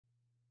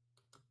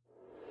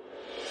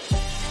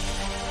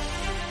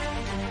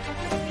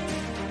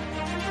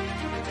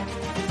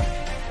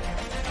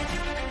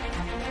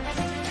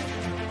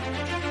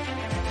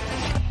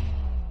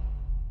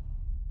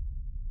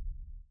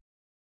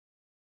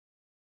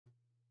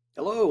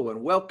Hello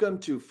and welcome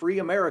to Free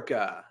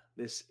America.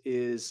 This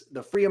is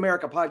the Free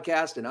America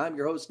podcast, and I'm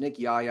your host, Nick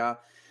Yaya.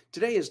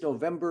 Today is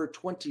November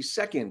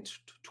 22nd,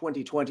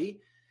 2020,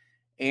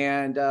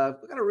 and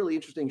we've got a really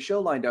interesting show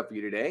lined up for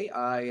you today.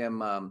 I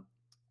am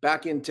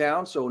back in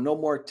town, so no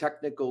more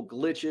technical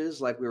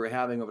glitches like we were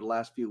having over the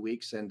last few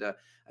weeks, and I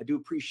do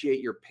appreciate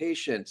your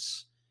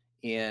patience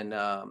in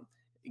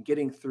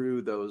getting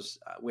through those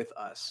with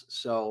us.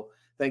 So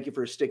thank you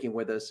for sticking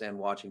with us and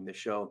watching the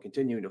show and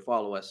continuing to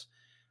follow us.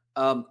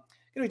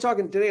 Going to be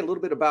talking today a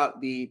little bit about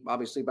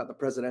obviously about the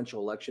presidential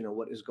election and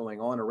what is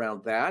going on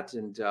around that,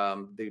 and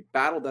the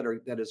battle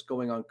that is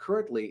going on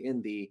currently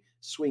in the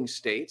swing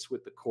states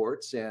with the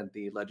courts and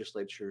the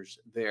legislatures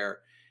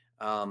there,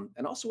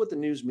 and also what the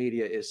news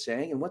media is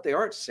saying and what they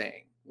aren't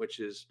saying, which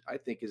is I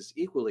think is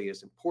equally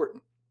as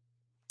important.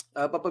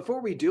 But before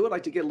we do, I'd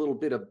like to get a little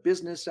bit of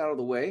business out of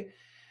the way.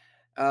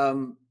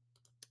 Um,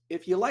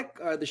 if you like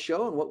the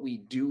show and what we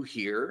do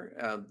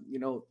here,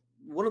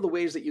 one of the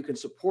ways that you can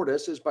support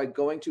us is by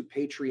going to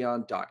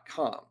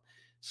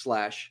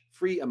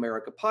patreon.com/Free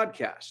America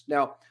Podcast.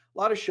 Now, a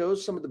lot of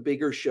shows, some of the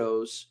bigger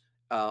shows,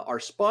 are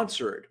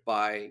sponsored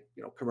by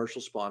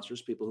commercial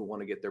sponsors, people who want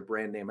to get their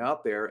brand name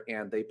out there,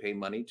 and they pay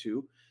money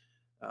to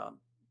um,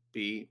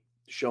 be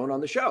shown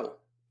on the show.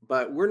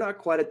 But we're not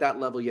quite at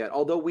that level yet,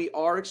 although we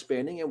are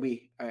expanding and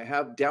we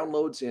have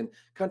downloads in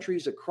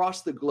countries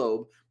across the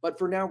globe. But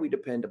for now, we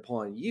depend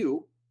upon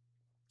you,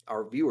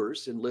 our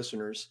viewers and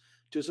listeners,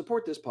 to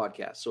support this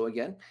podcast. So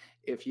again,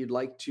 if you'd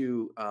like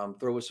to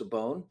throw us a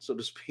bone, so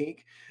to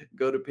speak,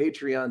 go to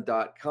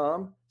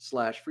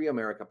patreon.com/Free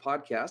America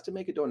Podcast and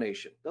make a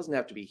donation. It doesn't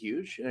have to be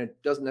huge, and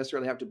it doesn't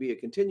necessarily have to be a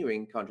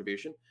continuing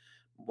contribution.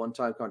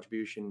 One-time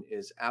contribution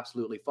is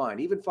absolutely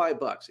fine. Even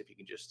 $5, if you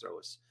can just throw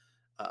us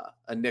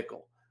a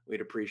nickel, we'd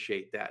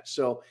appreciate that.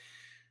 So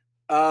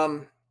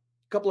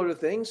couple other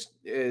things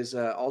is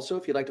also,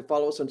 if you'd like to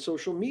follow us on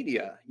social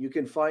media, you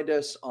can find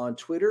us on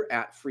Twitter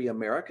at Free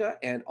America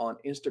and on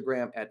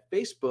Instagram at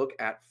Facebook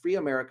at Free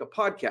America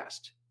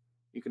Podcast.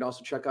 You can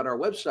also check out our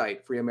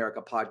website,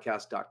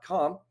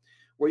 freeamericapodcast.com,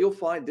 where you'll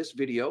find this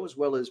video as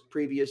well as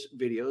previous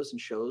videos and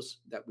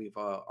shows that we've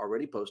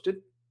already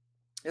posted,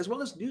 as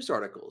well as news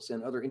articles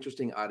and other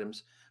interesting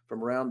items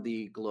from around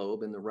the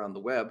globe and around the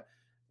web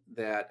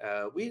that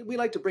we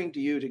like to bring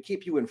to you to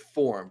keep you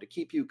informed, to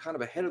keep you kind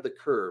of ahead of the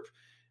curve,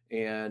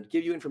 and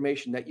give you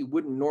information that you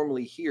wouldn't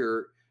normally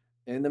hear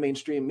in the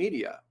mainstream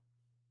media,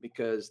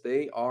 because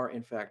they are,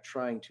 in fact,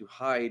 trying to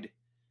hide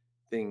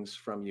things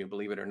from you,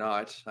 believe it or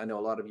not. I know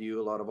a lot of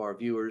our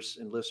viewers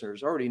and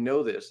listeners already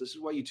know this. This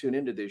is why you tune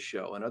into this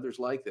show and others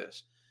like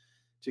this,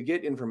 to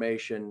get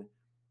information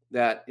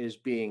that is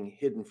being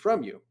hidden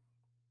from you.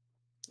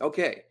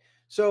 Okay,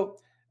 so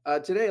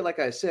today, like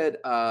I said,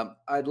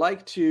 I'd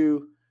like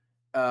to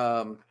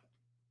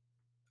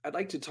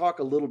talk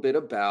a little bit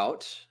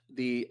about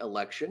the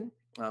election.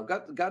 I've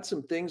got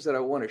some things that I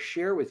want to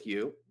share with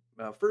you.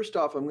 First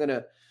off, I'm going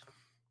to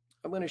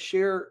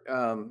share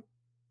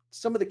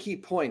some of the key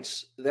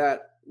points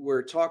that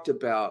were talked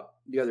about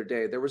the other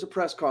day. There was a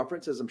press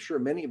conference, as I'm sure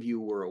many of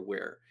you were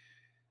aware,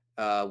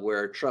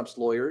 where Trump's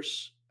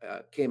lawyers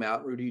came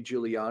out, Rudy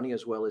Giuliani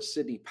as well as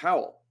Sidney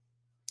Powell,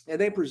 and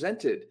they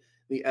presented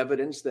the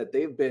evidence that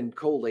they've been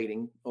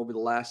collating over the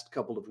last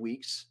couple of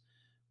weeks,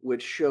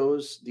 which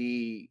shows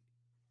the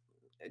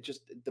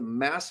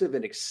massive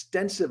and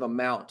extensive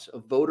amount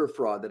of voter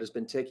fraud that has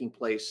been taking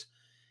place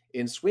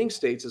in swing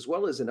states as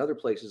well as in other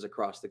places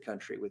across the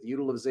country, with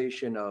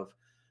utilization of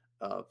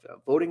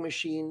voting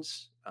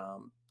machines,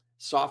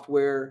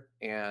 software,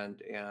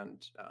 and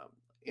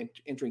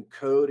entering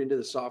code into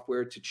the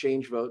software to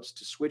change votes,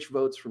 to switch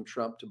votes from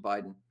Trump to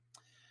Biden,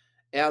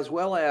 as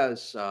well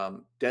as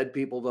dead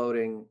people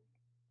voting.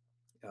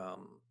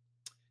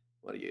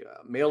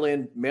 Mail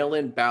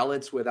in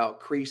ballots without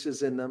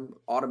creases in them,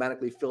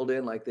 automatically filled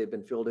in like they've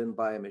been filled in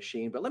by a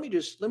machine. But let me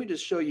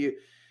just show you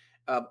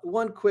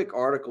one quick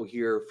article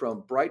here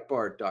from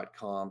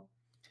Breitbart.com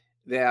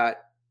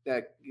that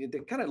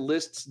kind of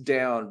lists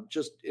down,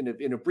 just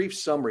in a brief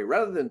summary,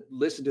 rather than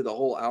listen to the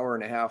whole hour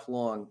and a half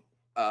long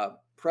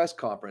press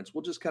conference.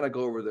 We'll just kind of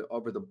go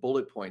over the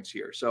bullet points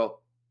here.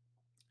 So,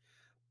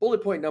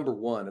 bullet point number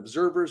one: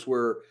 observers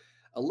were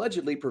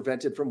allegedly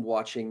prevented from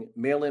watching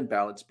mail-in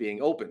ballots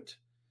being opened.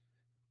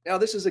 Now,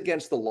 this is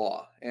against the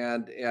law,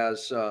 and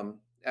as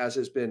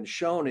has been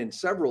shown in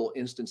several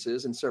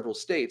instances in several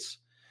states,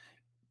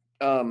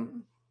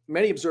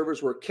 many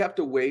observers were kept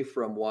away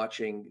from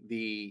watching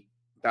the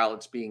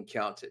ballots being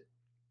counted,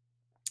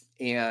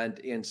 and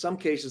in some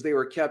cases, they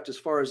were kept as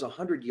far as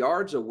 100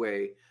 yards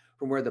away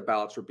from where the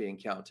ballots were being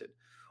counted,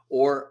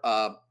 or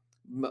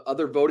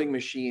other voting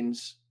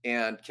machines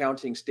and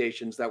counting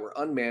stations that were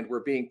unmanned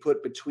were being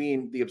put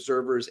between the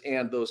observers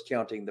and those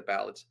counting the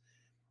ballots.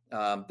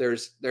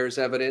 There's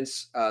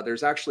evidence.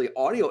 There's actually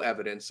audio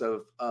evidence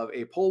of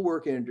a poll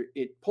worker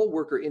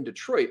in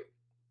Detroit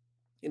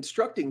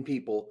instructing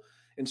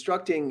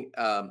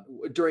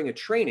during a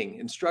training,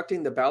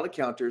 instructing the ballot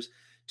counters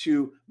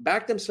to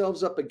back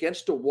themselves up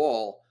against a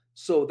wall,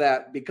 so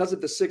that, because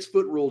of the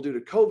 6-foot rule due to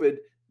COVID,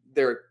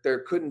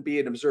 there couldn't be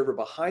an observer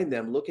behind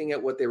them looking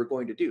at what they were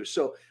going to do.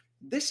 So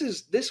this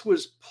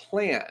was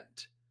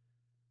planned.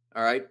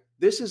 All right.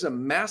 This is a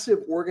massive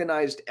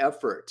organized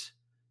effort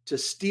to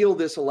steal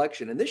this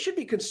election. And this should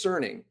be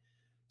concerning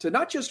to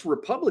not just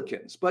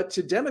Republicans, but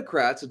to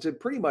Democrats and to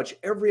pretty much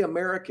every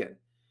American.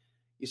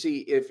 You see,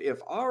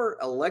 if our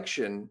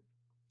election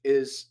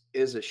is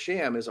a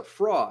sham, is a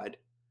fraud,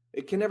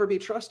 it can never be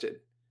trusted.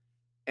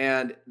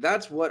 And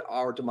that's what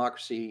our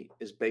democracy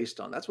is based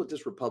on. That's what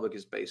this republic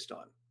is based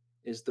on,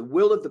 is the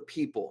will of the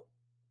people,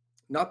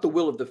 not the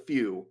will of the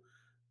few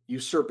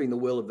usurping the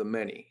will of the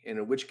many. And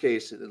in which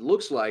case, it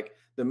looks like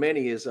the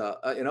many is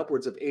in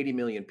upwards of 80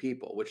 million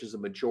people, which is a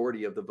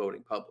majority of the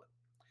voting public.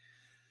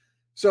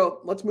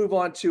 So let's move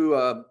on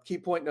to key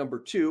point number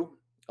 2,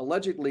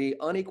 allegedly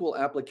unequal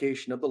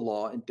application of the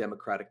law in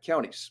Democratic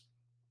counties.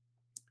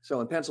 So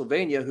in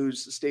Pennsylvania,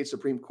 whose state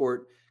Supreme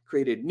Court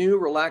created new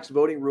relaxed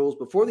voting rules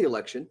before the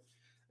election,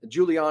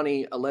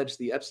 Giuliani alleged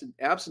the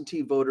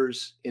absentee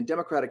voters in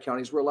Democratic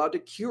counties were allowed to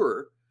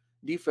cure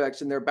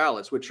defects in their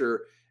ballots, which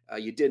are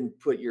you didn't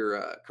put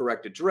your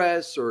correct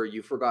address or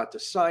you forgot to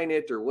sign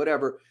it or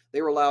whatever.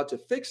 They were allowed to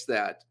fix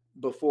that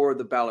before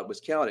the ballot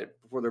was counted,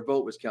 before their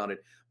vote was counted.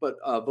 But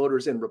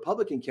voters in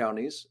Republican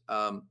counties,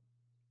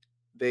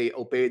 they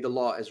obeyed the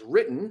law as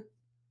written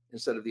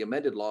instead of the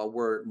amended law,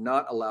 were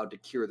not allowed to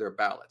cure their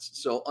ballots.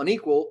 So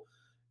unequal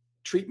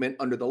treatment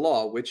under the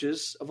law, which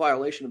is a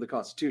violation of the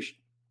Constitution,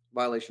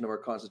 violation of our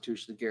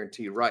constitutionally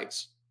guaranteed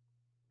rights.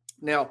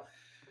 Now,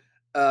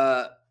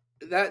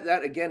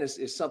 that again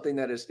is something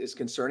that is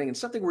concerning and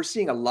something we're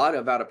seeing a lot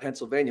of out of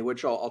Pennsylvania,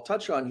 which I'll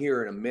touch on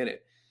here in a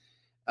minute.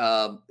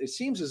 It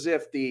seems as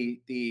if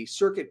the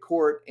circuit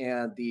court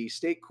and the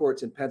state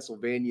courts in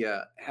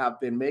Pennsylvania have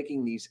been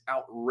making these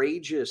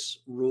outrageous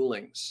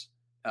rulings.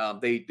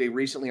 They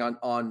recently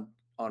on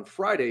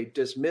Friday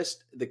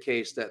dismissed the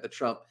case that the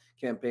Trump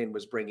campaign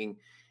was bringing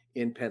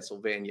in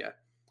Pennsylvania,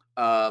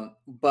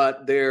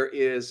 but there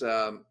is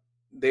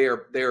they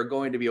are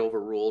going to be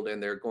overruled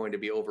and they're going to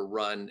be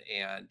overrun,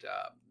 and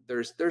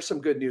there's some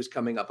good news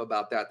coming up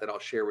about that I'll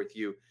share with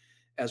you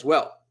as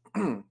well.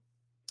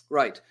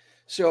 Right.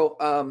 So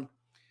and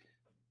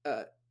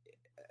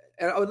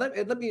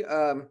let me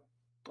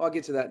I'll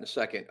get to that in a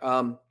second.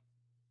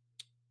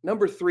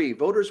 Number 3,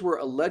 voters were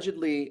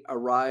allegedly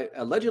arrived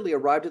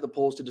at the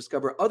polls to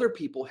discover other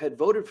people had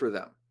voted for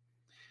them.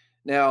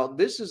 Now,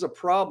 this is a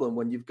problem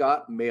when you've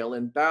got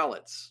mail-in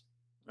ballots.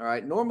 All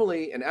right.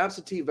 Normally, an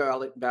absentee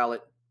ballot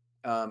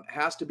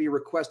has to be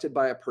requested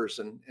by a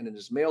person, and it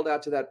is mailed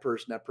out to that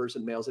person. That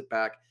person mails it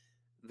back.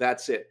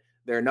 That's it.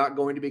 They're not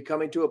going to be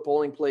coming to a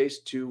polling place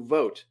to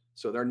vote.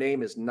 So their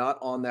name is not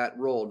on that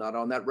roll, not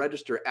on that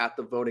register at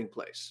the voting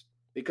place,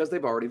 because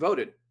they've already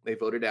voted. They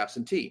voted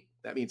absentee.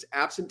 That means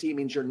absentee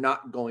means you're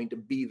not going to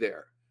be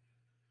there.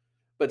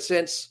 But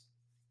since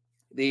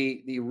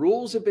the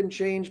rules have been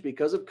changed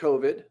because of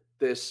COVID,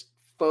 this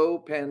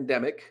faux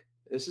pandemic,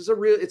 it's a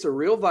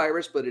real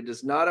virus, but it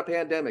is not a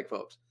pandemic,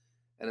 folks.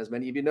 And as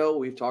many of you know,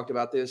 we've talked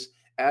about this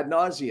ad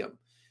nauseum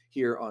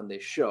here on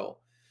this show.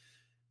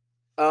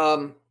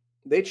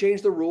 They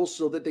changed the rules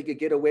so that they could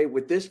get away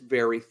with this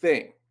very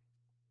thing.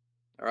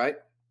 All right.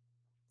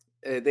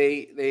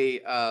 They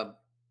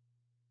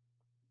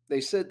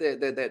said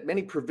that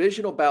many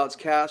provisional ballots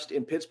cast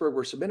in Pittsburgh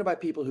were submitted by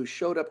people who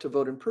showed up to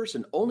vote in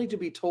person, only to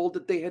be told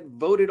that they had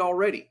voted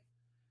already.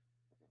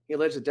 He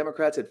alleged that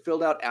Democrats had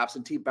filled out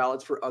absentee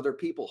ballots for other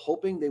people,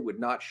 hoping they would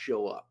not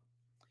show up.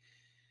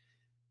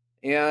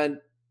 And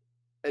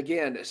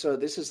again, so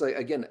this is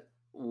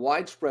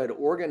widespread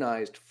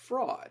organized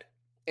fraud.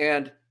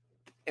 And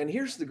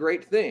here's the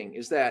great thing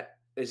is that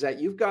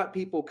you've got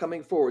people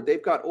coming forward.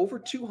 They've got over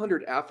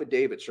 200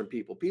 affidavits from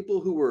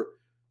people who were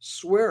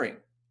swearing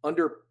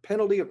under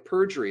penalty of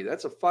perjury.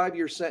 That's a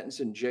 5-year sentence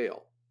in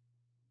jail.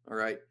 All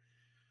right.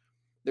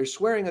 They're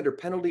swearing under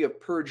penalty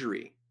of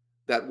perjury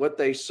that what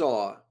they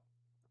saw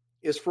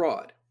is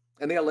fraud.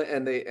 And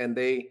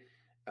they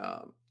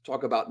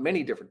talk about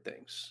many different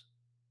things,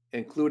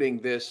 including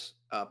this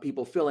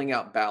people filling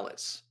out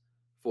ballots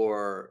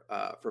for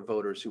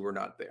voters who were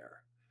not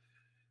there.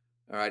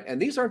 All right.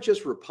 And these aren't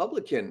just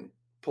Republican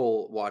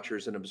poll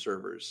watchers and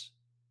observers.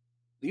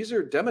 These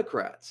are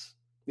Democrats.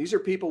 These are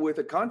people with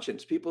a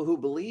conscience, people who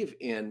believe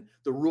in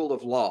the rule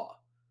of law,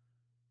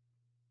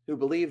 who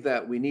believe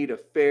that we need a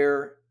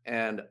fair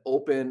and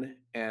open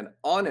and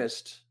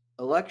honest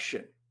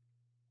election.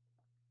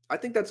 I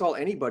think that's all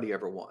anybody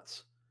ever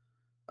wants.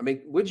 I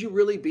mean, would you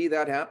really be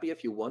that happy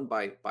if you won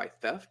by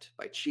theft,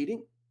 by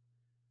cheating?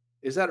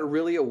 Is that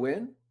really a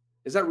win?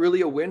 Is that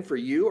really a win for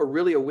you or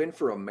really a win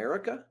for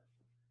America?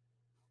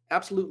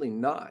 Absolutely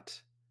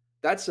not.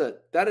 That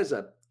is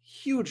a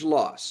huge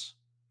loss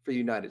for the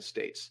United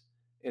States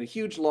and a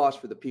huge loss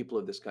for the people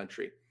of this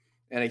country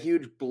and a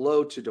huge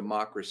blow to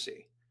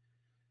democracy.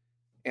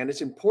 And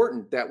it's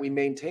important that we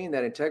maintain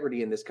that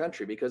integrity in this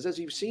country because as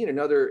you've seen in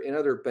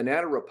other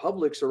banana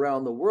republics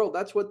around the world,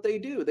 that's what they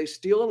do. They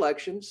steal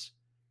elections,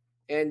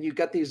 and you've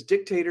got these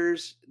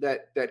dictators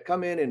that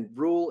come in and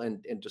rule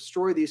and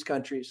destroy these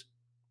countries.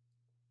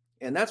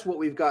 And that's what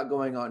we've got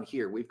going on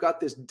here. We've got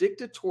this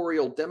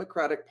dictatorial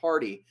Democratic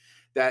Party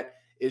that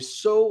is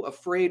so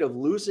afraid of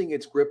losing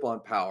its grip on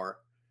power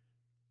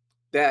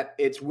that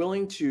it's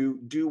willing to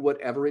do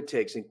whatever it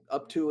takes,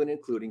 up to and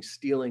including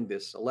stealing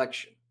this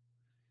election.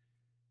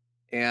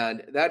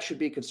 And that should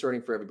be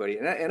concerning for everybody.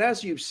 And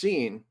as you've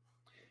seen,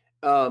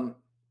 that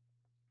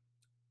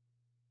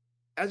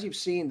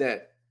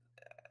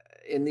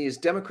in these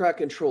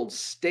Democrat-controlled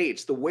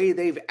states, the way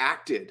they've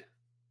acted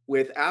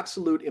with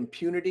absolute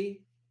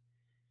impunity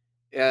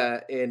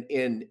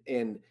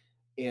in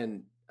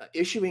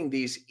issuing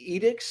these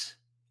edicts,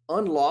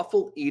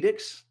 unlawful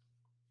edicts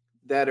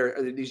that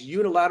are these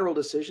unilateral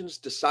decisions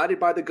decided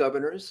by the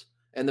governors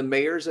and the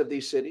mayors of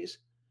these cities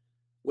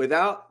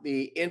without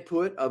the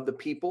input of the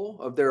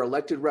people, of their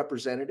elected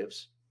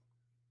representatives.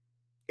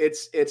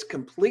 It's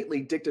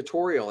completely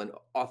dictatorial and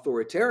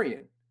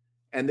authoritarian,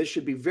 and this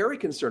should be very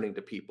concerning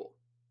to people.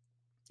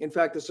 In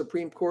fact, the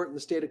Supreme Court in the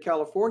state of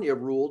California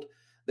ruled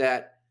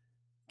that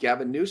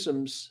Gavin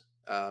Newsom's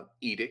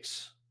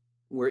edicts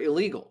were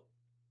illegal,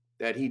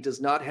 that he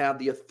does not have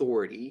the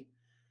authority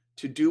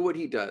to do what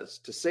he does,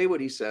 to say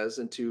what he says,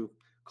 and to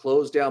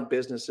close down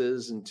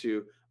businesses and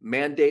to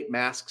mandate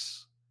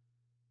masks,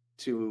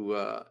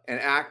 to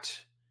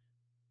enact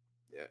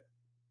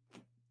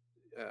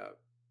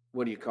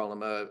what do you call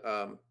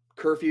them?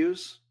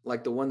 Curfews,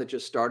 like the one that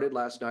just started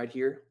last night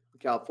here in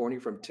California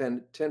from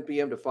 10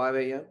 p.m. to 5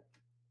 a.m.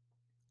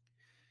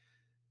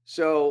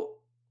 So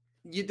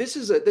this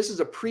is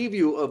a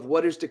preview of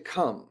what is to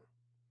come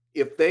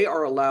if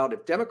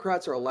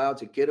Democrats are allowed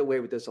to get away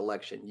with this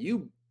election.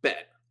 You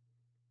bet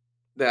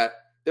that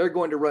they're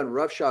going to run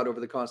roughshod over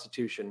the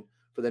Constitution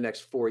for the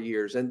next 4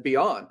 years and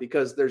beyond,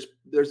 because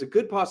there's a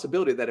good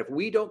possibility that if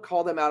we don't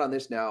call them out on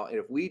this now, and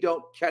if we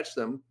don't catch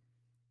them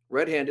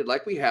red-handed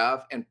like we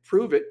have and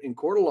prove it in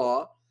court of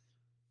law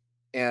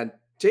and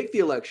take the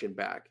election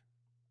back,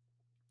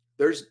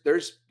 there's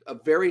a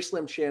very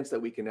slim chance that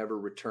we can ever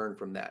return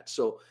from that.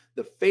 So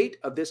the fate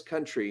of this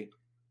country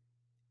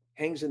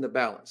hangs in the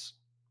balance.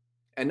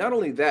 And not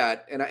only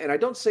that, and I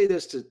don't say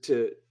this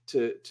to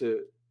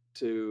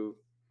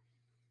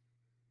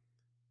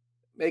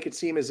make it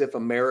seem as if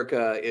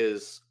America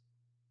is,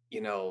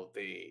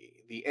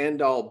 the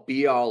end all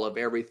be all of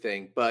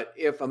everything. But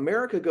if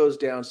America goes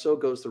down, so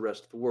goes the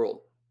rest of the world.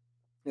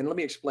 And let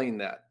me explain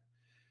that.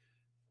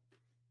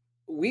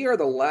 We are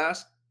the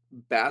last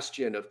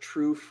bastion of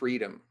true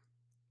freedom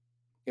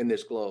on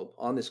this globe.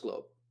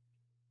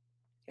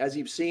 As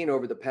you've seen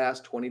over the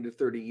past 20 to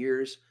 30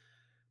 years,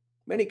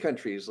 many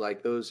countries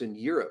like those in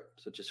Europe,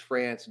 such as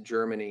France,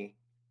 Germany,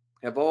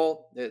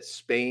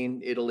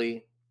 Spain,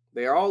 Italy,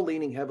 they are all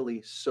leaning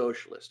heavily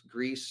socialist.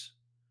 Greece,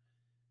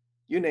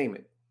 you name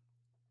it.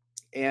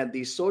 And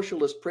these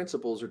socialist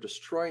principles are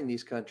destroying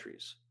these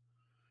countries.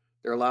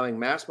 They're allowing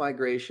mass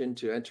migration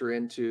to enter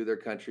into their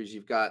countries.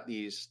 You've got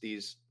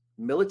these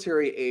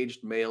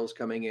military-aged males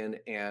coming in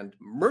and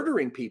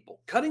murdering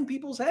people, cutting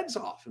people's heads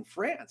off in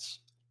France,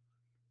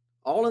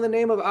 all in the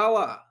name of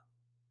Allah,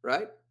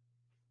 right?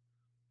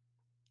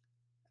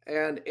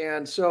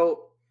 And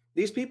so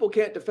these people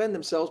can't defend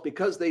themselves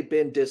because they've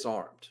been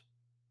disarmed.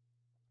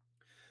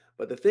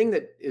 But the thing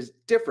that is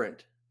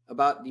different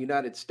about the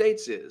United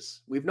States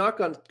is we've not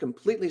gone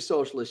completely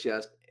socialist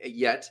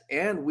yet,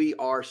 and we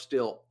are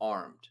still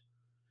armed.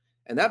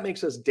 And that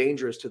makes us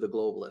dangerous to the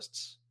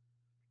globalists.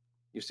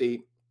 You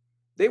see,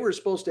 they were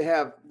supposed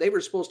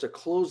to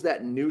close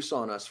that noose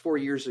on us 4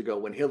 years ago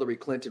when Hillary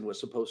Clinton was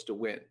supposed to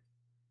win.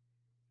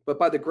 But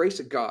by the grace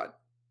of God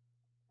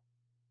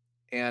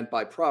and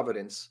by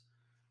providence,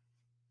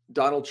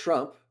 Donald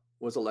Trump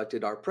was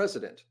elected our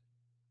president.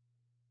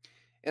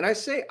 And I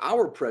say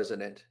our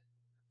president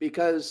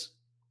because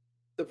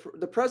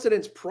the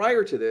presidents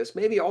prior to this,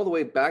 maybe all the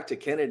way back to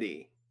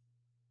Kennedy,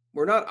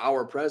 were not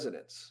our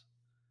presidents.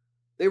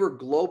 They were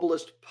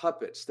globalist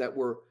puppets that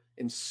were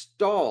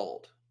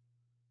installed,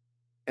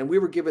 and we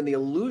were given the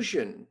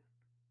illusion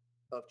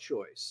of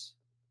choice.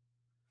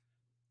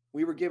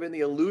 We were given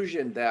the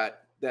illusion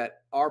that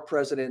our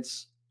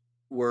presidents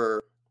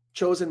were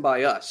chosen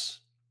by us.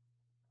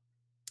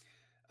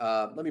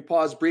 Let me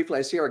pause briefly.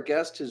 I see our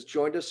guest has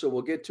joined us, so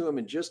we'll get to him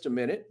in just a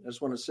minute. I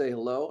just want to say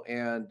hello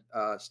and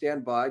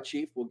stand by,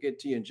 Chief. We'll get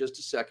to you in just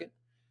a second.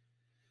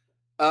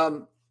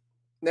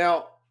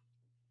 Now,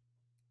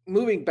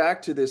 moving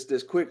back to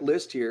this quick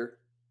list here,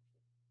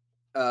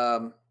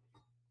 that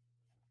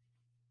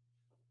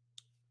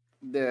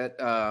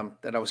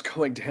I was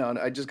going down.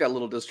 I just got a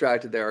little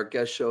distracted there. Our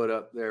guest showed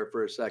up there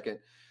for a second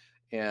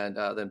and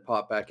then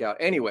popped back out.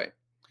 Anyway,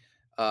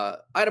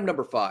 item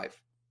number 5.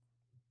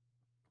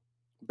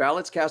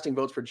 Ballots casting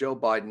votes for Joe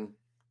Biden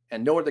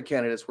and no other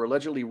candidates were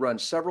allegedly run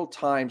several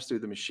times through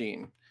the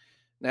machine.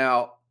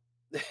 Now,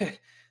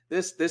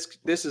 this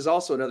is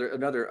also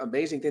another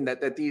amazing thing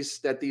that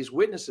these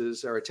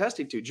witnesses are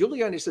attesting to.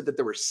 Giuliani said that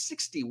there were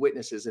 60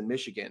 witnesses in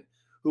Michigan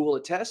who will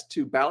attest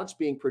to ballots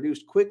being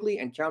produced quickly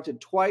and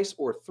counted twice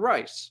or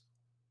thrice.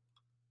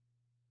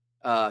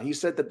 He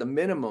said that the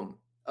minimum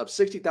of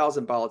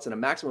 60,000 ballots and a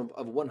maximum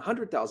of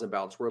 100,000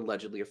 ballots were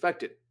allegedly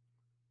affected.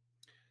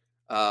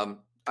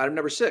 Item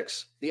number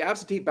 6, the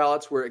absentee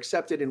ballots were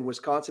accepted in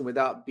Wisconsin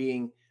without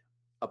being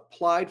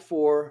applied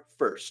for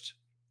first.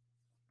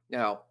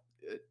 Now,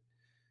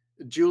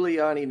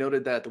 Giuliani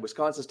noted that the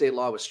Wisconsin state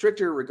law was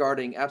stricter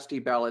regarding absentee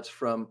ballots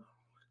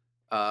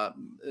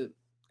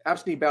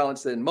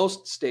than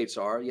most states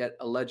are, yet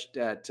alleged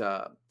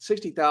that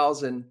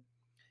 60,000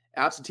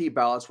 absentee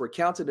ballots were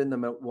counted in the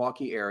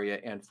Milwaukee area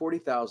and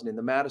 40,000 in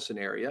the Madison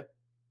area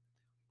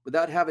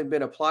without having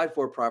been applied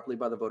for properly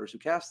by the voters who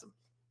cast them.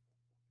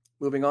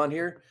 Moving on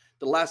here,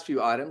 the last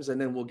few items, and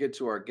then we'll get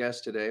to our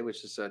guest today,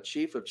 which is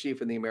Chief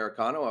in the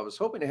Americano. I was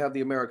hoping to have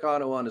the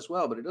Americano on as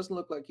well, but it doesn't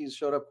look like he's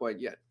showed up quite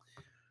yet.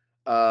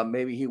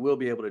 Maybe he will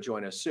be able to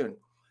join us soon.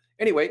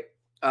 Anyway,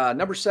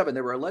 number 7,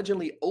 there were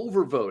allegedly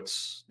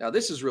overvotes. Now,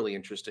 this is really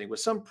interesting, with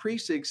some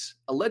precincts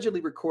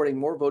allegedly recording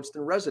more votes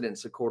than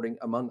residents,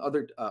 among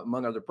other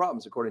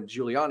problems. According to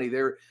Giuliani,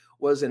 there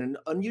was an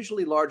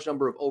unusually large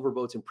number of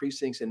overvotes in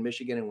precincts in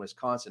Michigan and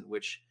Wisconsin,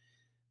 which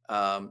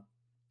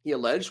he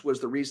alleged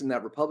was the reason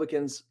that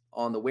Republicans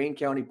on the Wayne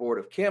County Board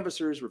of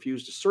Canvassers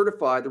refused to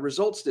certify the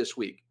results this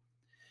week.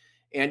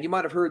 And you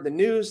might have heard the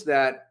news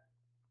that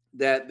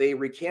they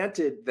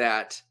recanted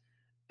that,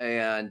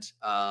 and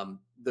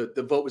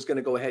the vote was going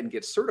to go ahead and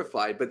get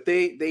certified, but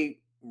they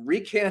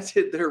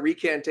recanted their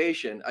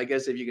recantation, I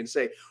guess, if you can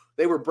say.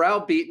 They were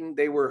browbeaten,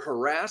 they were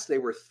harassed, they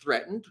were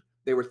threatened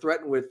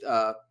with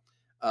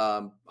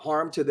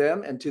harm to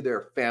them and to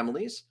their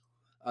families.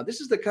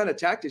 This is the kind of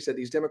tactics that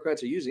these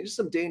Democrats are using. This is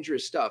some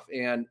dangerous stuff,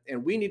 and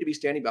we need to be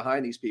standing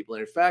behind these people.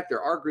 And in fact,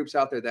 there are groups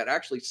out there that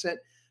actually sent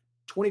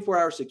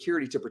 24-hour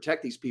security to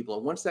protect these people.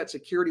 And once that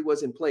security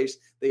was in place,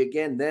 they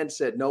again then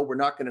said, no, we're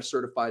not going to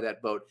certify that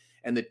vote.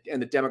 And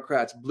the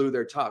Democrats blew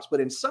their tops.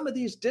 But in some of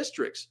these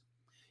districts,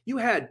 you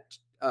had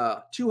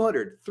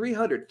 200,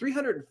 300,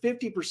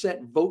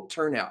 350% vote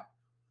turnout.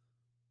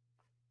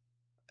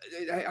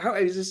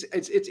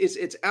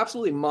 It's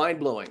absolutely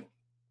mind-blowing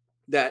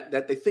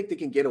that they think they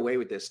can get away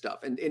with this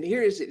stuff. And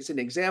here is an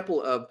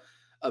example of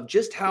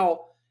just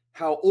how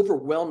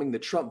overwhelming the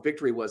Trump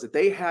victory was, that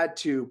they had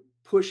to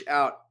push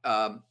out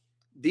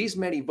these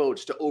many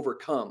votes to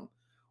overcome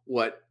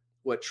what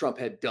Trump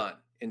had done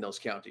in those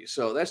counties.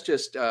 So that's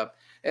just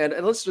and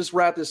let's just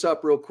wrap this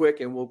up real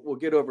quick, and we'll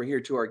get over here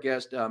to our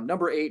guest.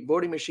 Number 8,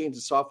 voting machines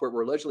and software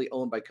were allegedly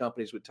owned by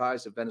companies with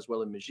ties to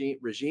Venezuelan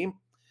regime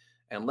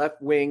and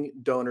left-wing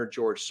donor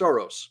George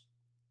Soros.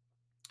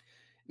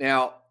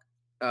 Now,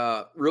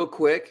 real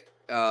quick,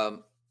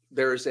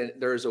 there's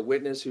a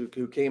witness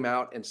who came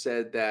out and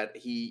said that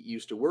he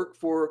used to work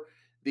for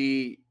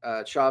the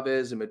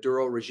Chavez and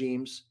Maduro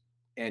regimes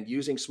and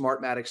using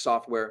Smartmatic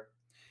software,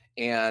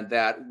 and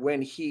that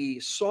when he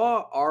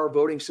saw our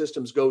voting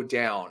systems go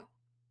down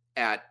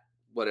at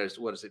what is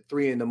it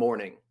 3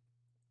 a.m,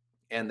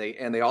 and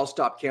they all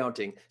stopped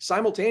counting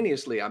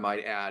simultaneously, I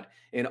might add,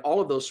 in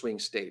all of those swing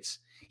states,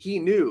 he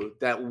knew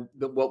that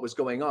what was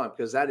going on,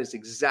 because that is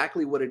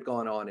exactly what had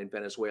gone on in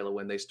Venezuela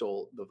when they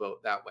stole the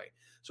vote that way.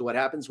 So what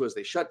happens was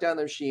they shut down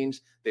the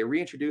machines, they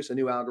reintroduce a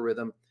new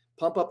algorithm,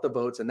 pump up the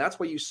votes, and that's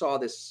why you saw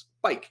this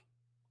spike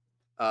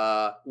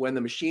when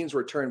the machines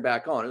were turned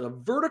back on. It's a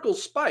vertical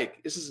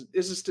spike. This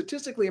is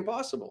statistically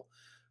impossible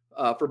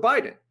for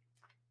Biden.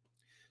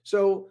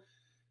 So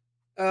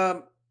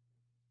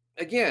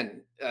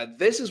again,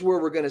 this is where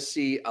we're going to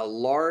see a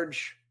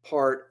large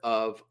part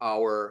of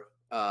our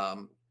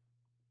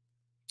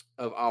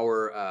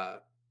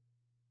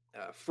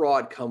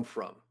fraud come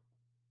from.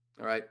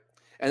 All right.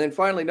 And then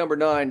finally, number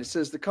 9, it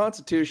says the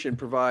Constitution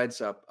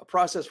provides a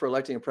process for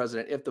electing a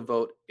president if the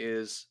vote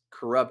is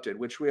corrupted,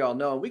 which we all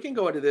know. We can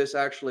go into this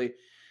actually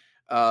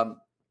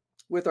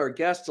with our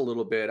guests a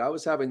little bit. I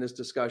was having this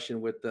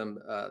discussion with them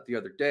the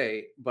other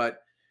day,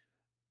 but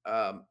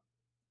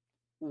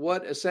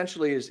what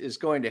essentially is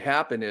going to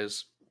happen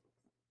is,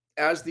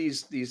 as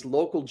these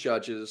local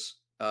judges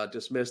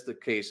dismiss the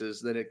cases,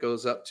 then it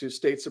goes up to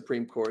state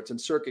Supreme Courts and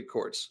circuit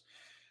courts.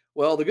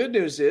 Well, the good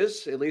news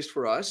is, at least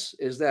for us,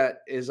 is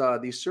that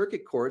these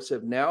circuit courts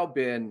have now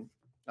been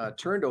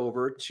turned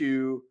over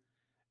to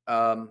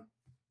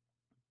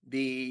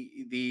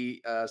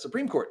the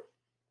Supreme Court.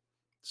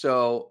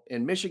 So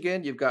in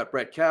Michigan, you've got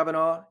Brett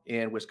Kavanaugh.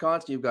 In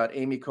Wisconsin, you've got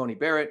Amy Coney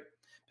Barrett.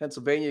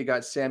 Pennsylvania, you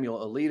got Samuel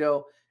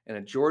Alito. And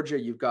in Georgia,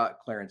 you've got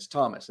Clarence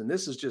Thomas. And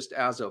this is just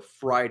as of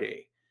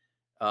Friday.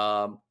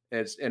 And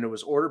it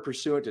was ordered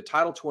pursuant to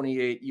Title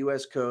 28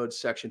 U.S. Code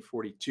Section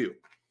 42.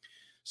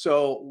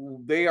 So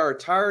they are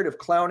tired of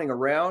clowning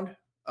around.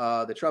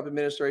 The Trump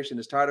administration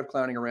is tired of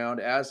clowning around,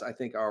 as I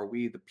think are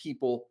we, the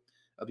people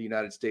of the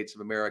United States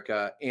of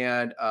America.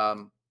 And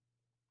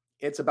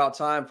it's about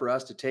time for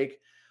us to take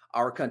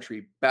our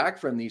country back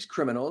from these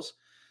criminals.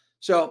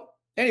 So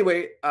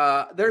anyway,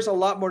 there's a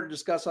lot more to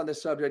discuss on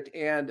this subject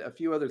and a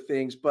few other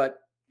things, but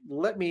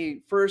let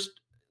me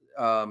first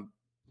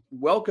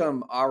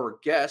welcome our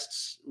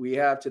guests. We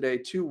have today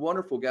 2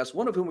 wonderful guests,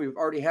 one of whom we've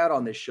already had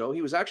on this show.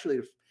 He was actually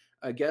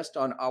a guest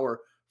on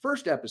our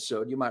first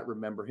episode. You might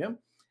remember him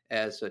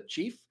as a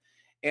chief,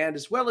 and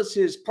as well as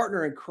his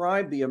partner in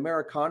crime, the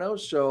Americano.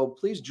 So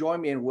please join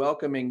me in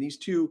welcoming these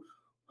 2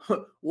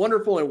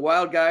 wonderful and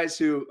wild guys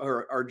who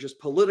are just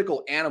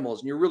political animals,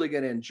 and you're really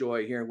going to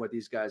enjoy hearing what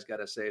these guys got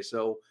to say.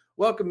 So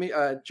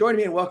join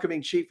me in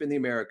welcoming Chief in the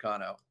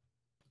Americano.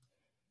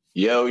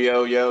 Yo,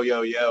 yo, yo,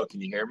 yo, yo.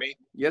 Can you hear me?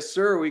 Yes,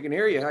 sir. We can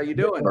hear you. How you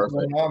doing?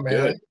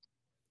 Perfect.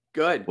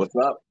 Good. What's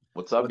up?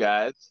 What's up,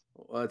 guys?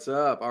 What's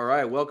up? All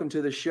right. Welcome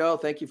to the show.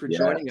 Thank you for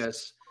joining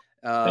us.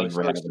 Thank you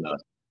for having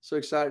us. So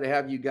excited to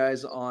have you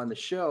guys on the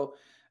show.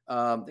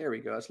 There we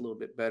go. That's a little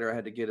bit better. I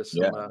had to get us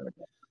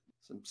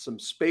some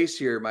space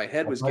here. My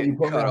head was getting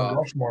cut off.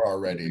 Rushmore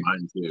already.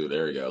 Mine too.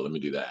 There we go. Let me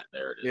do that.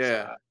 There it is.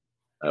 Yeah.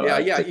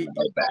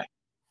 Back.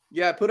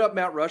 Yeah, I put up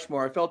Mount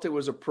Rushmore. I felt it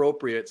was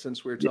appropriate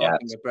since we're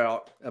talking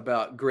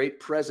about great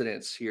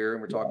presidents here,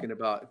 and we're talking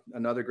about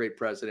another great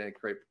President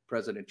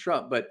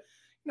Trump. But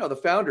the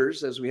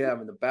founders, as we have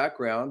in the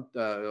background,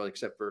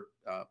 except for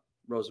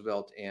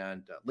Roosevelt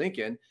and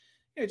Lincoln,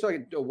 you're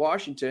talking to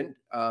Washington.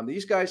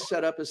 These guys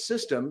set up a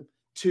system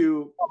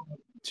to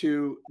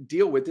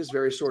deal with this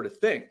very sort of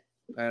thing.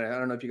 And I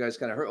don't know if you guys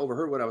kind of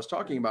overheard what I was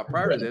talking about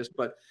prior to this,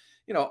 but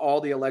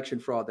all the election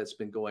fraud that's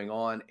been going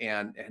on,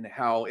 and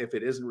how if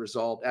it isn't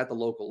resolved at the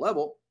local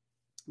level,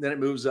 then it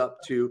moves up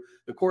to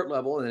the court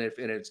level, and if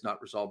it's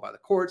not resolved by the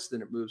courts,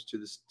 then it moves to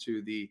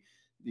the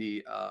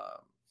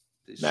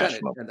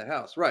Senate and the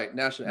House, right?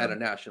 At a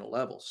national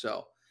level.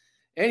 So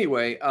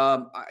anyway,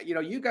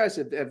 you guys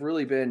have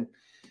really been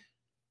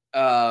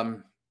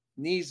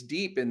knees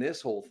deep in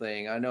this whole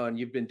thing. I know, and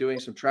you've been doing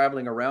some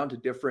traveling around to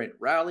different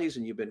rallies,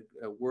 and you've been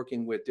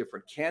working with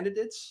different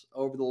candidates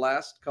over the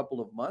last couple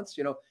of months.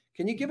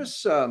 Can you give us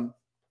some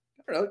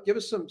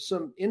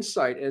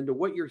insight into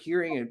what you're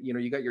hearing, and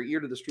you got your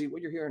ear to the street,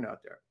 what you're hearing out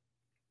there?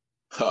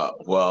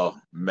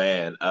 Well,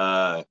 man,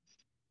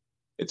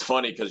 it's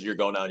funny because you're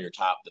going down the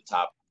top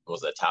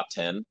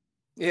 10?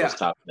 Yeah. Those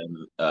top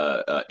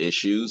 10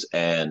 issues.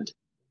 And,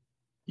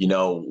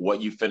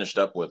 what you finished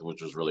up with,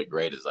 which was really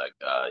great, is like,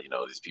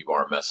 these people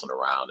aren't messing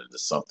around. And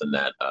it's something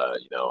that,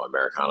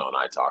 Americano and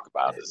I talk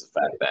about, is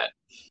the fact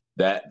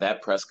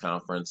that press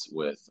conference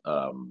with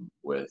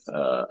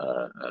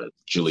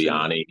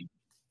Giuliani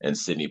and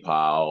Sidney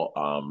Powell.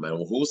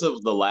 And who's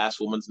the last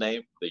woman's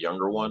name? The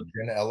younger one?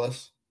 Jenna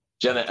Ellis.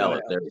 Jenna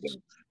Ellis. There we go.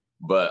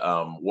 But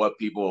what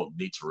people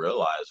need to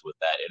realize with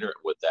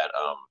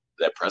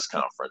that press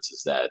conference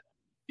is that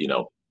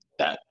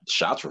that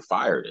shots were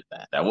fired at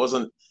that. That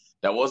wasn't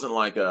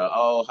like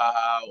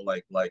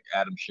like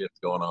Adam Schiff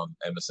going on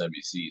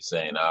MSNBC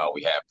saying, "Oh,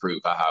 we have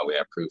proof, we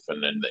have proof,"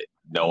 and then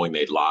knowing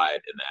they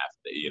lied in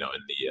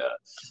the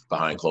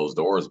behind closed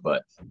doors.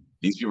 But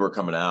these people are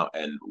coming out,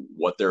 and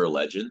what they're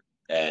alleging,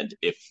 and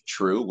if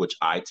true, which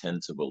I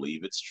tend to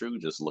believe it's true,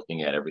 just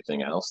looking at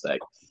everything else, that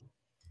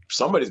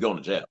somebody's going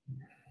to jail.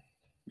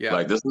 Yeah,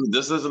 like this isn't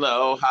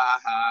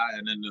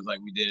and then it's like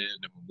we did it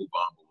and then we move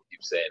on, but we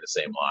keep saying the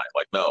same lie.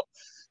 Like, no,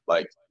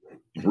 like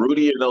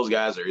Rudy and those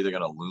guys are either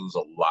going to lose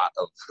a lot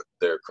of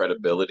their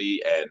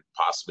credibility and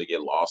possibly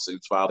get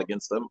lawsuits filed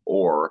against them,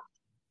 or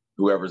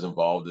whoever's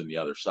involved in the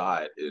other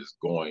side is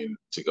going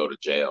to go to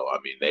jail. I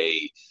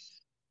mean,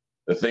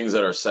 the things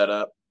that are set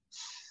up.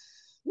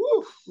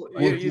 Woo.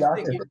 Well,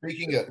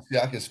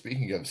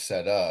 speaking of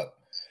set up,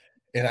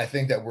 and I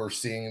think that we're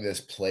seeing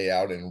this play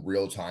out in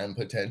real time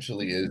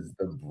potentially, is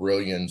the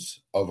brilliance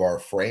of our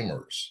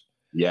framers.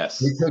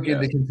 Yes. We took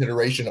into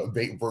consideration of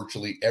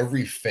virtually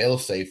every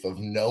failsafe of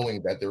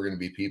knowing that there were going to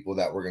be people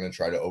that were going to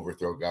try to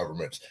overthrow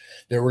governments.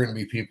 There were going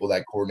to be people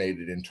that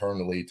coordinated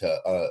internally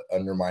to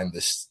undermine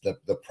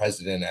the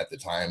president at the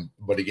time.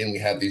 But again, we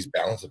have these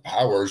balance of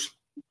powers,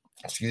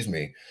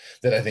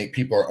 that I think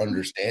people are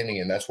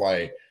understanding. And that's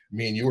why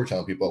me and you were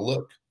telling people,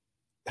 look,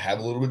 have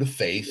a little bit of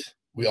faith.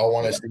 We all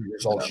want to see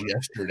results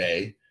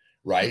yesterday,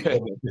 right?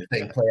 But the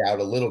thing play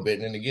out a little bit.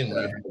 And again,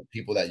 when you have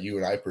people that you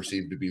and I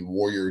perceive to be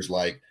warriors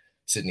like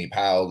Sidney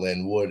Powell,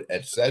 Lynn Wood,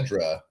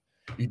 etc.,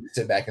 you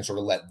sit back and sort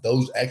of let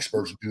those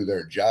experts do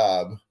their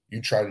job.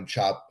 You try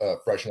to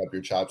freshen up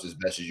your chops as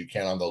best as you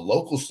can on the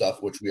local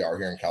stuff, which we are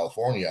here in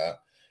California.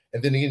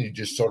 And then again, you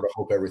just sort of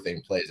hope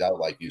everything plays out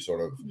like you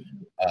sort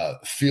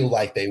of feel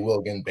like they will,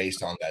 again,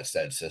 based on that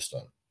said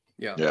system.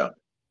 Yeah.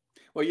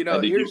 Well,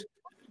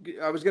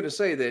 I was going to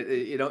say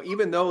that,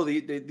 even though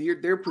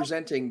they're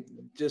presenting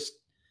just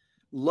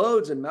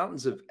loads and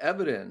mountains of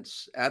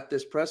evidence at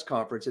this press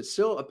conference, it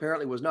still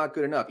apparently was not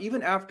good enough.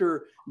 Even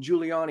after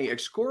Giuliani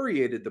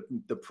excoriated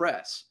the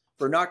press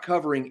for not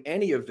covering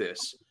any of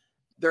this,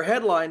 their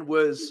headline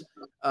was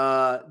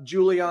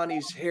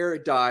Giuliani's hair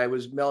dye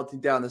was melting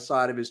down the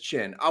side of his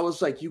chin. I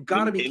was like, you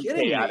got to be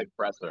kidding me. Chaotic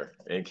presser.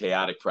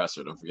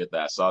 Don't forget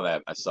that. I saw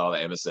the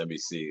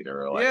MSNBC. They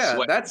were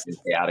like, that's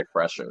chaotic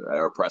presser.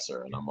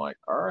 And I'm like,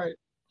 all right.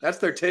 That's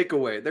their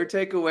takeaway. Their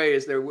takeaway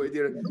is they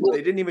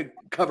didn't even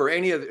cover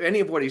any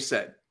of what he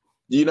said.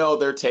 Their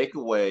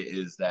takeaway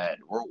is that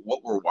what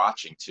we're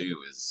watching too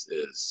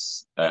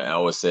is I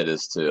always say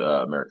this to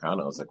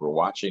Americano. It's like we're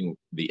watching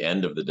the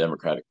end of the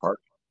Democratic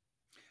Party.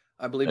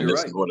 I believe and you're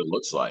this right. is what it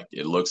looks like.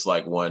 It looks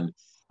like when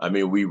I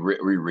mean, we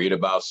read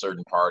about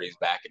certain parties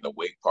back in the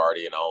Whig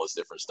Party and all this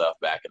different stuff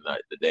back in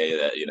the day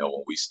that, you know,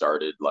 when we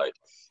started, like,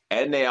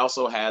 and they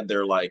also had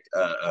their like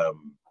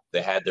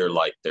they had their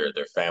like their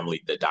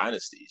family, the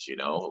dynasties, you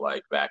know,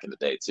 like back in the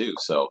day too.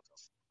 So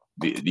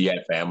you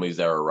had families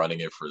that were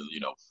running it for,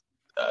 you know,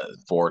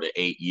 4 to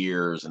 8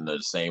 years, and they're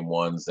the same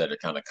ones that are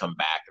kind of come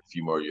back a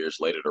few more years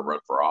later to run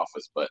for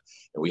office. But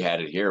we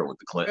had it here with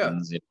the Yeah.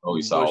 Clintons. You know,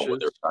 we saw what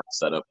they were trying to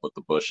set up with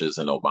the Bushes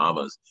and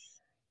Obamas.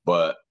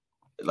 But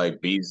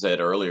like B said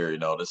earlier, you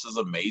know, this is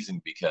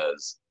amazing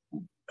because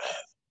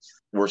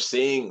we're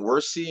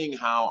seeing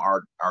how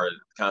our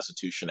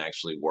Constitution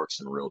actually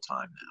works in real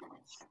time now.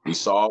 We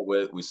saw it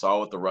with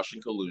the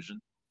Russian collusion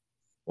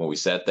when we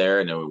sat there,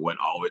 and then we went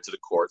all the way to the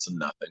courts and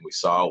nothing. We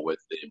saw it with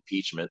the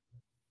impeachment.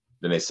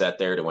 Then they sat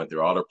there, they went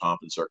through all their pomp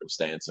and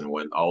circumstance and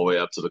went all the way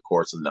up to the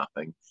courts and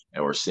nothing.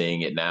 And we're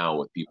seeing it now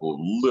with people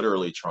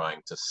literally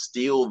trying to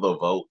steal the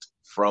vote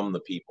from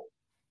the people.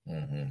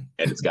 Mm-hmm.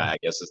 And I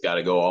guess it's got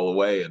to go all the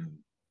way. And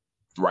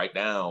right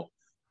now,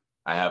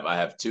 I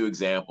have 2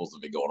 examples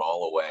of it going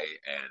all the way,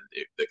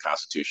 and the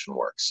Constitution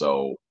works.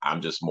 So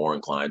I'm just more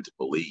inclined to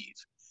believe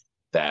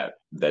that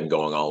than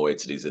going all the way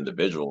to these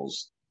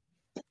individuals,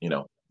 you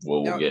know,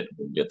 we'll get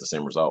the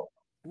same result.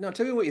 Now,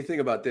 tell me what you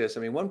think about this. I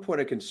mean, one point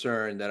of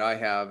concern that I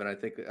have, and I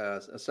think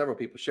several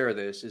people share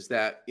this, is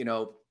that, you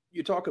know,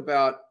 you talk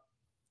about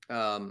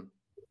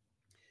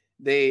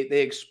they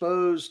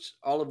exposed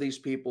all of these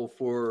people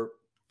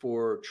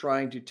for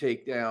trying to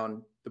take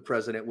down the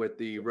president with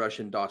the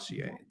Russian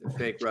dossier, the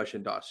fake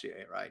Russian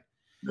dossier, right?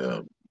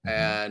 Yeah.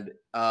 And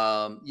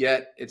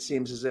yet it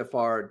seems as if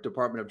our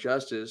Department of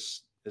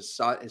Justice has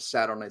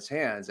sat on its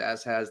hands,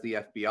 as has the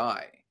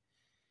FBI.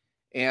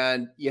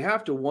 And you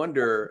have to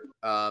wonder,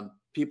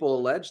 people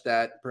allege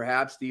that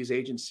perhaps these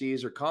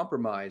agencies are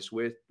compromised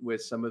with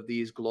some of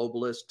these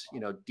globalist, you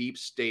know, deep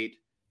state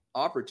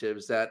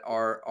operatives that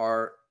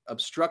are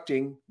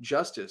obstructing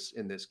justice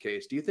in this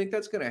case. Do you think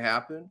that's going to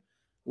happen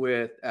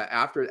with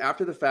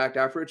after the fact,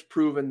 after it's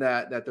proven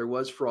that there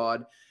was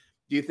fraud?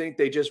 Do you think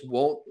they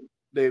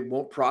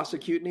won't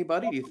prosecute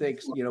anybody? Do you think,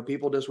 you know,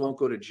 people just won't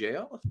go to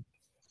jail?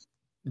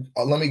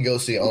 Let me go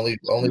see only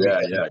go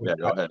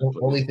ahead.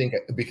 Only thing,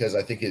 because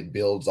I think it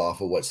builds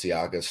off of what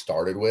Siaka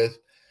started with.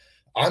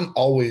 I'm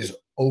always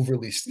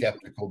overly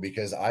skeptical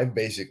because I've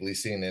basically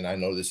seen, and I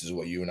know this is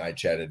what you and I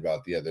chatted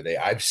about the other day.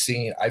 I've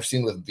seen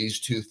with these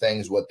 2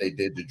 things what they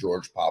did to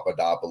George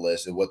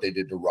Papadopoulos and what they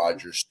did to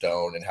Roger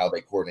Stone and how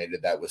they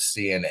coordinated that with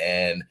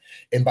CNN.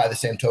 And by the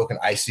same token,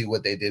 I see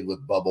what they did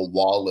with Bubba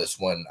Wallace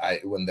when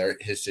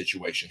his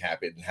situation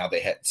happened and how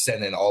they had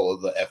sent in all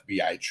of the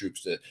FBI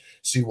troops to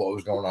see what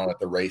was going on at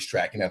the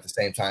racetrack. And at the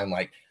same time,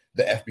 like,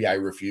 the FBI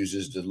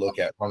refuses to look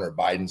at Hunter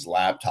Biden's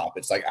laptop.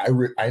 It's like,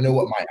 I know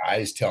what my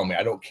eyes tell me.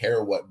 I don't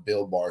care what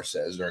Bill Barr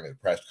says during the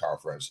press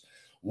conference.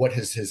 What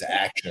has his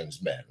actions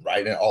been,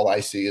 right? And all I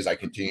see is I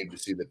continue to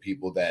see the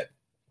people that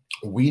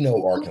we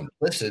know are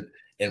complicit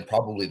in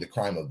probably the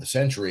crime of the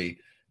century,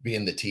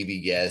 being the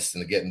TV guests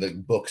and getting the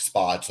book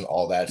spots and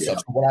all that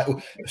stuff.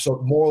 So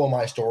moral of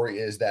my story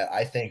is that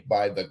I think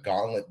by the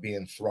gauntlet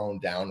being thrown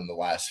down in the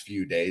last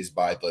few days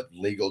by the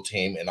legal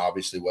team, and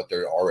obviously what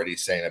they're already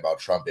saying about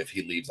Trump if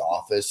he leaves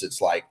office, it's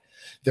like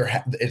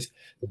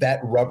that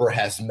rubber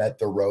has met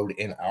the road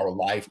in our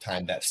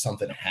lifetime, that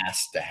something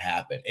has to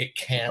happen. It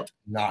can't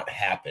not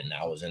happen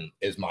now,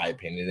 is my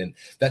opinion. And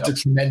that's a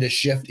tremendous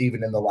shift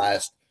even in the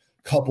last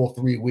couple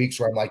 3 weeks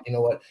where I'm like, you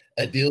know what,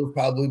 a deal is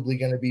probably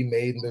going to be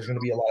made and there's going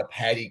to be a lot of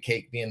patty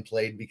cake being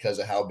played because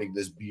of how big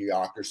this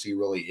bureaucracy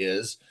really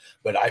is.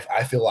 But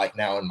I feel like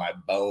now in my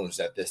bones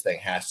that this thing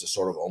has to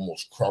sort of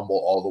almost crumble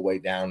all the way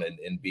down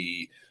and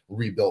be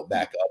rebuilt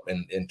back up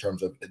in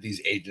terms of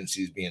these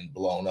agencies being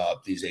blown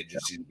up, these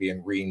agencies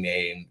being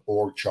renamed,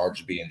 org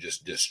charts being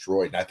just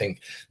destroyed. And I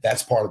think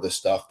that's part of the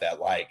stuff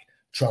that, like,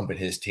 Trump and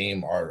his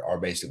team are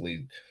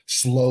basically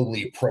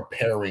slowly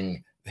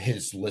preparing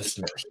his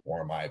listeners for,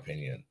 in my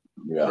opinion.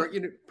 Yeah. Or, you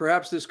know,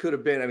 perhaps this could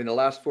have been, I mean, the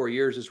last 4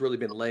 years has really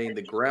been laying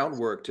the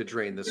groundwork to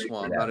drain the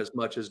swamp, not as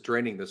much as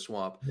draining the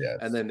swamp. Yes.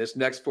 And then this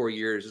next 4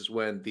 years is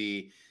when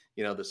the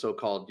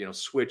so-called, you know,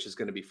 switch is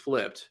going to be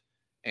flipped,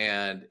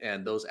 and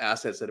those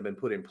assets that have been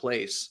put in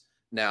place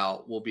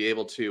now will be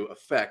able to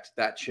affect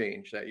that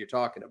change that you're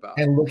talking about.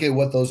 And look at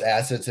what those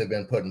assets have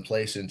been put in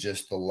place in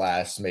just the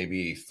last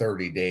maybe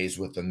 30 days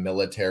with the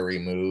military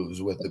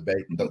moves, with the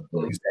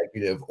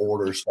executive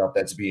order stuff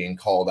that's being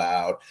called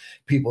out,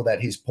 people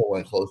that he's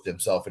pulling close to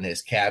himself in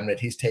his cabinet.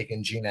 He's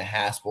taken Gina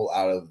Haspel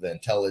out of the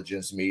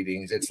intelligence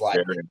meetings. It's like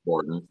very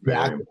important.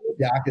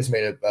 Yak has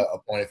made a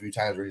point a few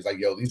times where he's like,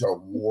 yo, these are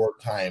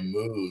wartime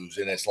moves.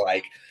 And it's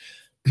like,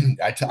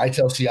 I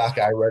tell Siaka,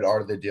 I read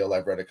Art of the Deal.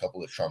 I've read a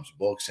couple of Trump's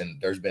books, and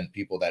there's been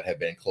people that have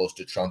been close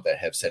to Trump that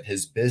have said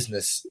his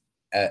business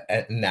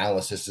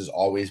analysis has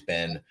always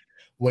been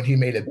when he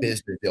made a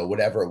business deal,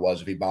 whatever it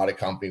was, if he bought a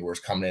company or was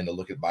coming in to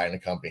look at buying a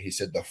company, he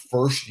said the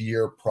first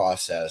year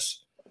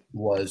process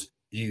was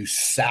you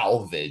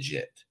salvage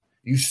it.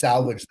 You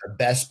salvage the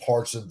best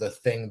parts of the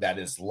thing that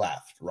is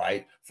left,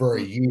 right, for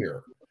a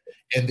year.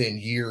 And then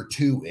year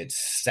 2,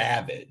 it's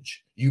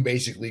savage. you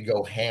basically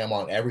go ham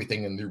on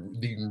everything and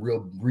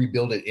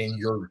rebuild it in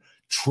your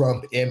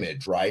Trump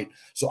image, right?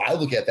 So I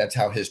look at that's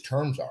how his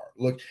terms are.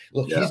 Look,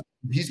 yeah.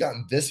 He's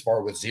gotten this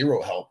far with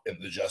zero help in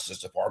the Justice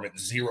Department,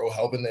 zero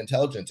help in the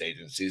intelligence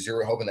agency,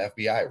 zero help in the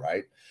FBI,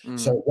 right?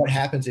 So what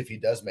happens if he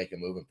does make a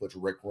move and puts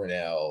Rick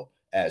Grenell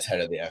as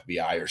head of the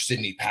FBI or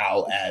Sidney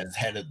Powell as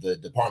head of the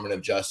Department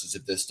of Justice?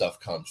 If this stuff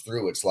comes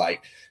through, it's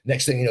like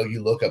next thing you know,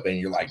 you look up and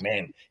you're like,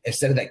 man,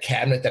 instead of that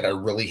cabinet that I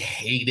really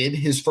hated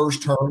his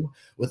first term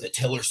with the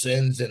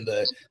Tillersons and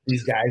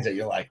these guys that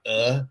you're like,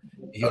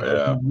 you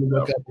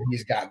look up and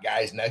he's got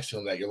guys next to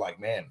him that you're like,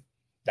 man,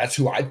 that's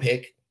who I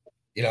pick.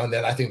 And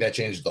then I think that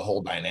changes the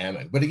whole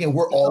dynamic. But again,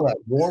 we're all at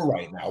war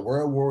right now.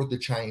 We're at war with the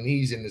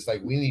Chinese, and it's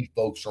like we need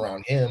folks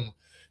around him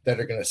that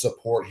are going to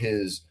support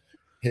his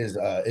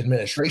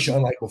administration,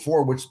 unlike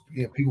before, which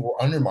people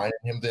were undermining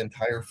him the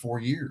entire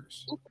 4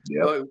 years.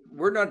 Yeah,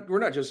 we're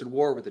not just at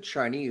war with the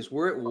Chinese.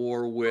 We're at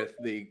war with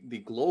the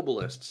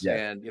globalists.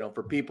 Yeah. And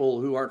for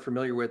people who aren't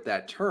familiar with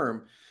that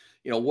term,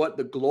 what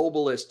the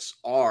globalists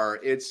are,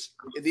 it's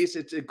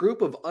a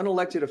group of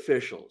unelected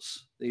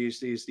officials,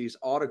 these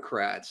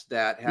autocrats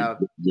that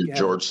have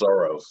George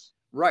Soros,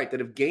 right,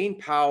 that have gained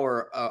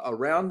power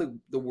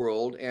around the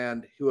world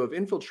and who have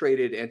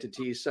infiltrated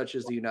entities such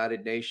as the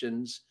United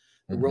Nations,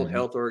 the World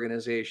Health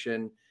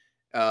Organization,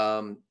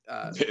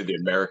 the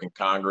American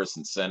Congress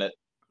and Senate.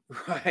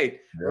 Right.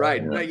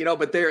 Yeah.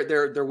 But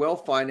they're well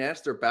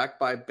financed. They're backed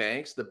by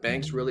banks. The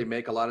banks really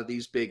make a lot of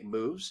these big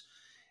moves.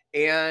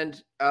 And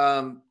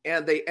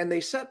they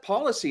set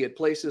policy at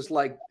places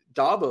like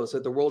Davos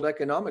at the World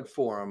Economic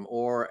Forum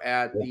or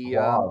at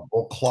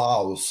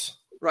Klaus.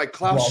 Right,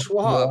 Klaus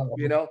Schwab.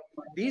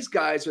 These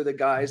guys are the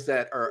guys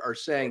that are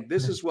saying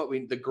this is what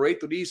the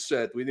Great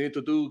Reset. We need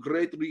to do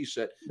Great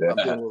Reset. Yeah.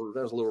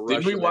 There's a little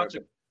rush.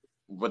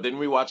 Didn't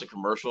we watch a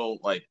commercial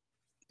like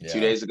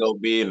 2 days ago,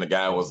 and the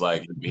guy was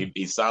like,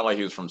 he sounded like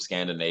he was from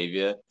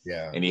Scandinavia.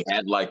 Yeah. And he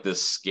had like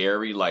this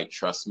scary, like,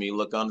 trust me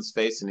look on his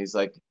face. And he's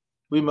like,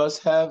 we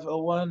must have a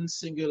one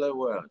singular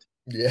word.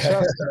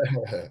 Yeah.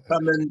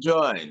 Come and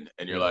join.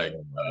 And you're like,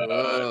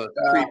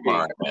 creepy.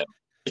 On, man.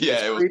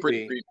 Yeah, it was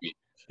pretty creepy.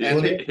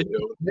 Nick,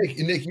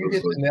 you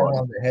hit the nail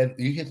on the head.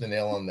 You hit the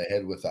nail on the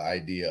head with the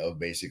idea of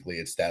basically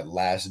it's that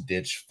last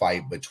ditch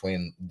fight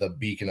between the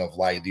beacon of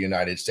light, the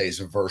United States,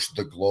 versus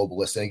the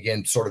globalists, and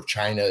again, sort of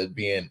China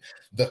being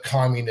the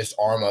communist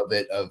arm of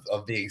it,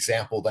 of the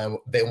example that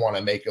they want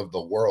to make of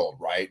the world,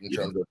 right? In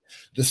terms of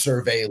the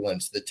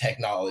surveillance, the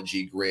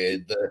technology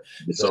grid, the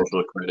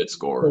social credit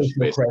scores,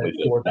 basically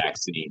the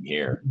vaccine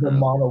here, the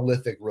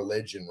monolithic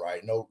religion,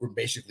 right?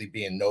 Basically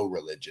being no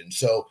religion.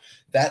 So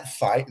that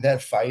fight,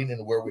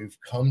 and where we've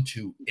come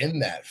to in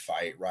that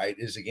fight, right,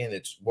 is again,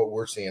 it's what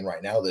we're seeing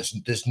right now.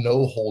 This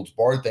no holds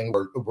barred thing.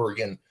 We're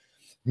again,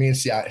 me and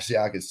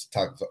Siakis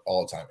talk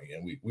all the time.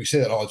 Again, we say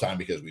that all the time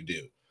because we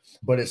do.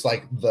 But it's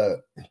like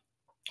the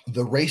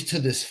race to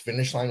this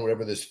finish line,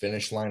 whatever this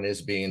finish line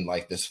is, being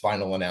like this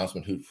final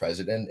announcement who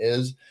president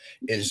is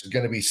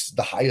going to be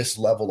the highest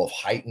level of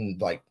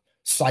heightened like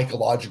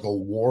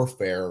psychological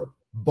warfare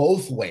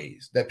both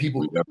ways that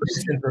people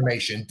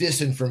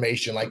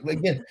disinformation, like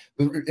again,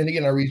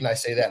 the reason I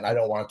say that, and I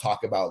don't want to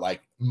talk about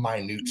like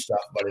minute stuff,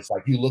 but it's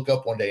like you look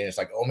up one day and it's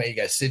like, oh man, you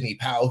got Sidney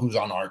Powell who's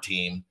on our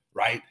team,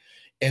 right?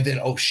 And then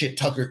oh shit,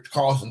 Tucker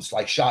Carlson's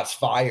like shots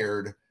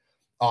fired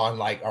on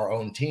like our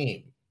own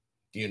team.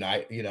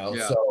 Yeah.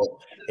 So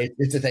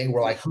it's a thing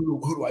where like who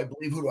do I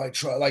believe, who do I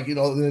trust? Like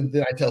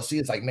then I tell C,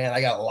 it's like, man,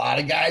 I got a lot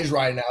of guys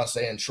right now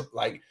saying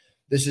like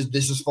this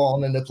is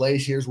falling into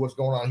place. Here's what's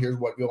going on. Here's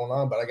what's going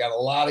on. But I got a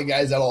lot of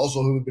guys that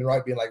also who've been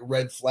right being like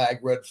red flag.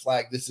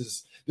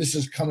 This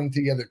is coming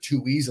together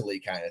too easily,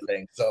 kind of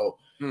thing. So,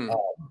 again,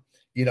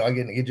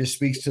 it just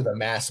speaks to the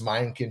mass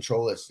mind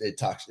control. It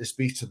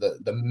speaks to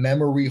the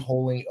memory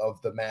holding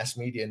of the mass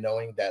media,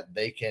 knowing that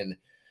they can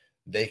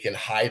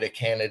hide a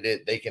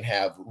candidate. They can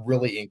have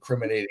really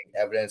incriminating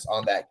evidence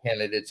on that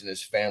candidate and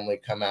his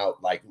family come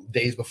out like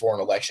days before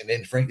an election.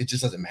 And frankly, it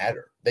just doesn't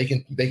matter. They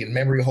can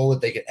memory hold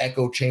it. They can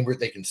echo chamber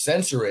it. They can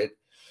censor it.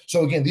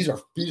 So again, these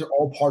are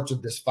all parts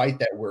of this fight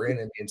that we're in,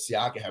 and me and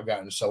Siaka have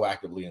gotten so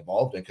actively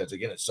involved in because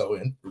again, it's so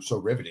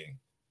riveting.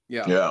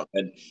 Yeah.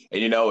 And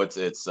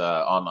it's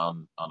on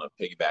a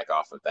piggyback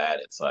off of that.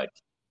 It's like,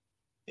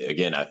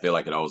 again, I feel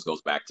like it always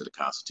goes back to the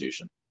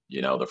Constitution.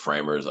 The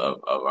framers of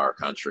our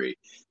country,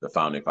 the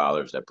founding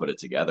fathers that put it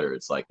together,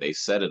 it's like they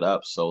set it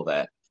up so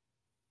that,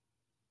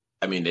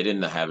 they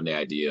didn't have any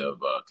idea of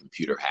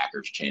computer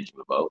hackers changing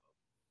the vote,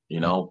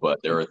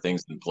 but there are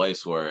things in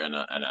place where, and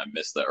I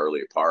missed the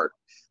earlier part.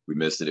 We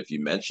missed it if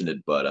you mentioned it,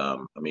 but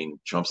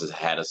Trump's has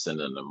had us in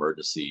an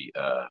emergency,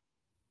 a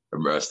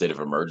state of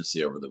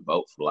emergency over the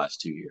vote for the last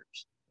 2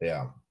 years.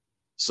 Yeah.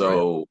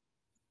 So. Right.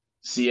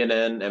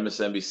 CNN,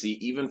 MSNBC,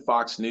 even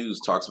Fox News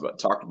talked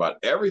about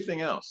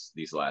everything else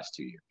these last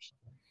 2 years.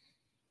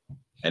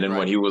 And then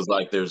when he was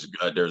like, there's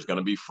going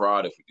to be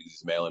fraud if we do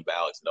these mail-in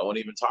ballots, no one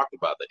even talked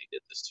about that he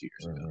did this 2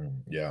 years ago.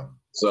 Yeah.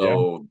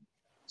 So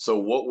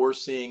what we're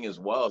seeing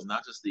as well is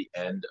not just the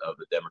end of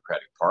the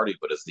Democratic Party,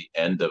 but it's the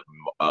end of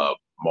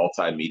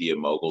multimedia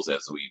moguls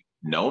as we've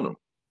known them.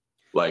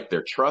 Like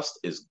their trust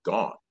is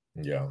gone.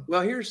 Yeah.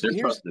 Well, Their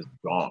trust is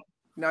gone.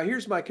 Now,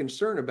 here's my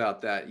concern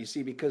about that. You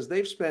see, because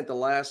they've spent the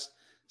last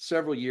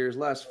several years,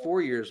 last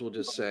 4 years, we'll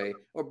just say,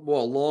 or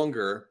well,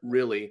 longer,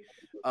 really,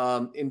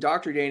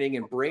 indoctrinating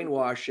and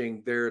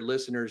brainwashing their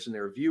listeners and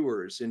their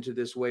viewers into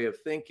this way of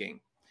thinking.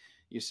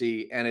 You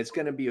see, and it's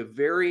going to be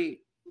very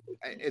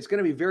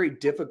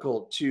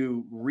difficult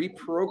to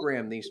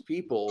reprogram these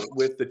people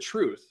with the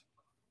truth.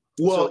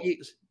 Well, so,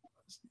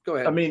 go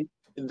ahead. I mean,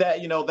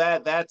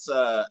 that's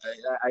I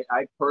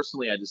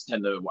personally, I just I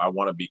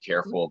want to be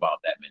careful about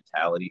that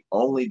mentality,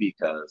 only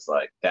because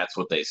like that's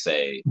what they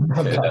say.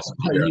 That's what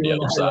they're on the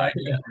other side. Right?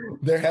 Yeah.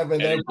 They're having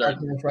their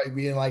podcast right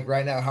being like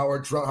right now, how are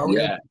Trump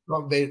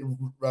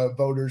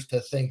voters to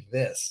think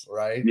this,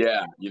 right?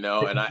 Yeah,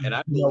 and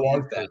I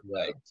believe that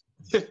like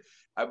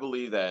I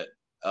believe that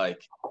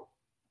like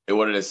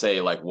what did it say?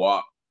 Like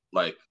walk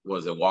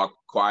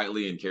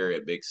quietly and carry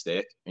a big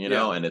stick,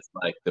 and it's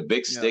like the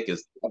big stick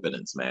is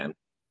evidence, man.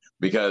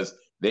 Because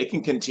they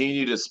can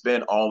continue to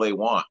spin all they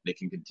want. They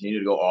can continue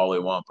to go all they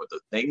want. But the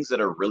things that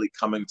are really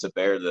coming to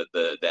bear,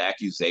 the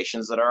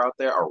accusations that are out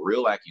there are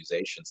real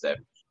accusations that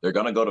they're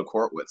going to go to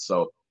court with.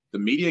 So the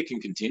media can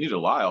continue to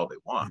lie all they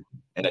want.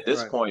 And at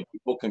this point,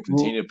 people can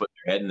continue to put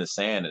their head in the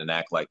sand and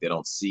act like they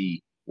don't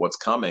see what's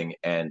coming.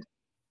 And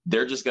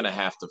they're just going to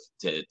have to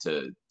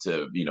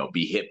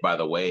be hit by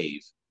the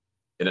wave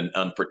in an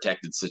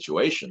unprotected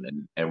situation.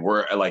 And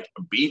we're like,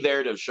 be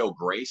there to show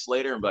grace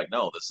later and be like,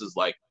 no, this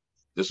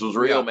was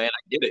real, man. I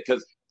get it.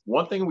 Because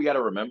one thing we got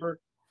to remember,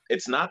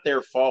 it's not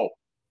their fault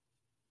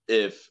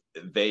if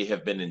they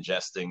have been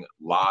ingesting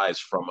lies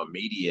from a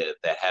media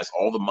that has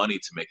all the money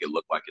to make it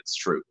look like it's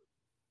true.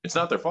 It's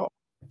not their fault.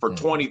 For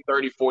 20,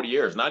 30, 40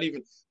 years, not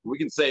even, we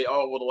can say,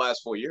 oh, well, the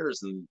last 4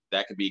 years, and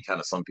that could be kind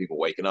of some people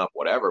waking up,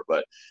 whatever.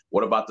 But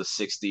what about the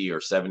 60 or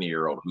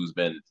 70-year-old who's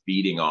been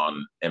feeding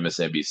on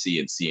MSNBC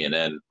and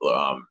CNN,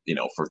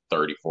 for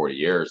 30, 40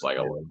 years? Like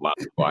a lot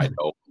of people I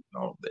know.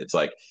 It's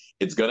like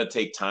it's going to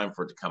take time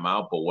for it to come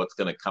out, but what's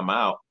going to come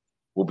out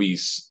will be,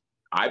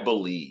 I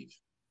believe,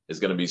 is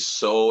going to be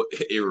so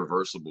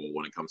irreversible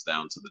when it comes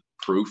down to the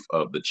proof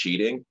of the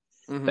cheating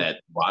that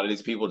a lot of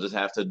these people just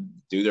have to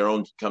do their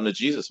own come to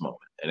Jesus moment,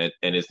 and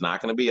it's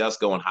not going to be us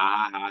going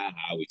ha,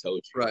 we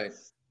told you, right?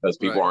 Because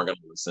people aren't going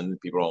to listen.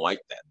 People don't like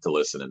that to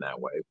listen in that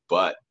way,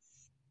 but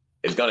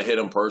it's going to hit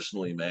them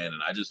personally, man.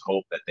 And I just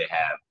hope that they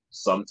have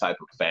some type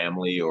of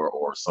family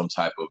or some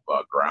type of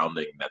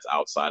grounding that's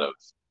outside of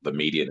the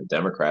media and the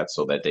Democrats,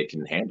 so that they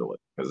can handle it,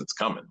 because it's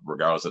coming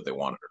regardless if they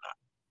want it or not.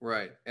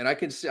 Right. And I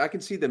can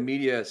see the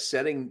media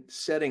setting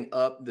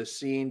up the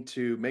scene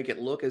to make it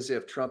look as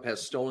if Trump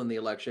has stolen the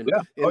election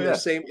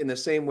in the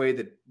same way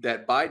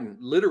that Biden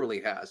literally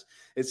has.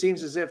 It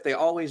seems as if they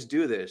always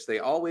do this. They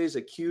always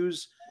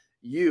accuse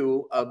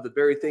you of the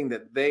very thing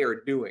that they are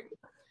doing.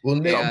 Well,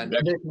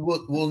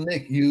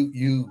 Nick,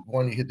 you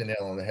want to hit the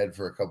nail on the head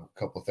for a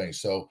couple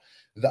things. So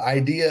the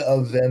idea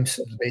of them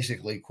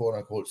basically, quote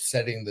unquote,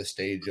 setting the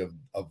stage of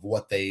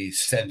what they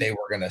said they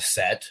were going to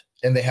set,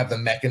 and they have the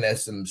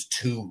mechanisms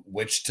to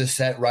which to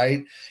set,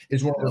 right,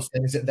 is one of those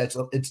things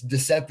it's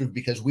deceptive,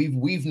 because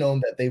we've known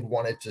that they've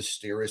wanted to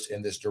steer us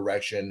in this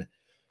direction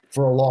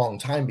for a long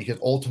time, because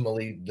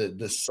ultimately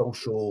the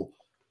social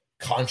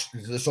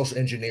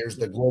engineers,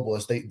 the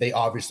globalists, they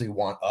obviously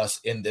want us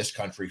in this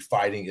country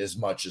fighting as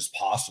much as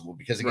possible,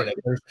 because again,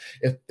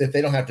 if they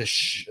don't have to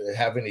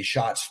have any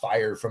shots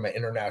fired from an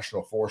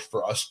international force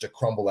for us to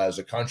crumble as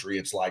a country,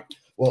 it's like,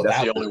 well,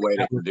 that's the only way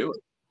they can do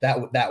it. That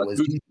was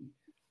easy.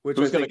 Which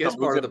who's going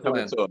to come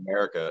into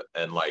America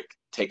and like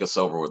take us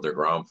over with their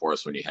ground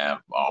force when you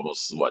have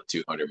almost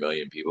 200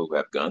 million people who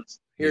have guns?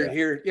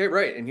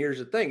 Right. And here's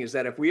the thing: is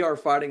that if we are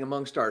fighting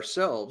amongst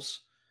ourselves,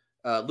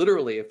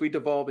 literally, if we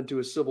devolve into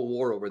a civil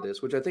war over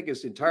this, which I think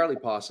is entirely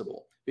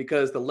possible,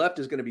 because the left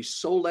is going to be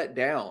so let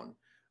down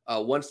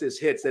once this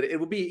hits that it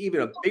will be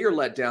even a bigger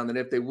letdown than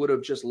if they would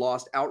have just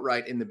lost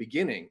outright in the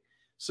beginning.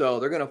 So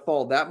they're going to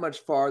fall that much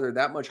farther,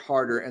 that much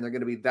harder, and they're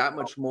going to be that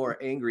much more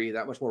angry,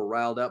 that much more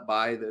riled up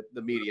by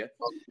the media.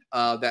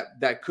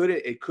 That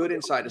could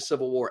incite a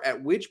civil war.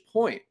 At which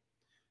point,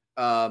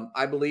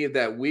 I believe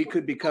that we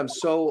could become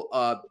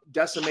so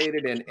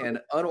decimated and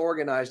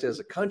unorganized as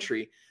a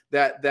country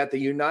that the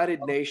United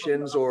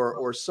Nations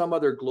or some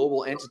other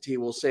global entity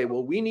will say,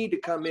 well, we need to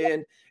come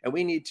in and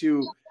we need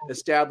to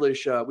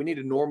establish, we need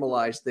to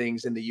normalize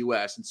things in the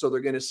U.S. And so they're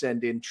going to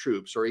send in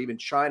troops, or even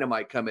China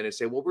might come in and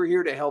say, well, we're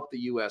here to help the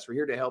U.S. We're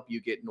here to help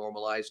you get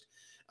normalized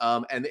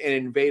and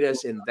invade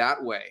us in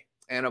that way.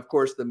 And of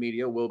course, the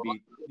media will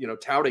be,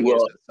 touting it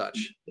as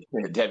such.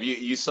 Have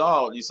you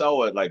saw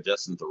what like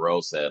Justin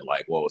Thoreau said,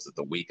 like, what was it,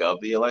 the week of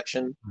the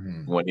election,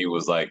 when he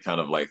was like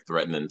kind of like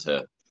threatening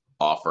to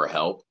offer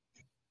help?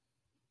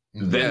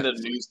 Then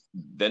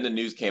the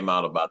news came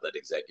out about that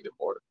executive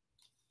order.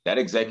 That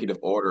executive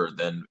order,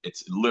 then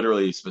it's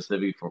literally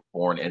specific for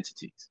foreign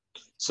entities.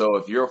 So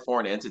if you're a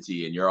foreign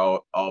entity and you're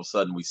all of a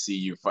sudden we see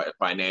you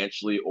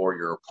financially, or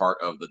you're a part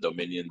of the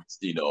Dominion,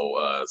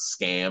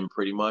 scam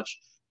pretty much,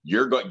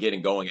 you're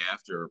going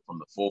after from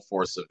the full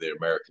force of the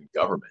American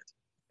government,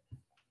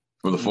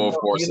 from the full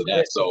force of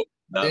that. So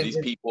now these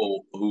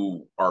people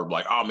who are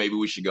like, oh, maybe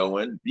we should go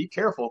in, be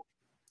careful.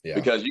 Yeah.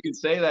 Because you can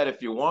say that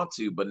if you want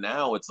to, but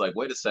now it's like,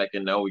 wait a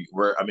second, no,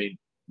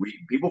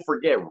 people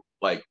forget,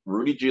 like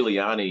Rudy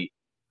Giuliani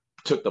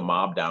took the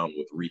mob down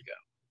with RICO.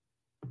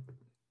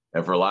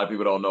 And for a lot of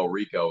people who don't know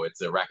RICO,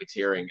 it's a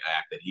racketeering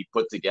act that he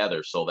put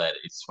together so that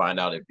it's find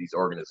out if these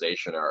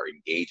organizations are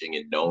engaging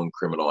in known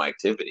criminal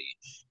activity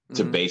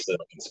to base it on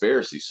a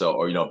conspiracy. So,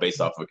 or, based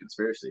off of a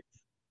conspiracy.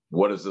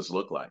 What does this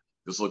look like?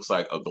 This looks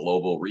like a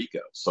global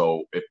RICO.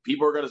 So if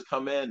people are going to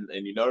come in,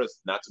 and you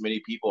notice not too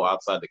many people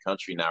outside the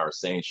country now are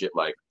saying shit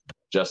like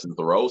Justin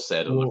Thoreau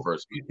said in the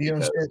first week.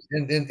 And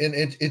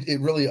it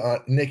really,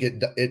 Nick,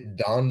 it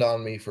dawned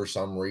on me for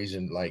some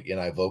reason, and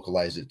I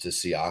vocalized it to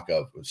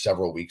Siaka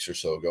several weeks or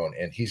so ago,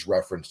 and he's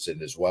referenced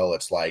it as well.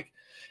 It's like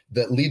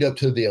the lead up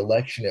to the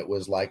election, it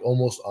was like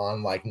almost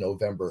on like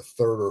November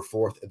 3rd or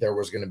 4th, there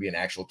was going to be an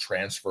actual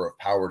transfer of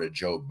power to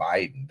Joe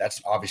Biden.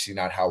 That's obviously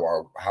not how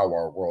our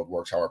world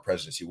works, how our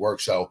presidency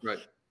works. So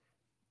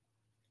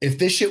if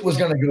this shit was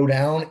going to go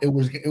down, it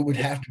would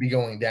have to be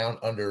going down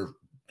under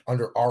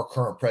our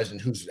current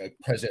president, who's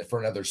president for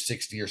another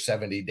 60 or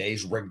 70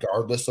 days,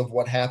 regardless of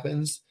what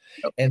happens.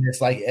 And it's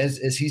like,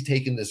 as he's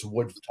taken this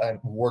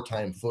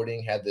wartime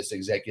footing, had this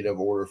executive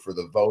order for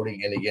the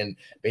voting. And again,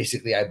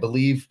 basically, I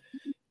believe,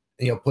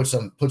 put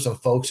some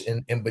folks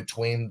in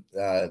between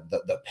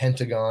the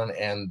Pentagon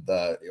and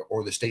the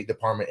State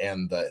Department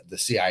and the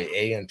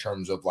CIA in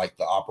terms of like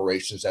the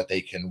operations that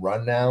they can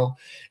run now.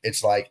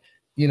 It's like,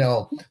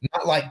 not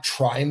like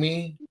try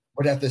me,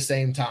 but at the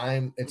same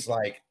time, it's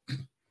like,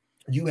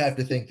 you have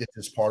to think this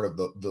is part of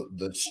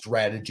the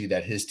strategy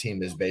that his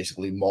team is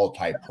basically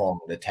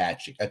multi-pronged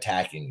attacking. Oh,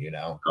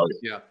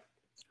 yeah.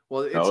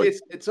 Well,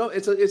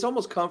 it's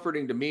almost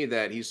comforting to me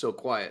that he's so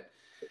quiet,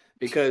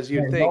 because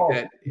you think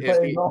that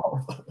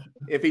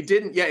if he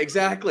didn't, yeah,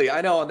 exactly.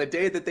 I know on the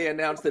day that they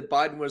announced that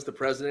Biden was the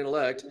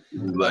president-elect,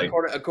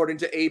 according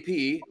to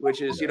AP,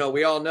 which is,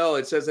 we all know,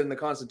 it says in the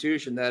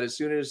Constitution that as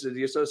soon as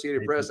the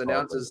Associated Press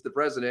announces the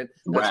president,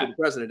 that's who the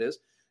president is.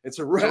 It's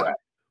a wrap.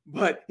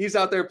 But he's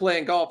out there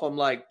playing golf. I'm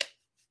like,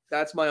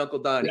 that's my Uncle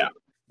Donnie.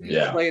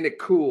 Yeah. He's playing it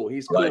cool.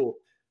 He's cool.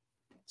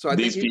 So I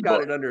think he's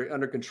got it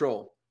under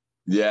control.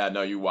 Yeah,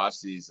 no, you watch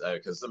these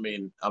because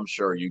I'm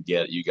sure you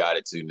got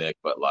it too, Nick.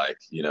 But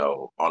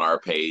on our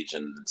page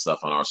and stuff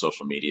on our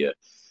social media,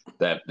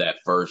 that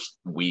first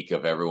week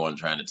of everyone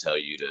trying to tell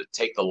you to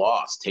take the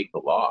loss,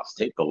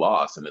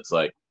 and it's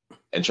like,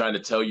 and trying to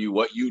tell you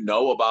what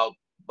about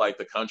like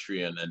the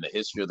country and the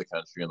history of the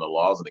country and the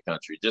laws of the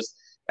country, just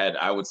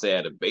I would say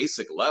at a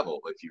basic level,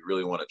 if you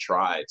really want to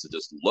try to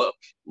just look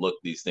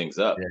these things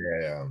up.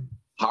 Yeah.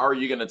 How are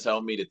you going to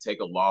tell me to take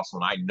a loss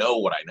when I know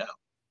what I know?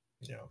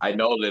 Yeah. I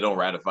know they don't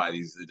ratify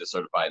these, they just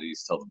certify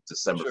these till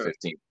December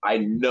 15th. I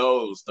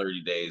know it was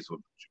 30 days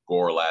with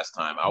Gore last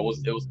time. It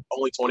was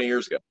only 20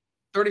 years ago.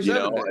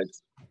 37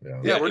 days.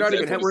 Yeah, we're not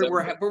even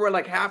we're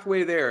like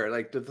halfway there,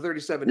 like to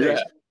 37 days.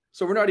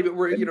 So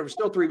we're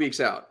still 3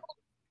 weeks out.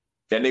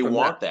 And they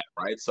want that,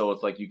 right? So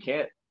it's like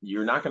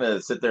you're not going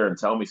to sit there and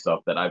tell me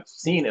stuff that I've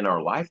seen in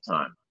our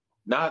lifetime.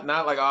 Not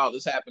like, oh,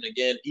 this happened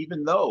again.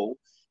 Even though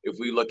if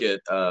we look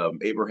at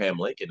Abraham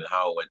Lincoln and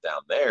how it went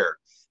down there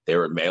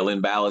were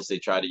mail-in ballots. They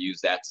tried to use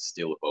that to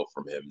steal a vote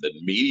from him. The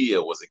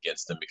media was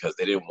against him because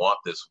they didn't want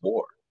this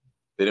war.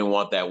 They didn't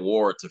want that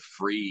war to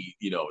free,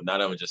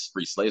 not only just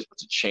free slaves, but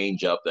to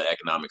change up the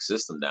economic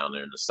system down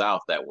there in the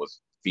South that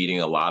was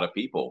feeding a lot of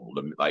people,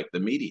 like the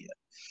media.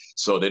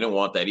 So they didn't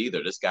want that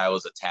either. This guy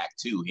was attacked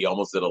too. He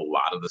almost did a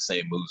lot of the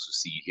same moves we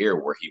see here,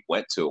 where he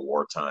went to a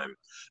wartime,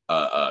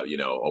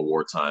 Pentagon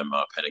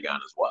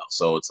as well.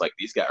 So it's like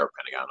these guys are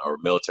Pentagon or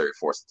military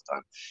force at the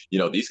time.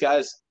 These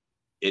guys.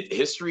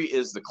 History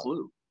is the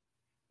clue.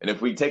 And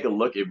if we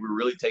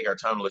really take our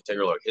time to take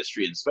a look at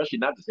history, and especially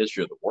not the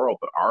history of the world,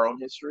 but our own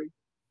history,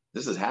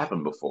 this has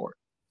happened before.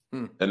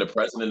 And the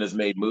president has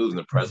made moves, and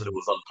the president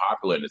was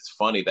unpopular. And it's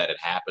funny that it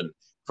happened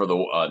for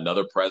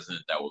another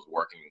president that was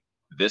working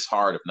this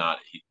hard. If not,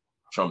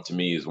 Trump to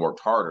me has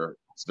worked harder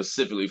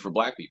specifically for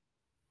Black people.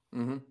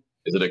 Mm-hmm.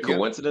 Is it a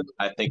coincidence?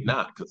 Yeah. I think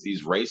not, because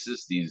these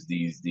racists, these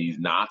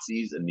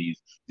Nazis, and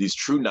these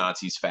true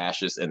Nazis,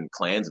 fascists, and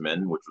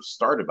Klansmen, which was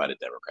started by the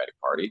Democratic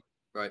Party,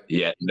 right?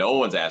 Yet no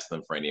one's asked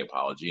them for any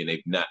apology, and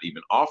they've not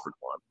even offered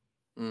one.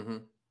 Mm-hmm.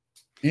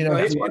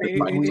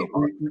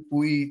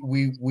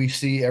 We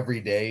see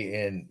every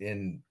day,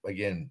 and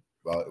again,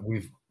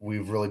 we've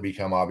really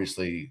become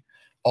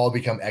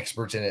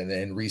experts in it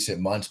in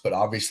recent months. But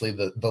obviously,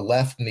 the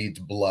left needs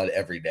blood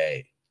every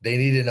day. They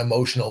need an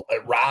emotional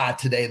rah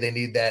today. They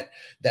need that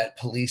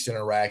police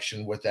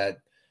interaction with that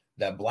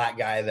black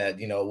guy that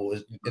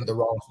was in the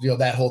wrong,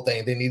 that whole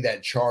thing. They need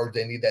that charge.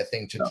 They need that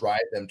thing to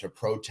drive them to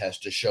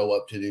protest, to show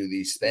up, to do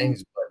these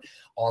things. But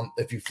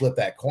if you flip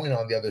that coin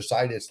on the other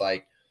side, it's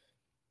like,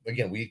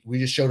 again, we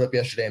just showed up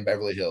yesterday in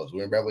Beverly Hills. We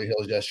were in Beverly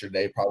Hills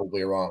yesterday,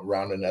 probably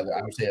around another,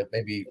 I would say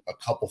maybe a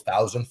couple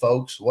thousand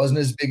folks. It wasn't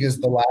as big as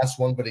the last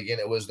one, but again,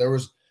 there was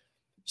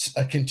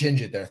a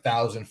contingent there,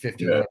 1,000,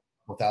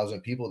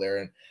 1,500 people there.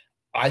 And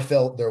I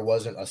felt there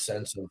wasn't a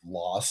sense of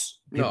loss.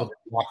 People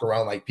walk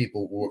around like there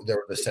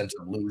was a sense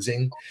of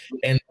losing.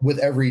 And with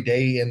every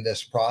day in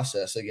this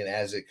process, again,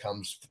 as it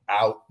comes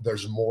out,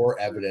 there's more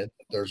evidence.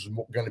 There's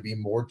going to be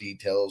more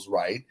details,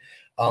 right?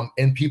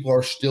 And people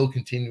are still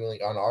continuing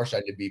on our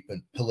side to be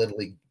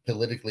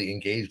politically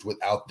engaged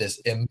without this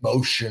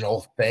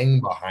emotional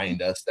thing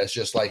behind us. That's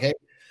just like, hey,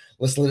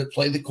 let's let it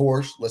play the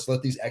course. Let's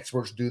let these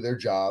experts do their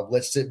job.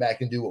 Let's sit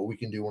back and do what we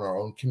can do in our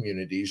own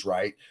communities,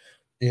 right?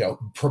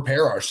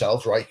 Prepare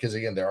ourselves, right? Because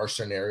again, there are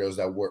scenarios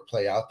that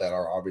play out that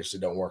are obviously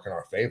don't work in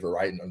our favor,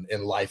 right?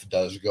 And life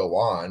does go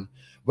on.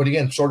 But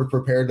again, sort of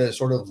prepare to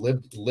sort of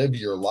live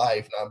your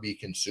life, not be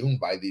consumed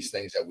by these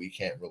things that we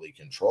can't really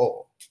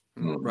control.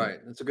 Right.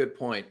 That's a good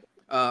point.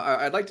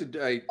 I'd like to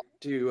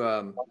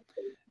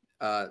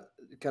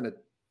kind of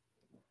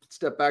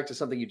step back to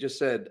something you just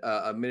said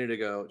a minute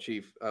ago,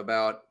 Chief,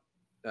 about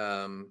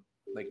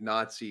like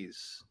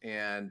Nazis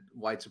and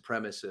white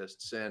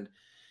supremacists.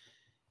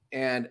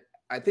 And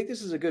I think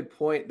this is a good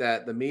point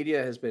that the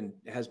media has been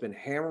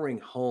hammering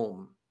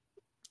home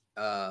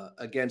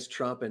against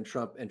Trump and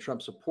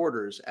Trump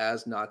supporters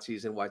as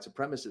Nazis and white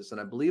supremacists,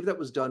 and I believe that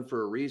was done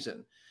for a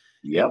reason.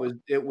 Yep.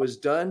 It was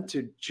done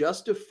to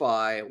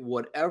justify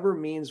whatever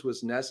means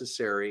was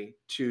necessary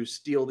to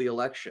steal the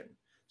election.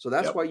 So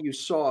that's why you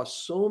saw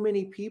so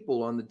many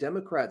people on the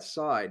Democrat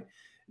side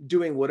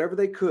doing whatever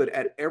they could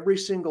at every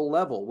single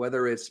level,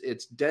 whether it's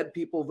dead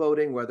people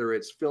voting, whether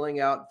it's filling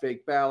out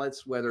fake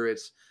ballots, whether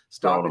it's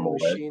stopping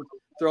machines,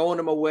 throwing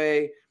them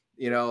away,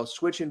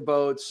 switching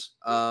votes.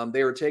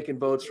 They were taking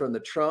votes from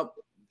the Trump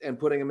and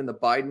putting them in the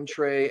Biden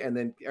tray, and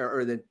then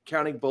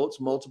counting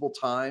votes multiple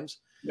times.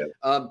 Yep.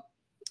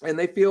 And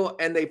they feel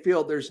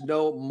there's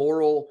no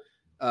moral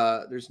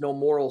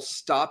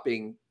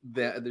stopping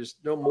that. There's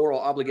no moral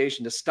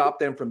obligation to stop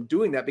them from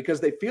doing that, because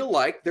they feel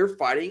like they're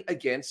fighting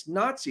against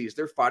Nazis.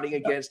 They're fighting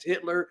against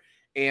Hitler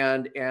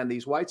and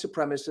these white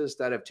supremacists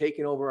that have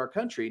taken over our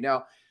country.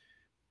 Now,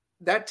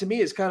 that to me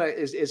is kind of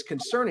is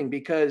concerning,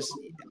 because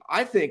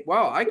I think,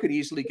 wow, I could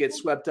easily get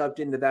swept up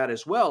into that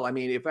as well. I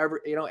mean, if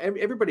ever,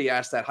 everybody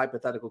asks that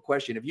hypothetical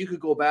question: if you could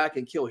go back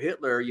and kill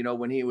Hitler,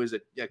 when he was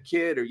a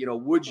kid, or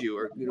would you,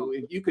 or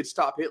if you could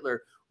stop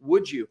Hitler,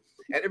 would you?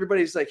 And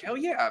everybody's like, hell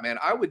yeah, man,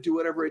 I would do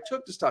whatever it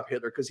took to stop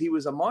Hitler, because he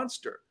was a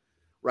monster,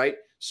 right?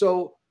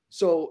 So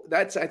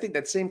I think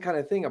that same kind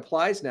of thing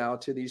applies now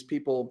to these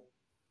people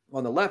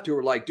on the left who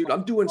are like, dude,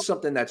 I'm doing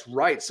something that's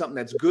right, something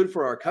that's good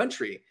for our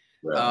country.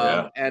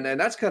 And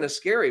that's kind of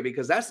scary,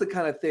 because that's the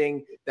kind of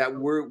thing that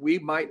we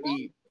might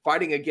be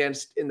fighting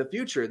against in the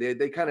future.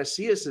 They kind of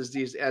see us as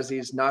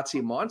these Nazi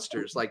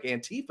monsters, like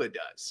Antifa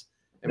does.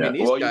 I mean,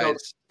 these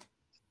guys.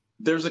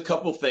 There's a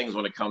couple things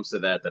when it comes to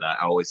that I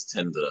always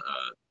tend to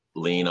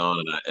lean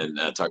on, and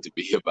I talk to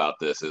B about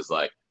this, is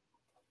like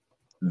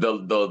the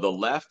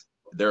left,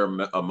 they're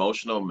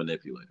emotional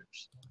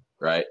manipulators,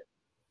 right?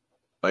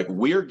 Like,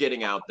 we're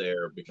getting out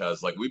there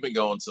because, like, we've been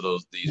going to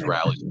these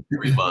rallies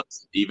for 3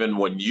 months. Even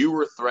when you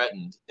were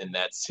threatened in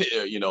that,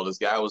 this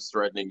guy was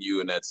threatening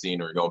you in that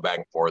scene, or we were going back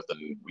and forth, and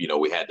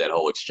we had that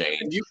whole exchange.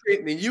 And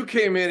you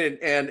came in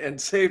and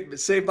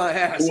saved my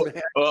ass,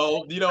 man.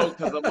 Well,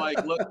 because I'm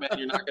like, look, man,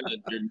 you're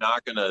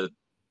not gonna.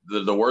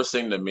 The worst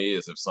thing to me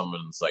is if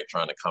someone's like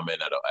trying to come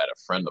in at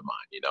a friend of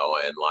mine,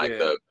 and like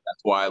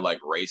that's why like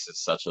race is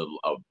such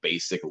a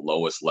basic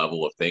lowest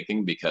level of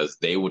thinking, because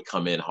they would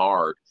come in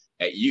hard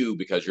at you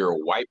because you're a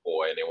white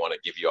boy and they want to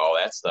give you all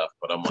that stuff.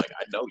 But I'm like,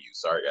 I know you.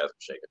 Sorry, guys, I'm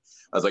shaking.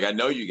 I was like, I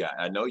know you guys.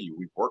 I know you.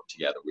 We've worked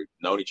together. We've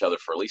known each other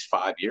for at least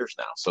 5 years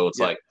now. So it's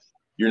like,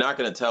 you're not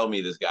going to tell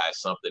me this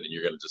guy's something and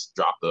you're going to just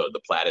drop the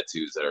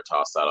platitudes that are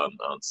tossed out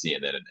on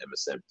CNN and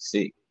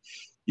MSNBC.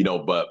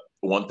 But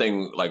one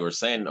thing, like we're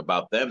saying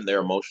about them,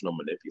 they're emotional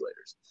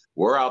manipulators.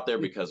 We're out there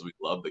because we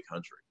love the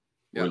country.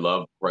 We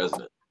love the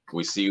president.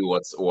 We see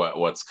what's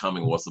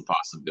coming. What's the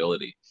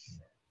possibility?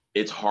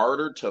 It's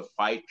harder to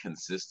fight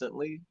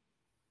consistently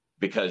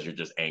because you're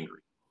just angry.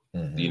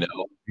 Mm-hmm. You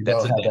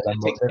don't have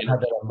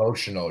that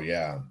emotional,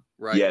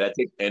 right? Yeah, that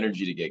takes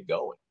energy to get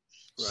going.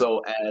 Right.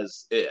 So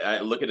I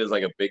look at it as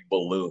like a big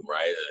balloon,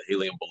 right? A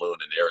helium balloon,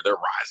 and they're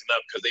rising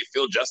up because they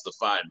feel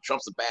justified. And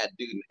Trump's a bad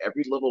dude, and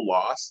every little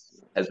loss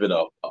has been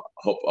a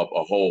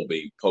hole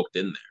being poked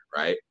in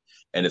there, right?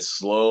 And it's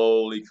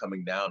slowly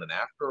coming down. And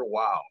after a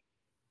while,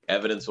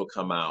 evidence will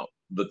come out.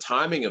 The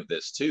timing of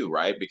this too,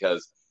 right?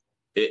 Because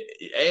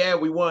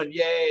we won,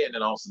 yay, and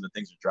then all of a sudden the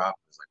things are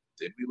dropping. It's like,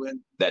 did we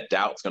win? That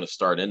doubt's going to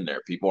start in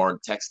there. People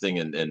aren't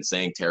texting and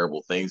saying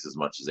terrible things as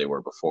much as they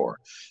were before.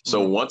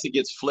 So once it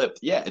gets flipped,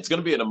 it's going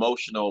to be an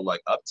emotional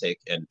like uptake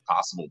and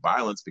possible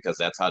violence, because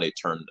that's how they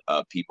turned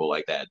people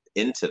like that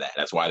into that.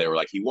 That's why they were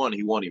like, he won.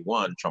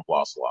 Trump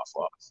lost.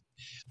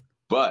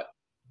 But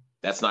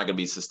that's not going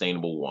to be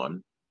sustainable.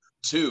 1,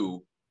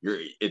 2,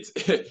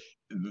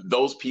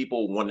 those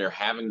people, when they're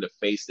having to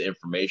face the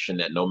information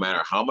that no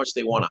matter how much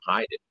they want to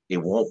hide it, it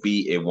won't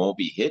be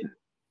hidden.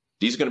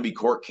 These are going to be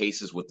court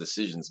cases with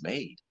decisions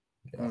made.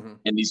 And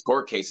these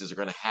court cases are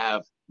going to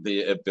have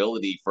the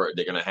ability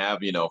they're going to have,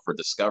 for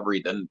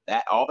discovery. Then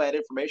all that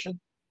information,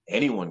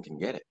 anyone can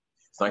get it.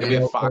 It's not going to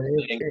be a Fox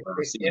thing or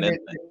a CNN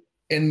thing.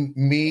 And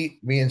me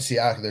and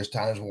Siaka, there's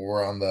times when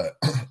we're on the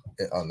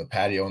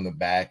patio in the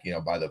back,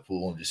 by the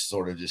pool, and just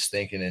sort of just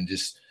thinking and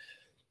just,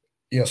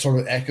 sort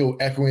of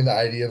echoing the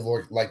idea of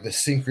like the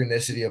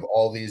synchronicity of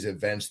all these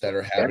events that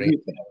are happening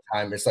at the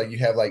time. It's like you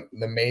have like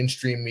the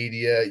mainstream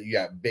media, you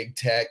got big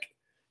tech,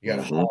 you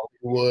got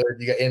Hollywood,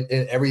 you got and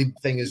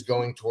everything is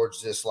going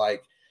towards this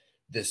like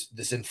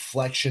this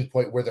inflection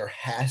point where there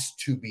has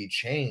to be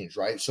change,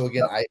 right? So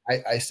again,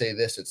 I say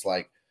this, it's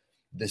like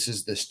this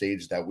is the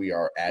stage that we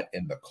are at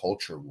in the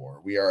culture war.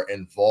 We are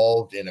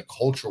involved in a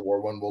culture war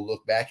when we'll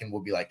look back and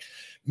we'll be like,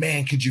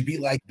 man, could you be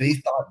like, they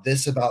thought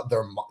this about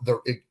their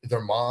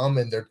mom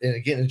and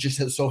again, it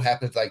just so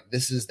happens like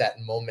this is that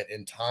moment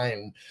in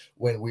time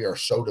when we are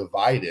so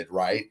divided,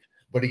 right?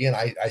 But again,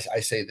 I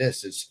say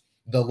this, it's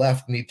the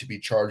left need to be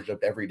charged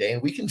up every day.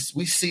 And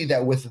we see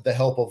that with the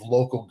help of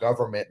local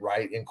government,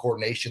 right? In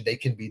coordination, they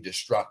can be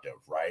destructive,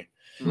 right?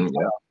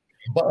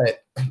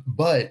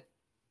 But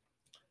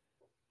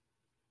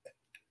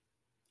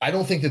I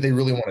don't think that they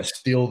really want to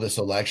steal this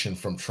election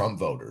from Trump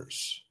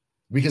voters,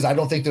 because I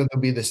don't think there'll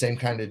be the same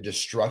kind of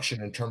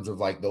destruction in terms of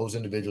like those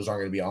individuals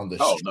aren't going to be on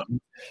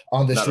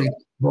the street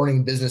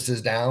burning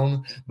businesses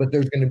down, but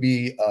there's going to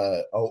be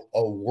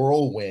a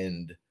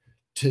whirlwind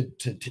to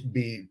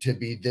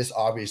be this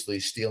obviously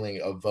stealing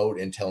a vote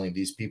and telling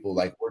these people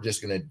like we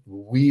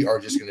are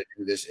just gonna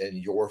do this in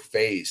your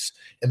face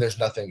and there's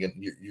nothing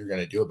you're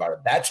gonna do about it.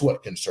 That's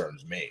what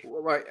concerns me.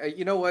 Right.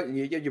 You know what?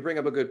 You bring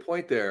up a good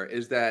point there,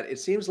 is that it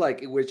seems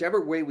like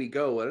whichever way we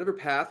go, whatever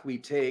path we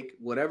take,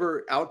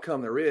 whatever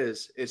outcome there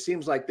is, it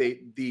seems like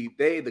the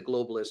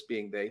globalists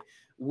being they,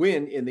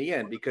 win in the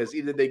end, because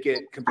either they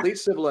get complete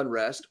civil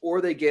unrest or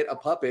they get a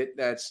puppet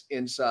that's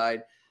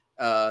inside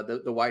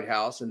the White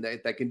House and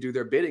that can do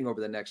their bidding over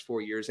the next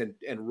 4 years and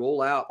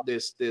roll out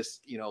this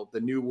the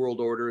new world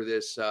order,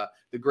 the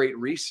Great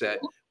Reset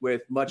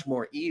with much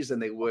more ease than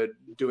they would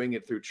doing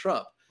it through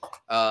Trump.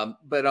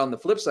 But on the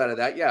flip side of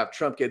that, if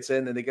Trump gets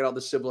in, then they get all the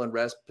civil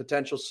unrest,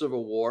 potential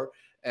civil war,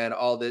 and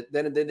all that.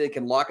 Then they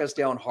can lock us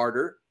down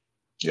harder.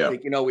 Yeah,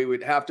 like, we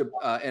would have to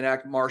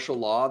enact martial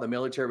law. The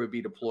military would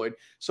be deployed.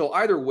 So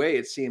either way,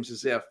 it seems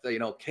as if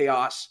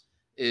chaos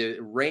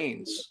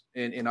reigns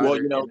in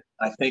either.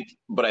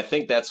 I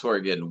think that's where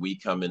again we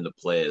come into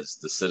play as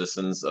the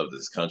citizens of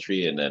this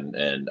country,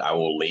 and I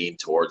will lean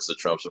towards the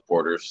Trump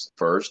supporters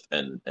first,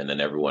 and then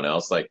everyone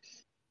else. Like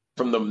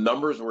from the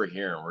numbers we're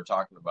hearing, they're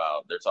talking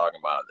about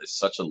it's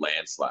such a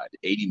landslide,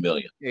 80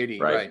 million,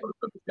 right? For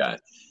this guy.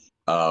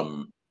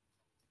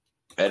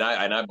 And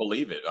I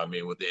believe it. I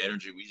mean, with the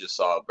energy we just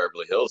saw in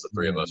Beverly Hills, the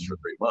three of us for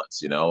 3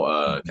 months,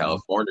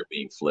 California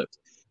being flipped.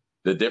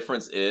 The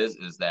difference is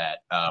that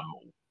I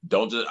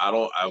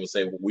would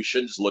say we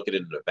shouldn't just look at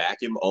it in a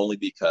vacuum, only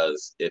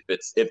because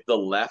if the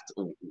left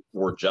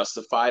were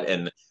justified,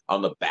 and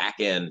on the back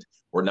end,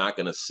 we're not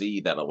going to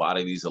see that a lot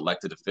of these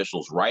elected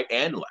officials, right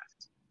and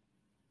left,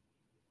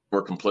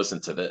 were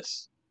complicit to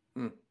this.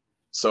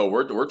 So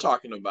we're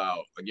talking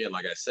about, again,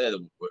 like I said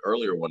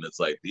earlier, when it's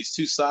like these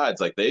two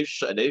sides, like they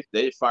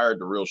fired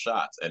the real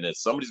shots, and if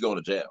somebody's going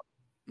to jail.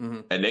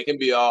 And they can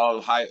be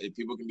all high.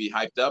 People can be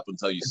hyped up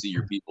until you see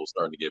your people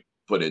starting to get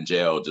put in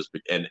jail.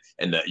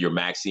 Your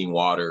Maxine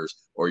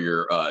Waters or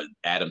your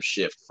Adam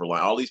Schiff for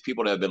lying. All these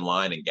people that have been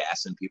lying and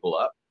gassing people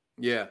up.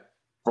 Yeah.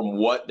 From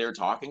what they're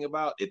talking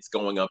about, it's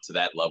going up to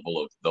that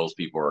level of those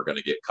people are going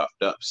to get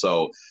cuffed up.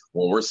 So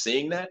when we're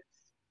seeing that,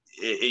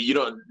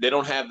 they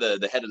don't have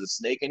the head of the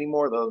snake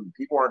anymore. The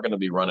people aren't going to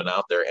be running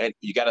out there, and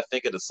you got to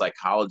think of the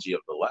psychology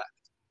of the left.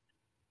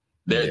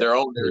 They're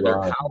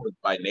cowards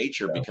by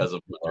nature because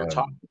of what they're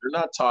taught. They're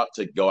not taught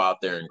to go out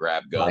there and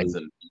grab guns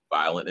and be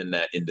violent in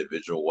that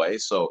individual way.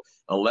 So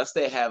unless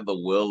they have the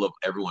will of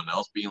everyone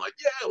else being like,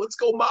 yeah, let's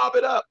go mob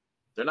it up,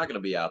 they're not going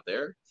to be out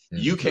there.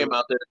 You came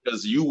out there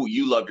because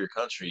you love your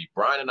country.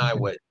 Brian and I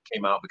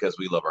came out because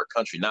we love our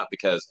country, not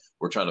because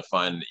we're trying to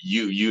find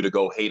you to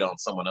go hate on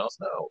someone else.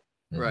 No.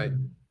 Right.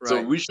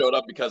 So we showed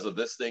up because of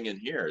this thing in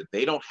here.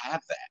 They don't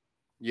have that.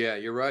 Yeah,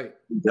 you're right.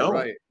 You're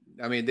right.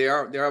 I mean, they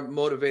are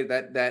motivated.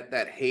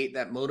 That hate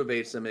that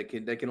motivates them.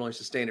 They can only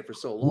sustain it for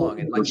so long.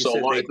 And like you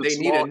said, they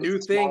need a new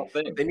thing.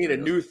 They need a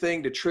new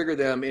thing to trigger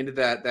them into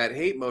that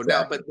hate mode.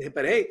 Exactly. Now,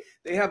 but hey,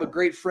 they have a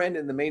great friend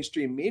in the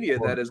mainstream media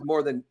that is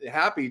more than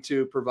happy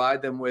to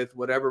provide them with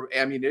whatever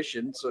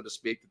ammunition, so to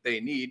speak, that they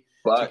need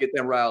to get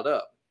them riled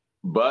up.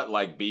 But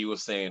like B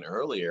was saying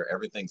earlier,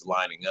 everything's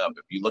lining up.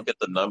 If you look at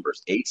the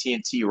numbers,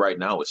 AT&T right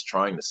now is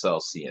trying to sell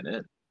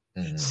CNN.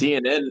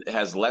 CNN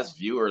has less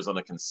viewers on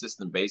a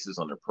consistent basis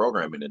on their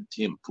programming than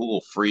Tim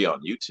Pool free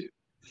on YouTube.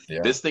 Yeah.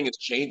 This thing is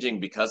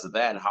changing because of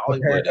that.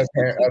 Hollywood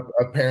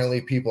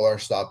apparently people are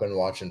stopping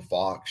watching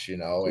Fox,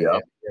 and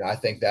I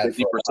think that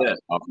 50%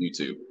 off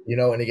YouTube.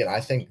 And again,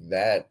 I think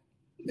that,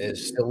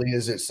 as silly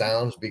as it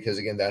sounds, because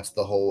again, that's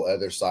the whole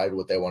other side.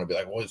 What they want to be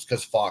like, well, it's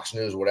because Fox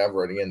News,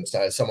 whatever. And again,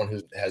 as someone who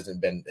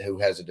hasn't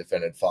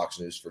defended Fox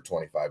News for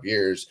 25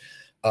 years,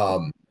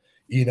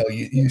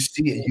 You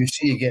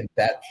see again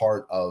that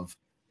part of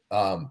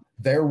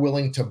they're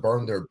willing to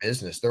burn their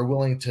business. They're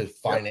willing to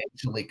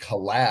financially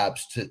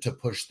collapse to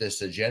push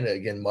this agenda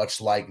again,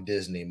 much like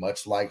Disney,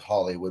 much like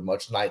Hollywood,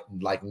 much like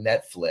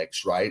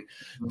Netflix, right?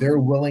 Mm-hmm. They're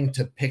willing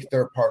to pick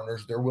their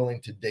partners. They're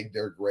willing to dig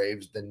their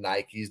graves, the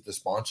Nikes, the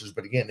sponsors.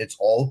 But again, it's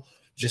all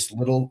just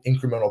little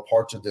incremental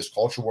parts of this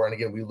culture where, and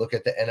again, we look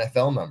at the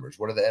NFL numbers.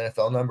 What are the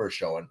NFL numbers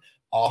showing?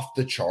 Off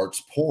the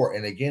charts poor.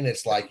 And again,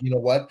 it's like, you know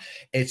what?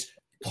 It's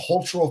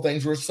cultural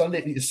things where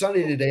Sunday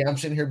today, I'm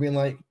sitting here being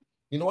like,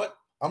 you know what?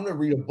 I'm going to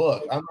read a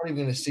book. I'm not even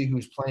going to see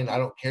who's playing. I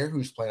don't care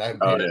who's playing.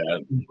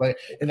 Who's playing.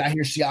 And I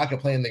hear Siaka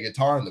playing the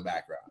guitar in the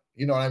background.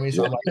 You know what I mean?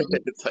 So I'm like,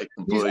 it's like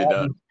completely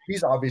done.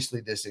 He's obviously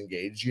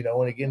disengaged,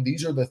 And again,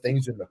 these are the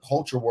things in the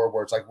culture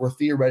where it's like we're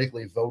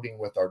theoretically voting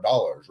with our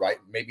dollars, right?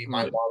 Maybe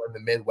my mom in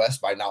the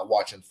Midwest by not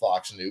watching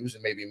Fox News,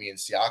 and maybe me and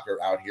Siaka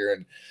are out here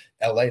in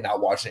LA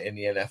not watching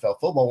any NFL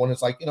football. When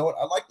it's like, you know what?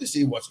 I'd like to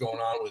see what's going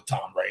on with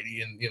Tom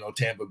Brady and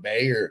Tampa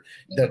Bay or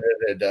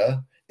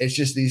It's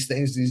just these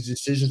things, these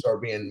decisions are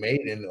being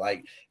made. And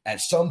like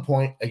at some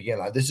point, again,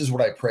 this is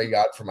what I pray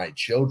God for my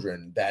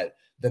children, that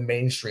the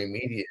mainstream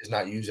media is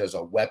not used as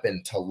a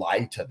weapon to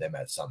lie to them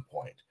at some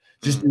point.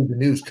 Just do the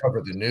news,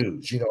 cover the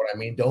news. You know what I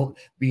mean? Don't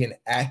be an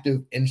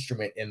active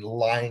instrument in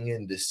lying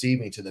and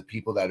deceiving to the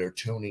people that are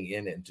tuning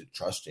in and to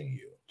trusting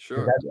you.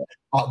 Sure.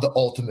 That's the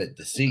ultimate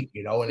deceit,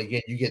 And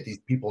again, you get these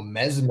people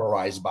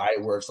mesmerized by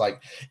it where it's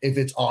like, if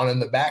it's on in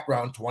the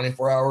background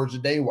 24 hours a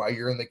day while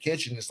you're in the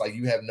kitchen, it's like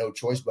you have no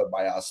choice but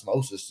by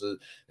osmosis. So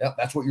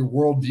that's what your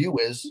worldview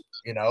is,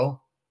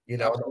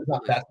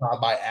 that's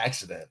not by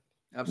accident.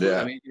 Absolutely.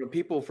 Yeah. I mean,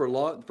 people for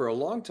a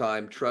long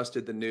time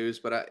trusted the news,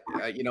 but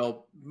I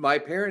my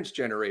parents'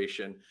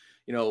 generation,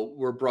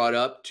 were brought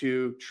up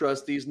to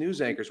trust these news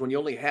anchors when you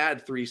only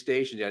had 3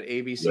 stations. You had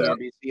ABC,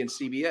 NBC, and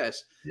CBS.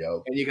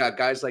 Yep. And you got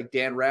guys like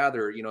Dan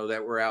Rather,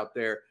 that were out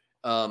there,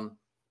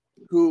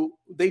 who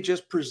they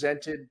just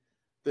presented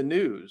the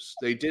news.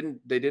 They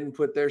didn't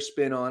put their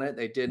spin on it.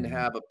 They didn't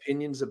have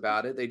opinions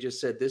about it. They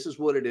just said, this is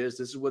what it is.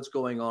 This is what's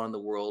going on in the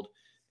world.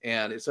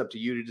 And it's up to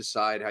you to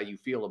decide how you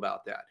feel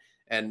about that.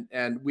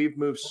 And we've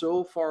moved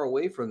so far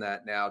away from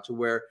that now to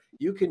where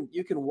you can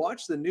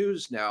watch the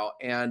news now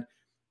and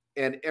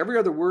every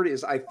other word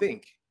is I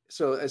think.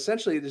 So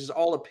essentially this is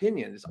all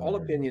opinion. It's all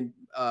opinion.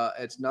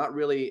 It's not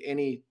really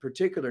any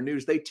particular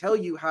news. They tell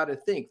you how to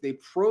think. They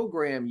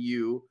program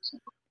you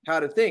how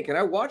to think. And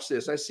I watch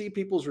this. I see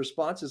people's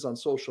responses on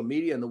social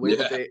media and the way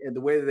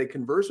that they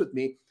converse with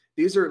me.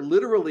 These are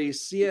literally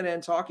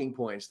CNN talking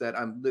points that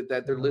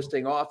they're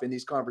listing off in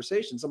these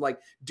conversations. I'm like,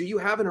 do you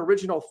have an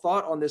original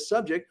thought on this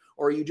subject,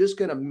 or are you just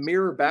going to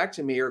mirror back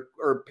to me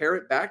or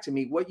parrot back to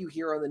me what you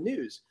hear on the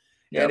news?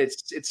 Yep. And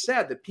it's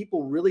sad that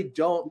people really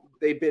don't.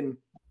 They've been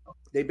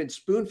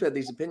spoon-fed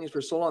these opinions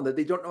for so long that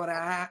they don't know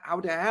how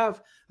to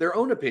have their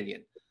own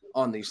opinion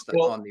on these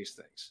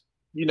things.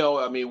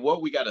 I mean,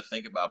 what we got to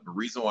think about, the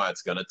reason why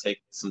it's going to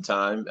take some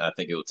time, I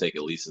think it will take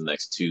at least the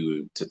next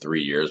 2 to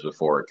 3 years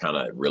before it kind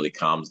of really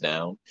calms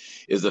down,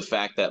 is the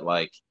fact that,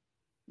 like,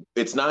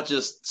 it's not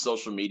just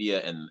social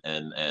media and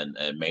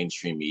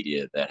mainstream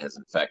media that has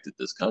infected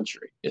this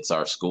country. It's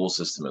our school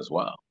system as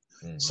well.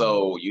 Mm-hmm.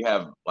 So you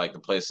have, like, the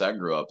place I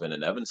grew up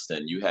in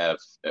Evanston, you have,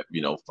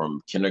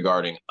 from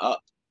kindergarten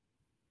up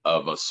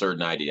of a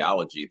certain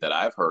ideology that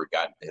I've heard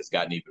has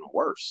gotten even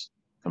worse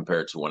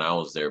compared to when I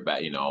was there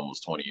back,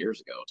 almost 20 some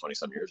years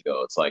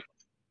ago. It's like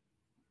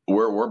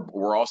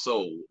we're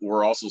also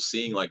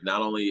seeing, like,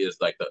 not only is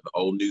like the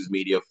old news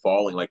media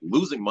falling, like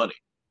losing money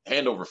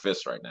hand over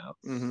fist right now.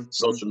 Mm-hmm.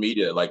 Social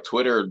media, like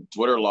Twitter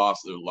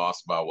lost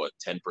by what,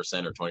 10%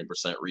 or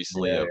 20%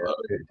 recently.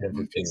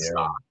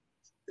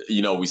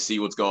 We see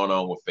what's going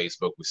on with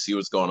Facebook. We see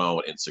what's going on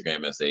with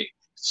Instagram as they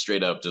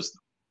straight up just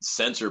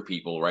censor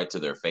people right to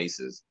their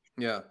faces.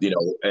 Yeah.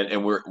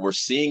 And we're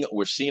seeing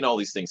all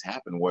these things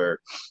happen where,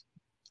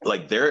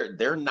 like,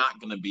 they're not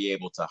going to be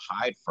able to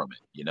hide from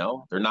it.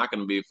 They're not going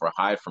to be able to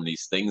hide from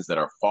these things that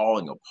are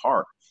falling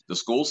apart. The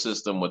school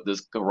system with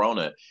this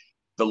corona,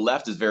 the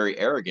left is very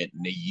arrogant,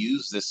 and they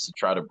use this to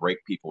try to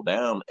break people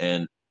down.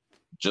 And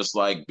just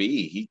like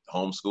B, he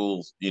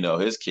homeschools,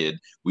 his kid.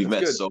 We've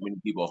met so many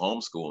people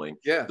homeschooling.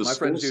 Yeah, my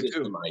friends do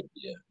too.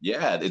 Idea,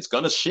 yeah, it's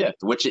going to shift,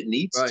 which it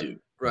needs to.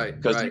 Right.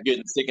 Because you're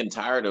getting sick and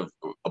tired of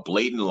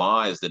blatant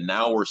lies that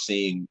now we're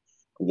seeing.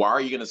 Why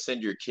are you going to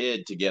send your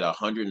kid to get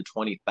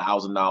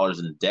 $120,000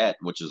 in debt,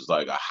 which is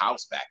like a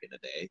house back in the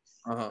day,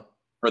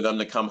 for them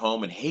to come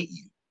home and hate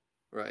you?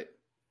 Right.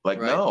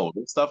 No,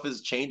 this stuff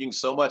is changing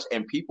so much,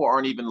 and people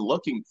aren't even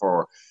looking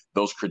for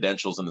those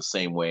credentials in the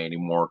same way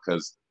anymore.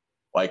 Because,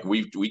 like,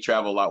 we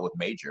travel a lot with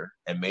Major,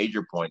 and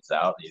Major points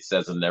out, he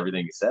says in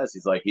everything he says,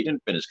 he's like, he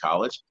didn't finish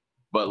college,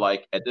 but,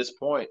 like, at this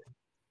point,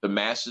 the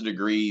master's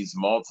degrees,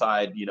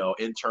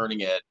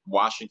 interning at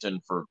Washington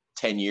for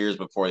 10 years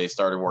before they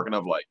started working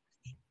up. Like,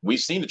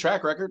 we've seen the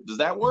track record. Does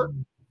that work?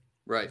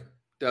 Right.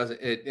 Doesn't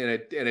it?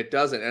 And it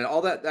doesn't. And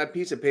all that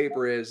piece of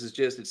paper is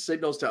just it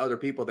signals to other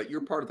people that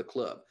you're part of the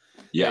club.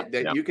 Yeah,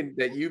 That you can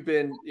that you've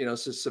been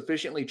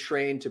sufficiently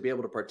trained to be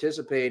able to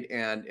participate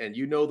and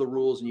you know the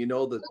rules and you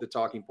know the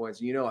talking points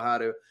and you know how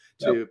to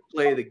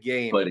play the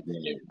game. Play the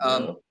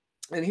game.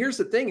 And here's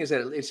the thing: is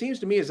that it seems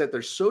to me is that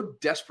they're so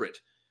desperate,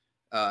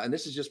 and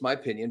this is just my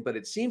opinion, but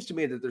it seems to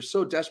me that they're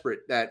so desperate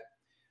that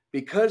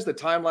because the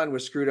timeline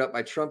was screwed up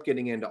by Trump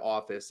getting into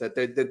office, that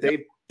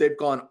they've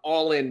gone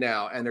all in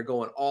now and they're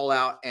going all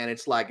out, and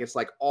it's like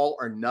all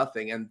or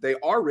nothing, and they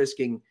are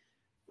risking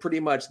pretty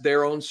much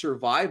their own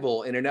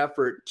survival in an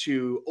effort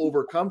to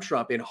overcome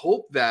Trump in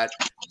hope that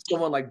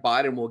someone like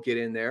Biden will get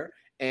in there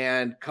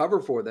and cover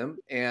for them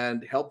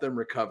and help them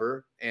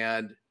recover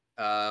and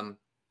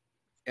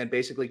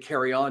basically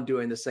carry on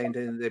doing the same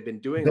thing that they've been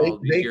doing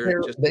all these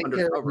years, just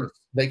undercover.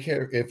 They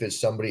care if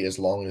it's somebody as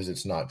long as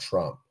it's not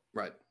Trump.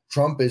 Right.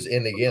 Trump is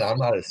in again. I'm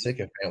not a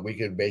sycophant. We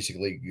could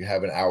basically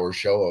have an hour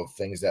show of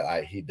things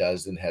that he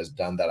does and has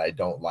done that I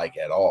don't like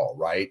at all.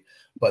 Right.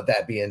 But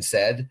that being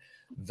said,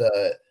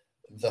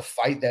 the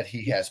fight that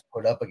he has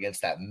put up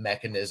against that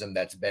mechanism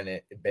that's been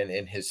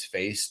in his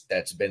face,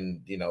 that's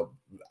been,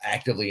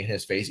 actively in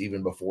his face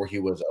even before he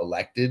was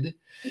elected,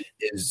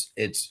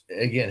 it's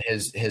again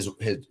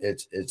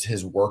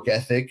his work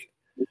ethic.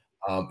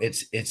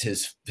 It's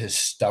his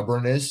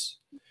stubbornness,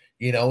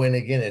 and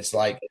again, it's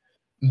like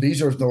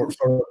these are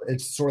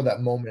it's sort of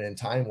that moment in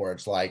time where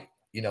it's like,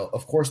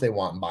 of course they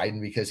want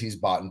Biden because he's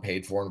bought and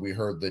paid for, and we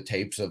heard the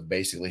tapes of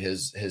basically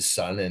his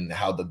son and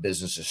how the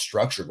business is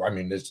structured. I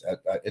mean,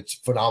 it's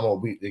phenomenal.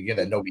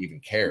 That nobody even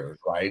cares,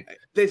 right?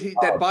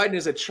 That Biden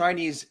is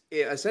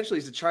essentially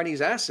he's a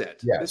Chinese asset.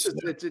 Yes.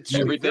 It's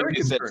everything very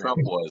he said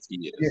Trump was.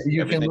 He is.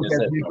 You can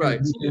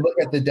look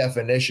at the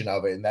definition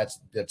of it, and that's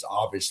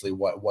obviously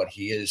what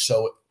he is.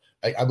 So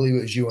I believe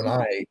it was you and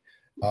I.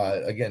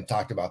 Again,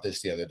 talked about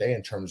this the other day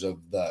in terms of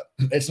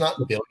it's not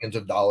billions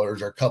of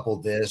dollars or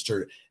couple this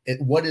or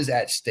what is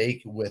at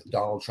stake with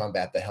Donald Trump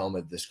at the helm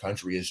of this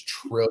country is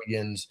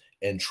trillions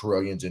and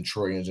trillions and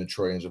trillions and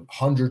trillions of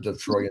hundreds of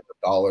trillions of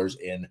dollars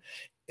in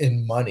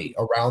money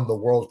around the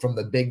world, from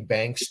the big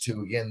banks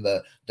to, again,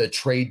 the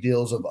trade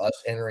deals of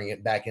us entering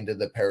it back into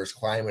the Paris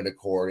Climate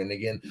Accord. And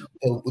again,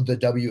 the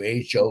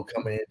WHO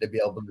coming in to be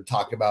able to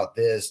talk about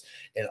this,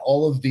 and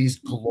all of these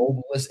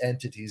globalist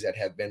entities that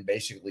have been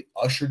basically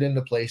ushered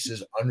into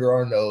places under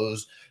our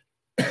nose.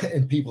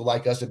 And people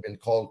like us have been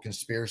called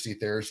conspiracy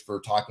theorists for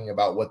talking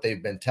about what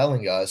they've been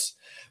telling us.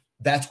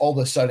 That's all of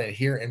a sudden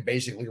here and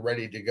basically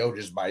ready to go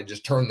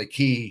just turn the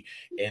key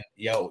and,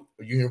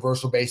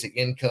 universal basic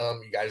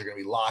income. You guys are going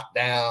to be locked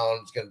down.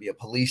 It's going to be a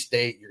police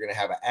state. You're going to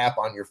have an app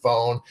on your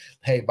phone.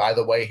 Hey, by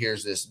the way,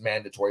 here's this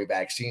mandatory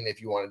vaccine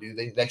if you want to do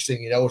the next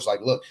thing, it's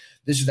like, look,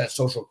 this is that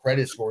social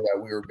credit score that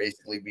we were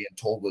basically being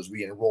told was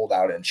being rolled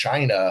out in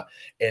China.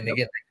 And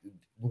again,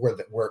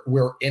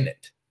 we're in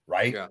it.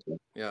 Right.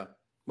 Yeah.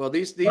 Well,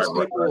 these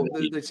people,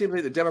 it seems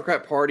like the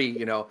Democrat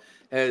Party,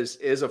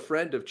 is a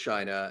friend of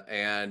China,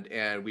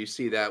 and we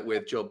see that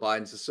with Joe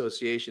Biden's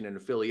association and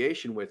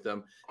affiliation with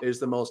them is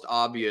the most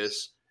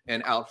obvious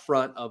and out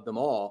front of them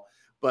all.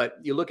 But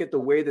you look at the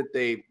way that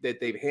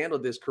they've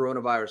handled this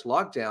coronavirus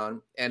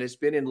lockdown, and it's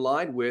been in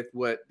line with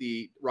what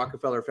the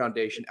Rockefeller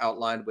Foundation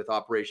outlined with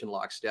Operation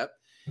Lockstep.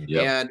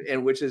 Yep.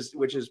 And which is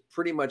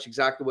pretty much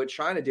exactly what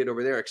China did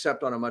over there,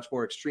 except on a much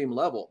more extreme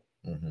level.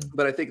 Mm-hmm.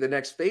 But I think the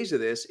next phase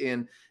of this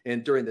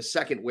during the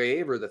second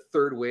wave or the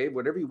third wave,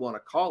 whatever you want to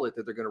call it,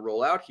 that they're going to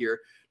roll out here,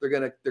 they're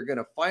going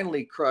to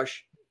finally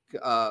crush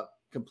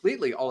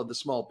completely all of the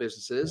small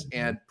businesses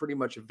and pretty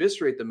much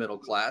eviscerate the middle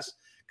class,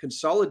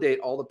 consolidate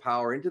all the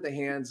power into the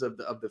hands of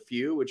the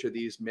few, which are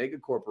these mega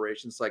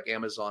corporations like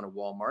Amazon and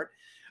Walmart.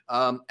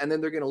 And then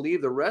they're going to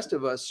leave the rest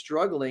of us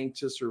struggling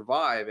to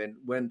survive. And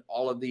when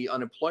all of the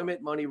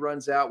unemployment money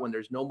runs out, when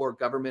there's no more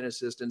government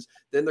assistance,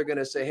 then they're going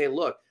to say, hey,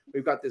 look,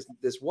 we've got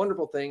this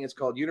wonderful thing. It's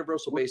called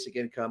universal basic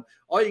income.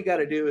 All you got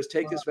to do is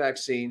take this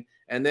vaccine.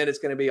 And then it's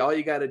going to be all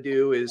you got to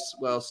do is,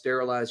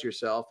 sterilize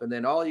yourself. And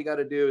then all you got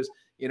to do is,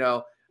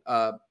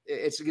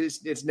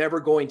 it's never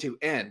going to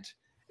end.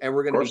 And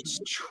we're going to be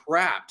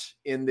trapped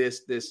in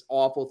this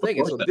awful thing.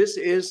 And so this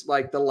is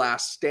like the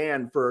last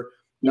stand for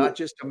not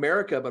just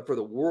America, but for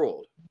the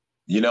world.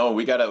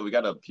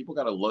 People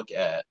gotta look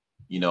at,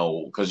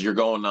 because you're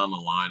going down the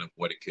line of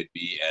what it could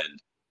be. And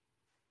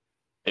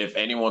if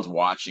anyone's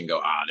watching,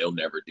 they'll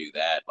never do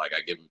that. Like,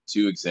 I give them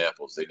two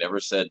examples. They never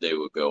said they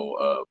would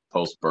go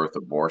post-birth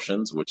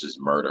abortions, which is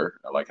murder.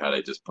 I like how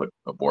they just put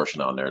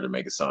abortion on there to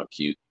make it sound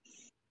cute.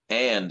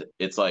 And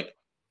it's like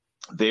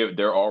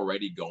they're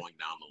already going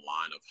down the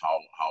line of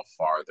how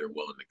far they're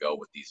willing to go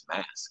with these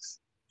masks.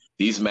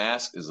 These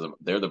masks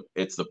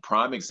it's the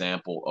prime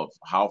example of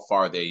how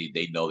far they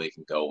know they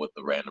can go with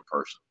the random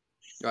person.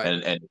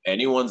 Right. And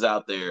anyone's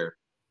out there,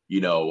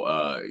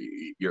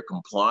 you're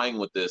complying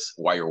with this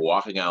while you're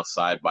walking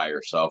outside by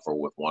yourself or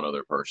with one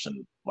other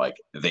person, like,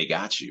 they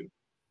got you.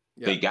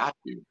 Yeah. They got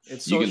you.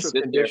 It's social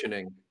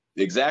conditioning.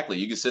 Exactly.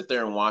 You can sit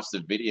there and watch the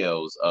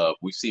videos of,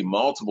 we've seen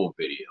multiple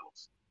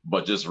videos,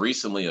 but just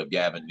recently of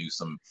Gavin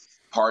Newsom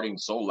partying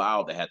so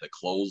loud they had to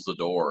close the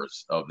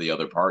doors of the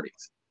other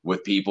parties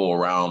with people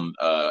around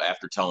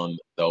after telling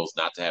those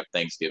not to have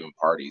Thanksgiving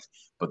parties,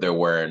 but they're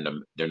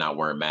not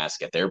wearing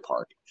masks at their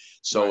party.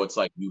 So Right. it's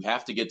like you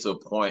have to get to a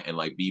point and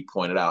like be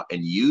pointed out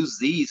and use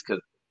these,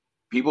 because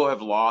people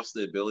have lost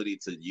the ability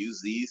to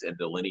use these and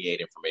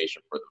delineate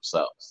information for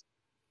themselves.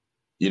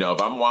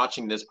 If I'm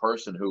watching this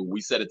person who,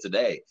 we said it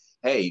today,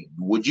 hey,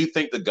 would you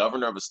think the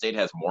governor of a state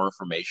has more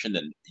information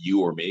than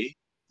you or me?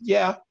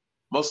 Yeah,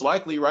 most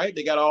likely, right?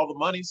 They got all the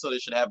money, so they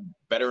should have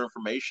better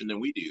information than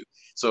we do.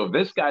 So if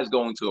this guy's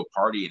going to a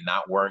party and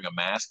not wearing a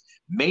mask,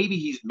 maybe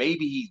he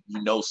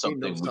knows He something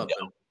knows we something.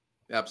 don't.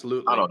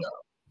 Absolutely. I don't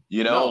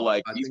know. No,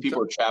 Like I these think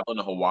people so. are traveling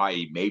to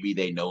Hawaii. Maybe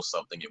they know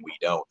something and we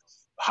don't.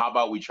 How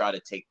about we try to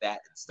take that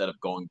instead of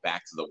going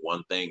back to the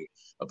one thing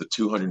of the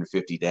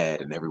 250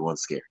 dead and everyone's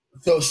scared?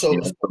 So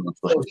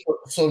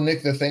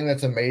Nick, the thing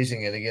that's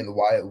amazing, and again,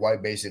 why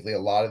basically a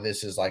lot of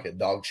this is like a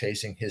dog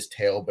chasing his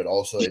tail, but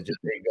also it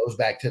goes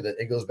back to the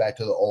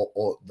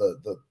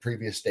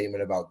previous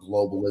statement about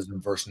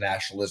globalism versus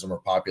nationalism or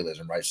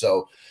populism, right?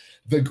 So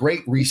the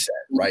Great Reset,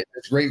 right?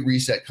 This Great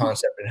Reset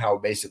concept and how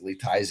it basically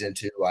ties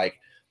into, like,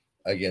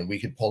 again, we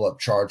could pull up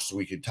charts,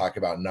 we could talk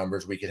about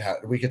numbers, we could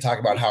talk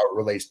about how it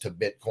relates to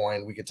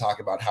Bitcoin, we could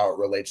talk about how it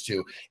relates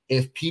to,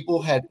 if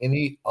people had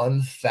any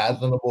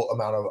unfathomable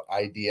amount of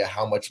idea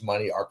how much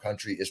money our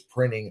country is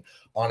printing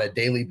on a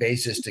daily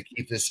basis to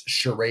keep this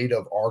charade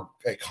of our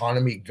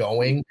economy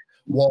going,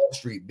 Wall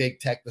Street, big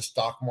tech, the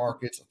stock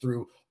markets,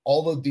 through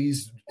all of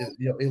these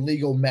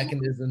illegal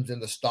mechanisms in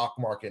the stock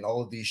market and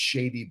all of these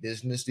shady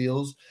business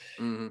deals.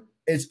 Mm-hmm.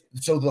 It's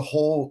so the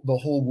whole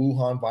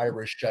Wuhan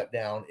virus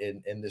shutdown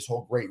and this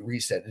whole Great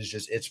Reset is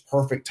just, it's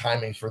perfect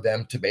timing for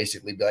them to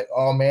basically be like,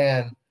 oh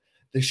man,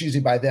 excuse me,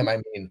 by them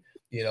I mean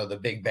the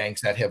big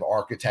banks that have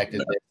architected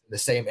this, the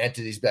same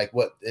entities, be like,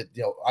 what,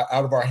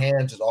 out of our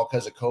hands is all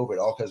because of COVID,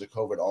 all because of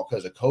COVID, all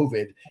because of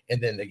COVID,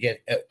 and then again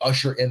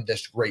usher in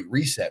this Great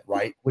Reset,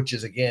 right, which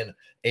is again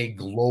a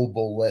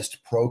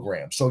globalist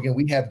program. So again,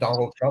 we have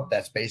Donald Trump,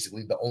 that's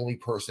basically the only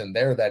person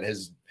there that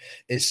is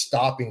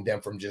stopping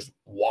them from just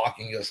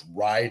walking us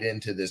right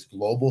into this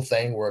global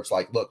thing where it's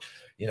like, look,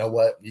 you know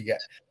what,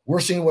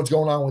 we're seeing what's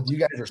going on with you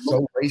guys are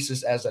so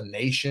racist as a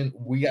nation.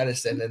 We got to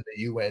send in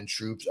the UN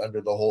troops under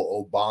the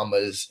whole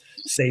Obama's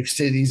Safe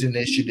Cities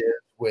initiative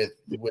with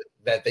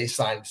that they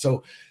signed.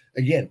 So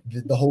again,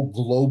 the whole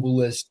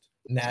globalist,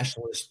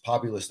 nationalist,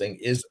 populist thing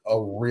is a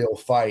real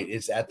fight.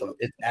 It's at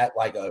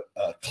like a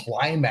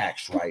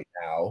climax right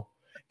now,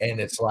 and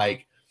it's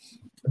like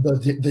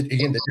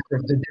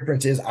the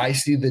difference is, I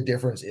see the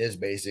difference is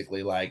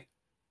basically like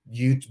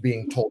you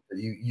being told that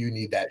you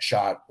need that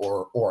shot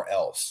or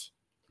else.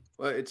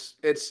 Well, it's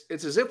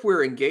as if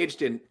we're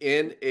engaged in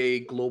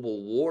a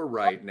global war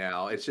right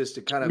now. It's just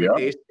a kind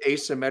of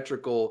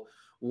asymmetrical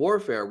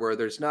warfare where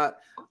there's not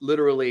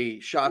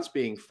literally shots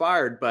being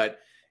fired, but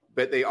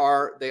they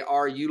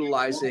are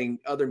utilizing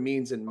other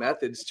means and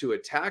methods to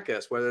attack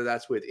us, whether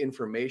that's with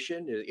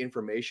information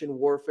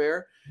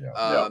warfare.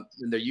 And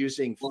they're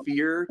using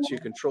fear to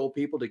control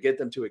people, to get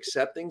them to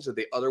accept things that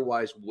they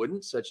otherwise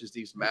wouldn't, such as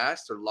these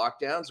masks or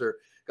lockdowns, or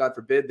God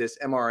forbid, this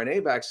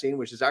mRNA vaccine,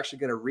 which is actually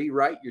going to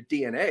rewrite your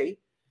DNA.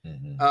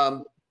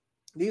 Mm-hmm.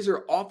 These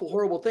are awful,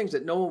 horrible things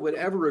that no one would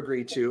ever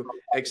agree to,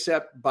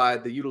 except by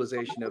the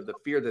utilization of the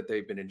fear that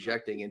they've been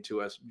injecting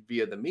into us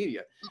via the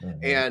media. Mm-hmm.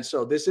 And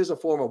so this is a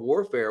form of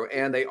warfare,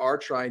 and they are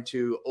trying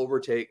to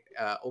overtake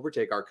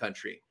our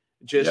country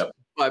just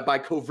by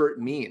covert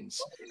means.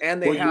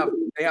 And they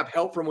have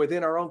help from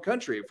within our own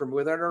country, from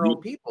within our own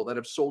people that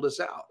have sold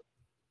us out.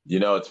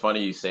 It's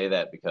funny you say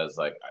that, because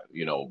like,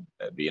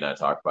 B and I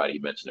talked about it,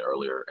 you mentioned it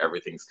earlier,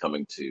 everything's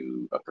coming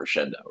to a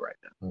crescendo right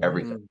now. Mm-hmm.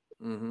 Everything.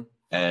 Mm-hmm.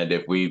 And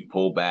if we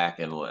pull back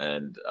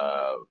and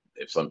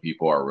if some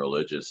people are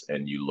religious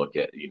and you look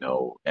at,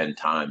 end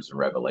times and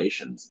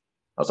revelations,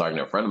 I was talking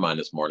to a friend of mine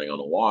this morning on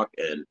a walk,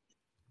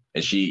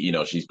 and she,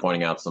 she's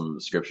pointing out some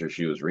scripture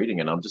she was reading,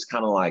 and I'm just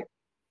kind of like,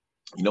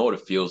 you know what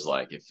it feels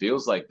like? It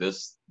feels like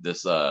this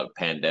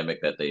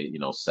pandemic that they,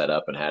 set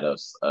up and had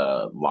us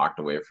locked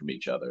away from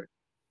each other.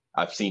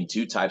 I've seen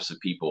two types of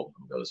people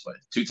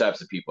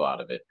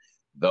out of it.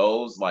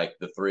 Those, like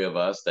the three of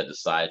us, that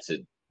decide to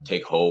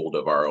take hold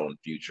of our own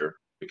future,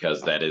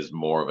 because that is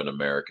more of an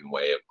American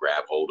way of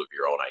grab hold of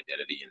your own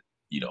identity and,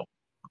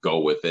 go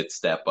with it,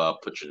 step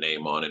up, put your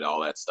name on it,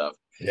 all that stuff.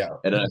 Yeah.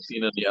 And then I've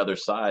seen on the other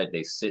side,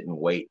 they sit and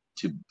wait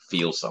to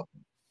feel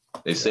something.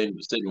 They sit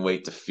and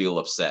wait to feel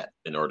upset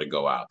in order to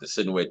go out. They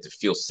sit and wait to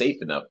feel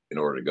safe enough in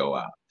order to go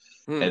out.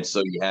 And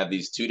so you have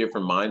these two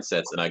different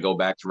mindsets. And I go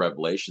back to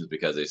Revelations,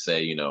 because they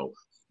say,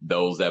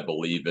 those that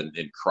believe in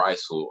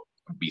Christ will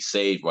be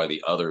saved while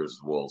the others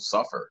will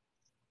suffer.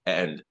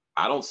 And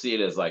I don't see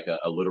it as like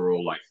a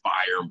literal like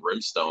fire and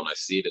brimstone. I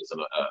see it as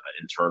an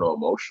internal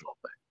emotional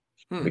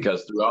thing,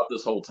 because throughout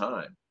this whole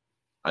time,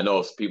 I know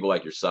it's people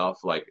like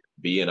yourself, like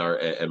B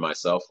and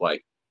myself,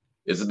 like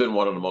this has been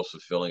one of the most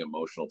fulfilling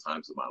emotional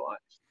times of my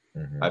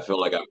life. Mm-hmm. I feel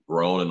like I've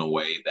grown in a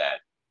way that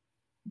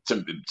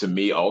to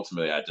me,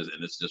 ultimately, and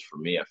it's just for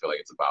me, I feel like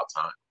it's about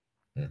time.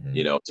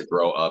 you know, to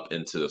grow up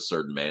into a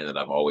certain man that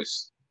I've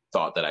always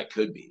thought that I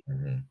could be.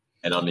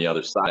 And on the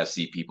other side, I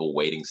see people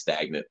waiting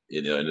stagnant,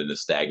 you know, in a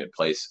stagnant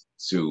place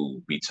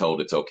to be told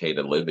it's okay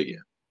to live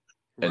again.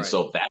 And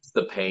so that's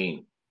the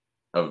pain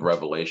of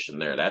revelation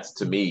there. That's,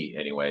 to me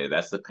anyway,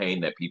 that's the pain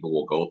that people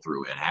will go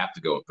through and have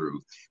to go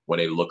through when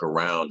they look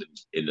around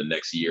in the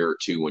next year or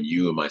two, when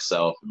you and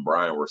myself and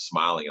Brian were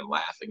smiling and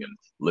laughing and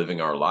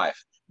living our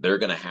life. They're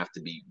going to have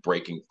to be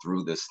breaking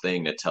through this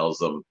thing that tells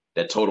them,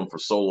 that told them for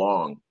so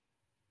long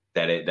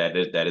that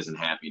that isn't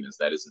happiness,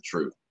 that isn't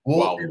truth,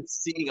 while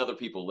seeing other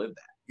people live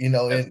that. You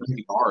know, that's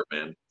really hard,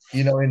 man.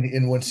 You know,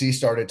 and when C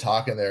started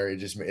talking there, it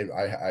just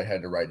I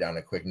had to write down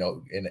a quick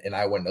note, and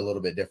I went a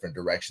little bit different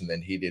direction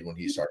than he did when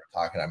he started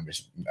talking.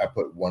 I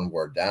put one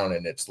word down,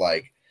 and it's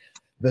like,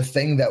 the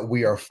thing that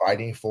we are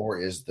fighting for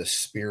is the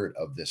spirit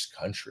of this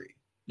country.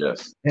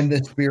 Yes. And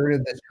the spirit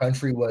of this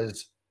country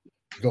was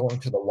going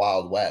to the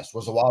Wild West.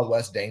 Was the Wild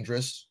West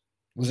dangerous?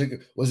 Was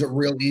it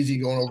real easy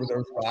going over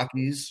those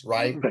Rockies,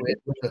 right? You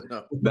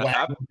know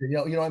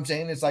what I'm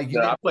saying? It's like,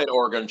 I played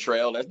Oregon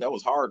Trail. That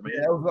was hard,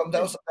 man.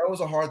 That was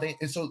a hard thing.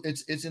 And so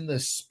it's in the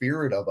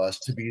spirit of us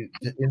to be.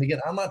 And again,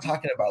 I'm not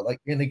talking about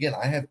and again,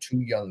 I have 2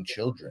 young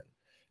children.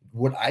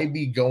 Would I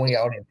be going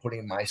out and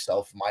putting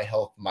myself, my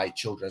health, my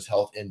children's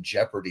health in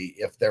jeopardy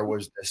if there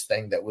was this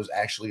thing that was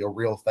actually a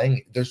real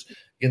thing?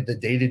 The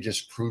data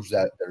just proves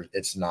that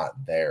it's not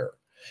there.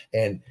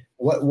 And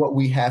what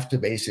we have to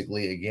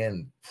basically,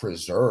 again,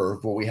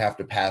 preserve, what we have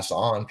to pass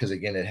on, because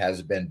again, it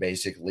has been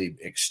basically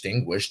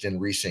extinguished in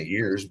recent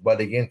years.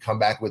 But again, come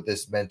back with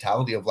this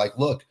mentality of like,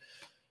 look,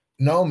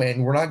 no,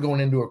 man, we're not going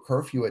into a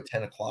curfew at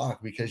 10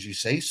 o'clock because you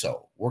say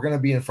so. We're going to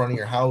be in front of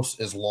your house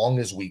as long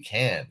as we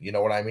can. You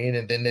know what I mean?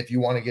 And then if you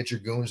want to get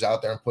your goons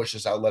out there and push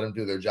us out, let them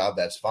do their job.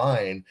 That's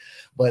fine.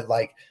 But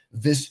like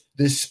this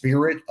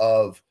spirit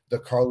of the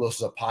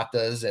Carlos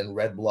Zapatas and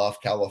Red Bluff,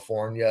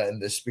 California,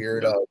 and the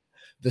spirit of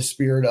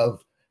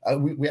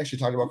we actually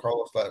talked about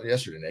Carlos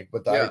yesterday, Nick,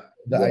 but the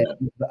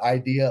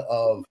idea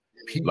of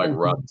people like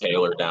Rob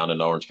Taylor down in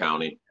Orange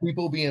County,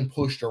 people being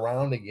pushed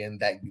around again,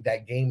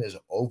 that game is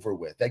over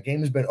with. That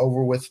game has been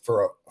over with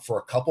for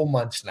a couple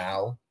months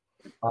now.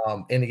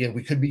 And again,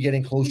 we could be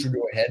getting closer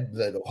to a head.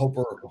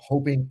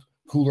 Hoping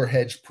cooler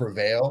heads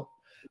prevail.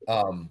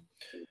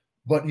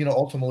 But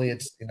ultimately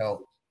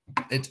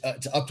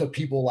it's up to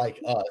people like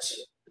us,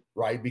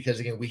 right? Because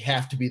again, we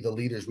have to be the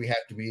leaders. We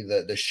have to be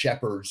the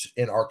shepherds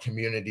in our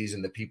communities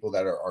and the people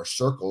that are our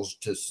circles.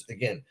 To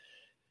again,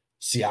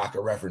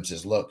 Siaka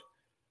references. Look,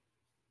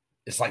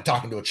 it's like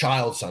talking to a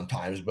child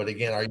sometimes. But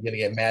again, are you going to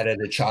get mad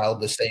at a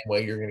child the same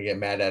way you're going to get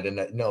mad at a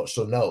no?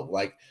 So no,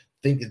 like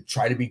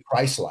try to be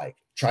Christ-like.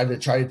 Try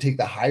to take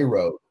the high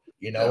road.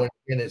 And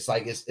it's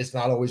like it's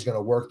not always going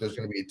to work. There's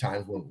going to be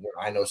times when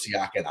I know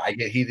Siaka and I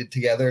get heated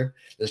together.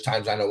 There's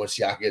times I know when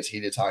Siaka gets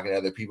heated talking to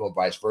other people and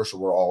vice versa.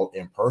 We're all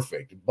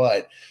imperfect,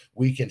 but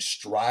we can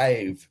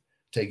strive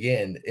to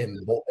again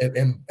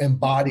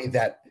embody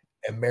that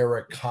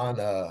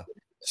Americana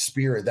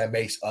spirit that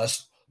makes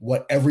us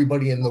what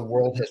everybody in the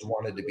world has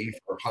wanted to be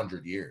for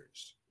 100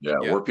 years. Yeah,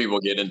 where people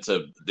get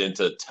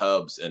into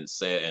tubs and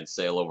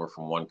sail over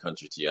from one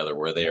country to the other,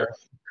 where they are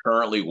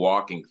currently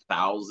walking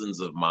thousands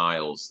of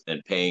miles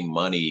and paying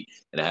money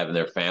and having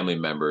their family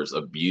members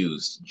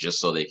abused just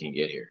so they can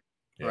get here.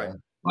 Right.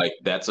 Like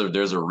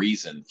there's a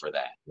reason for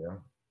that. Yeah.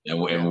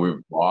 And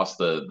we've lost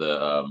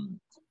the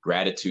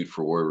gratitude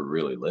for where we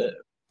really live.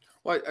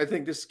 Well, I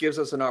think this gives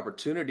us an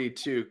opportunity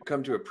to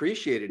come to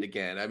appreciate it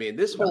again. I mean,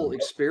 this whole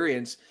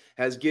experience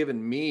has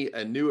given me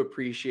a new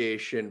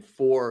appreciation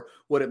for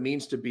what it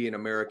means to be an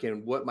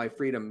American, what my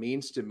freedom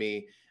means to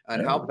me,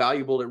 and how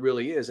valuable it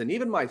really is. And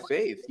even my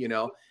faith,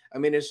 I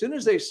mean, as soon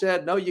as they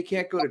said, no, you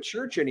can't go to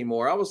church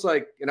anymore, I was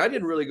like, and I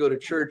didn't really go to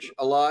church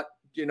a lot.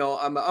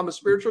 I'm a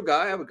spiritual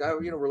guy. I have a guy,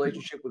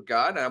 relationship with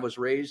God. And I was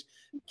raised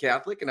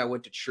Catholic and I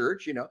went to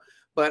church,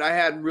 but I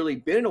hadn't really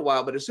been in a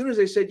while. But as soon as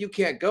they said you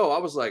can't go, I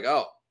was like,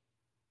 oh,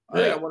 I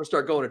think I want to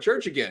start going to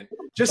church again,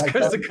 just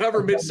because the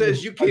government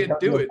says you can't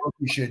do it.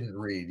 You shouldn't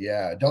read.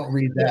 Yeah. Don't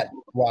read that.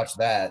 Watch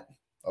that.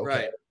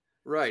 Okay.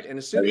 Right. And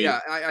as soon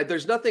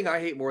there's nothing I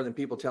hate more than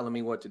people telling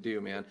me what to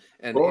do, man.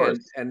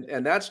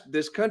 And that's,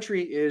 this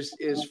country is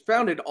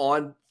founded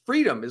on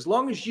freedom. As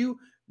long as you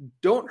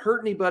don't hurt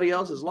anybody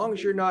else, as long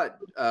as you're not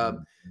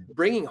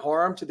bringing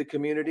harm to the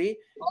community,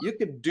 you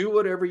can do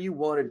whatever you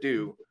want to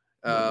do,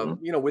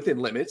 within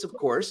limits, of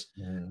course.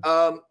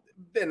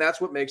 And that's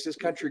what makes this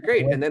country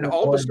great. And then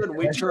all of a sudden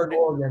we turned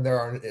Oregon. There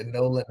are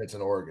no limits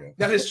in Oregon.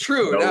 That is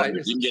true.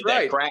 You get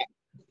that crack.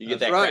 You get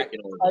that crack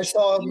in Oregon.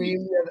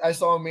 I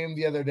saw a meme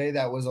the other day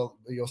that was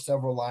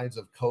several lines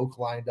of Coke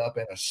lined up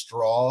in a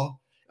straw.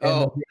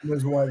 And the meme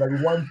was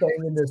one thing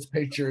in this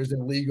picture is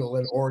illegal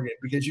in Oregon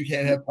because you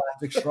can't have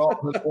plastic straws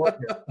in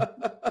Oregon.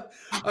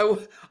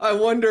 I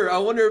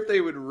wonder if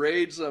they would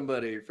raid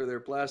somebody for their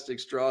plastic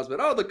straws,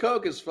 but the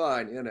Coke is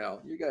fine.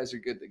 You guys are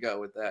good to go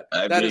with that.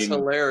 That is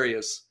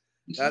hilarious.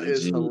 That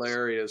is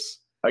hilarious.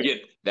 Again,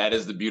 that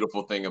is the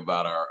beautiful thing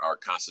about our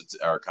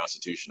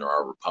Constitution or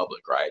our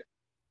republic, right?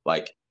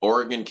 Like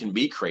Oregon can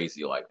be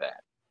crazy like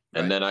that.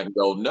 And then I can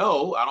go,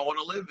 no, I don't want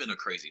to live in a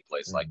crazy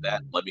place like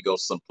that. Let me go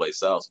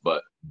someplace else.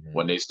 But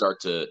when they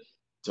start to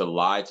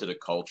lie to the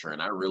culture,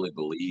 and I really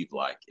believe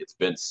like it's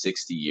been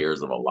 60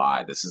 years of a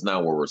lie. This is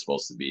not where we're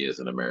supposed to be as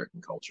an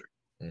American culture.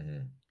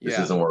 This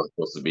isn't where we're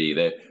supposed to be.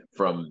 That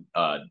from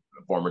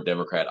former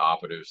Democrat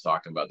operatives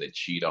talking about they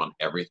cheat on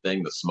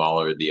everything. The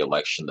smaller the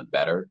election, the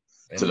better.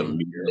 To the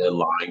media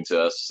lying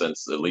to us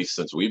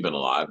since we've been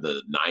alive,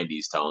 the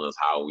 90s telling us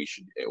how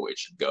it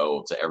should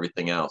go, to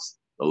everything else.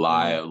 The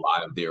lie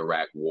of the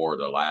Iraq War,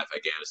 the lie of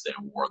Afghanistan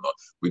War.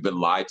 We've been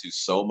lied to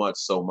so much.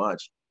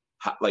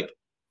 Like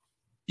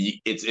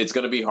it's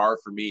going to be hard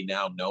for me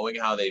now, knowing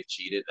how they've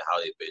cheated and how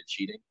they've been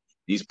cheating.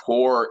 These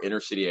poor inner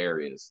city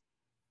areas.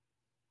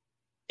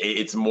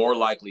 It's more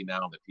likely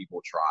now that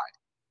people tried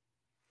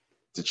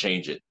to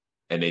change it,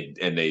 and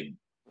they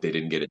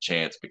didn't get a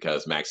chance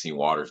because Maxine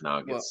Waters now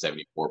gets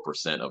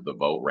 74% of the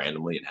vote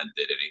randomly and hadn't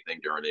did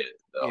anything during the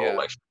whole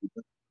election.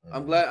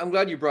 I'm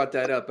glad you brought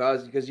that up,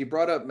 because you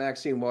brought up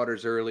Maxine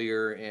Waters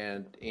earlier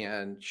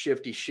and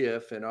Shifty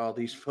Schiff and all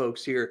these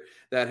folks here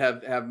that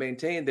have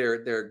maintained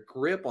their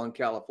grip on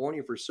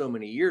California for so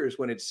many years,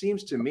 when it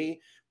seems to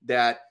me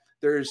that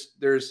there's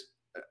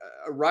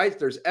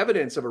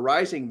evidence of a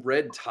rising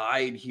red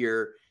tide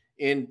here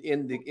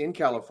in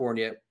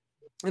California.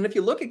 And if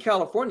you look at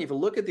California, if you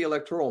look at the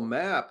electoral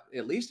map,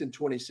 at least in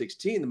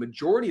 2016, the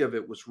majority of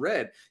it was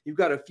red. You've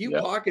got a few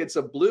pockets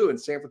of blue in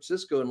San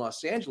Francisco and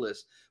Los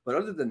Angeles, but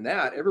other than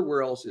that,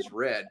 everywhere else is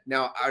red.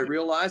 Now, I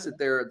realize that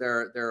there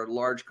are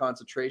large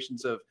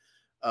concentrations of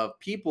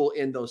people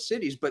in those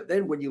cities, but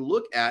then when you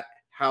look at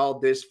how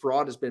this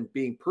fraud has been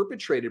being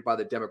perpetrated by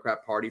the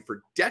Democrat Party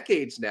for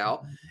decades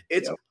now,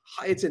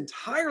 it's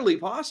entirely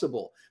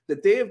possible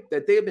that they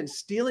have been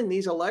stealing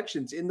these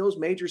elections in those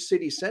major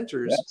city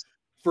centers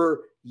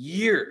for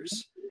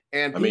years,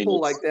 and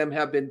people like them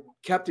have been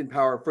kept in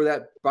power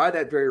by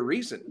that very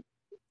reason.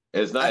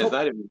 It's not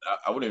even.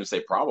 I wouldn't even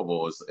say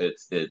probable.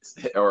 It's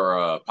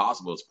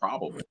possible. It's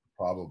probable.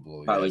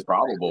 Probably highly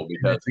probable,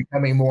 because it's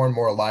becoming more and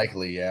more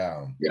likely.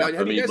 Have you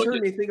guys heard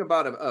anything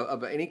about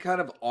of any kind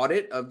of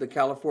audit of the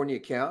California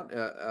account?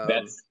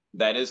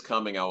 That is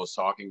coming. I was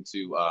talking to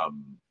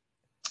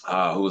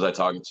who was I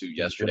talking to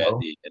yesterday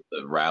at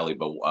the rally?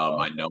 But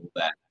I know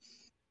that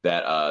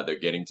they're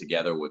getting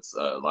together with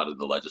a lot of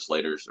the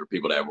legislators or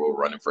people that were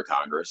running for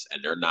Congress,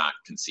 and they're not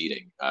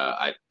conceding.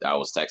 I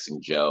was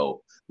texting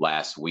Joe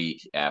last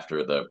week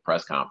after the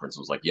press conference,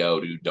 was like,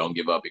 yo, dude, don't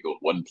give up. He goes,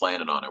 wasn't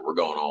planning on it. We're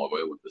going all the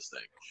way with this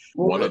thing.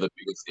 One of the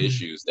biggest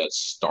issues that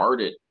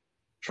started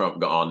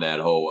Trump on that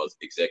whole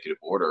executive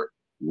order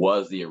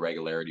was the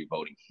irregularity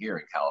voting here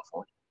in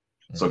California.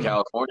 So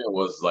California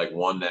was like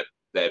one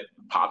that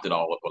popped it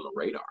all up on the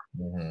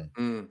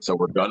radar. So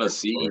we're gonna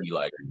see,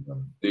 like,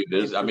 dude,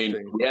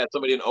 we had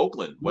somebody in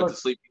Oakland went to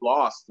sleep, he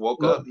lost,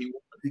 woke up, he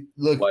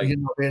look, like,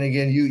 and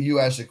again, you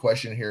asked a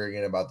question here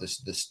again about the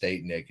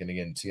state, Nick, and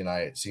again, C and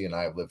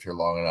I have lived here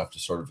long enough to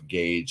sort of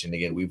gauge, and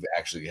again, we've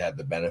actually had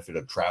the benefit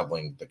of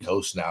traveling the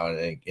coast now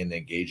and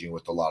engaging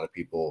with a lot of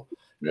people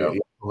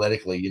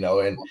politically,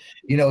 and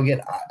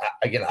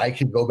again, I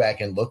could go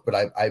back and look, but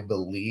I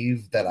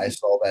believe that I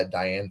saw that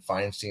Dianne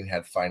Feinstein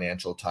had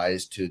financial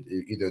ties to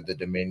either the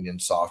Dominion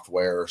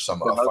software or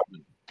some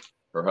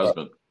her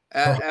husband.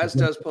 As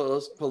does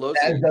Pelosi.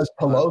 As does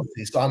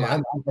Pelosi.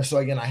 So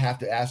again, I have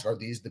to ask: are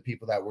these the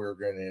people that we're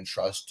going to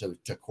entrust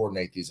to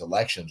coordinate these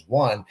elections?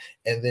 One,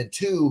 and then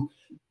two,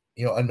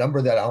 a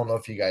number that I don't know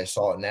if you guys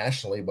saw it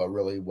nationally, but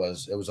really it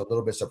was a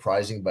little bit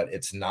surprising, but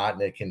it's not,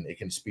 and it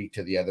can speak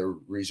to the other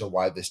reason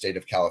why the state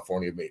of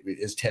California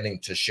is tending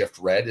to shift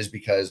red, is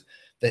because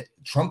that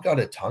Trump got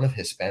a ton of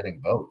Hispanic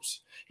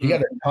votes. He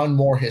got a ton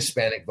more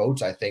Hispanic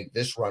votes, I think,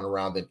 this run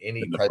around than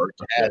any president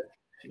had.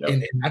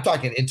 And I'm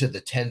talking into the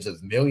tens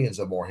of millions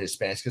of more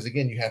Hispanics, because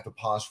again, you have to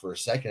pause for a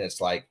second.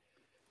 It's like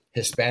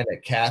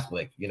Hispanic,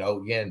 Catholic,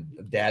 again,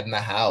 dad in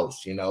the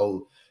house,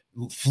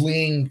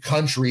 fleeing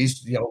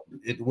countries,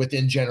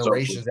 within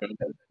generations,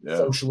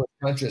 socialist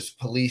countries,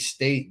 police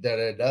state,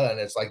 and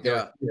it's like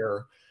they're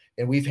here.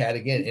 And we've had,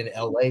 again, in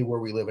LA, where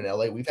we live in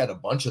LA, we've had a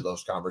bunch of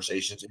those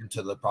conversations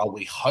into the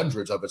probably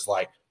hundreds of, it's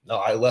like, no,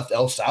 I left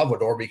El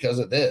Salvador because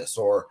of this,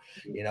 or,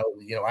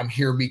 I'm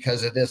here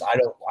because of this.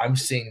 I'm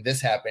seeing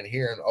this happen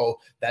here. And,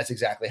 that's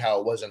exactly how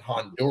it was in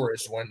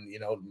Honduras when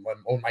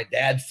my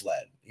dad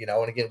fled,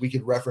 and again, we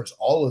could reference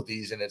all of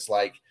these, and it's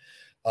like,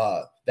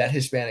 that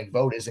Hispanic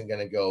vote isn't going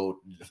to go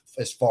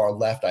as far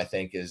left, I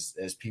think,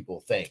 as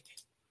people think.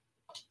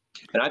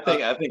 And I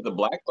think the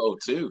black vote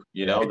too.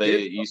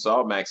 You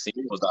saw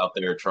Maxine was out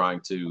there trying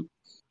to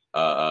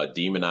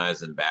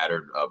demonize and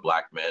batter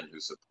black men who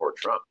support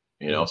Trump.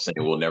 Saying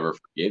we'll never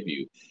forgive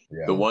you.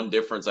 Yeah. The one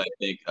difference, I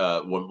think,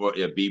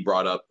 when B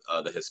brought up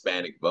the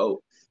Hispanic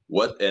vote,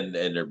 and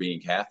they're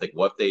being Catholic,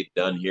 what they've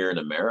done here in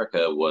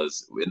America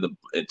was in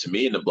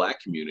the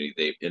black community,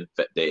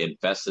 they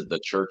infested the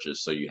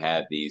churches. So you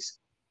had these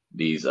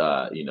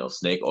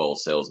snake oil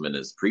salesmen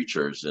as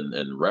preachers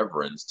and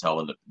reverends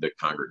telling the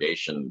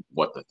congregation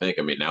what to think.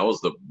 I mean, that was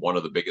one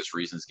of the biggest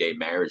reasons gay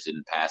marriage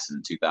didn't pass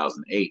in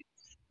 2008.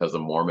 because the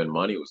Mormon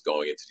money was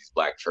going into these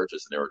black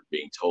churches and they were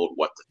being told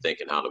what to think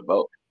and how to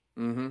vote.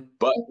 Mm-hmm.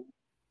 But,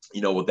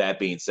 with that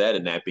being said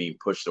and that being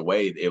pushed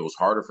away, it was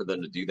harder for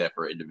them to do that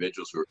for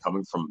individuals who are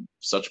coming from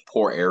such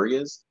poor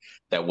areas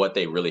that what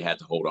they really had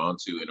to hold on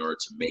to in order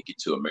to make it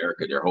to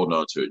America, they're holding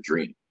on to a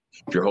dream.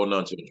 If you're holding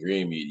on to a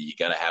dream, you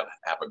got to have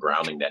a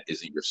grounding that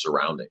isn't your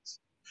surroundings.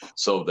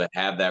 So to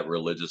have that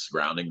religious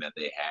grounding that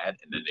they had,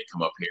 and then they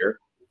come up here,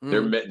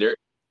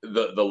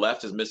 the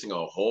left is missing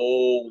a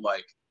whole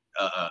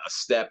a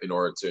step in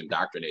order to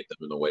indoctrinate them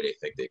in the way they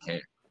think they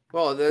can.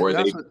 Well, where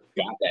they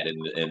got that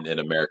in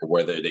America,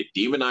 where they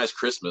demonize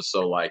Christmas,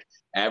 so like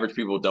average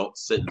people don't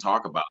sit and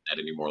talk about that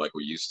anymore like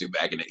we used to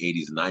back in the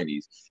 80s and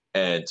 90s,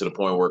 and to the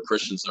point where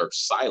Christians are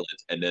silent,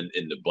 and then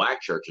in the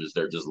black churches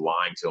they're just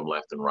lying to them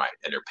left and right,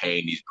 and they're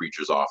paying these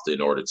preachers off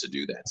in order to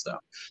do that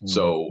stuff.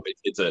 So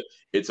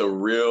it's a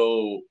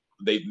real,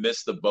 they've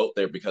missed the boat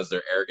there because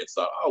their arrogance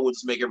thought, oh, we'll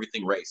just make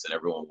everything race and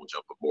everyone will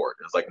jump aboard.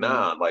 And it's like,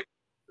 nah, like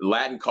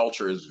Latin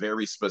culture is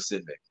very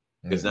specific.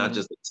 It's not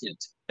just a tint.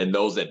 And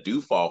those that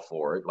do fall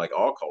for it, like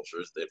all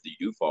cultures, if you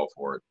do fall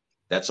for it,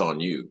 that's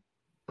on you.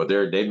 But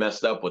they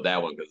messed up with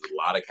that one because there's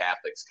a lot of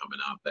Catholics coming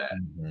out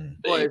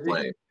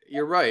that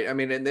you're right. I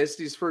mean, and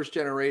these first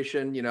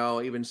generation,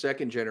 even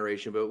second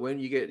generation, but when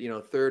you get,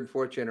 third,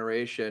 fourth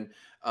generation,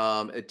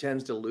 they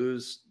tend to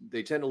lose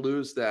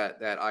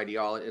that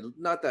ideology,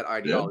 not that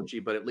ideology,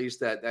 but at least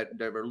that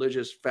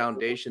religious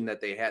foundation that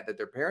they had, that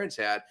their parents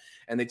had,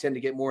 and they tend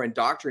to get more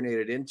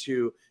indoctrinated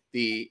into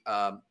the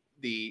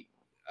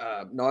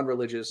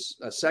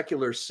non-religious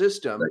secular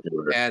system,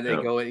 and they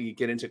go and you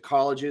get into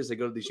colleges, they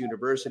go to these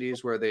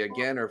universities where they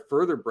again are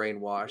further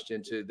brainwashed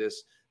into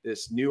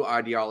this new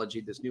ideology,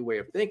 this new way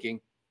of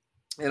thinking,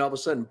 and all of a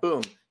sudden,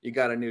 boom, you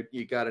got a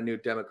new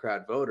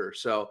Democrat voter.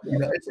 So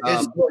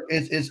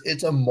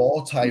it's a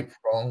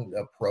multi-pronged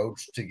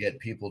approach to get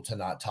people to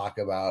not talk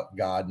about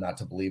God, not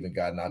to believe in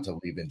God, not to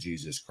believe in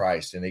Jesus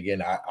Christ. And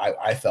again,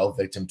 I fell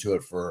victim to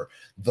it for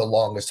the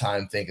longest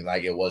time, thinking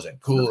like it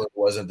wasn't cool, it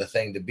wasn't the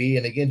thing to be.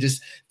 And again,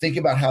 just think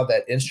about how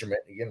that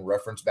instrument, again,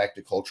 reference back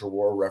to culture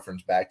war,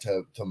 reference back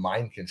to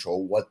mind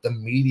control, what the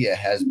media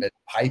has been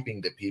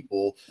piping to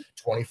people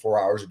 24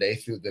 hours a day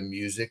through the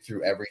music,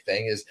 through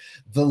everything, is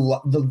the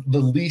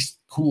least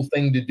cool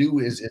thing to do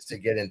is to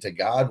get into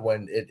God,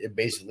 when it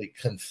basically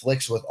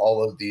conflicts with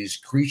all of these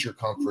creature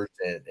comforts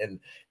and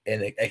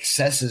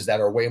excesses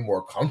that are way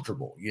more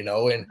comfortable,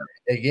 and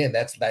again,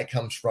 that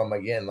comes from,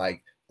 again,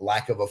 like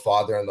lack of a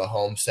father in the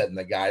home setting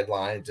the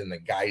guidelines and the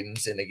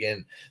guidance, and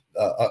again,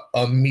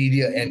 a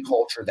media and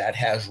culture that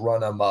has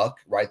run amok,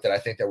 right? That I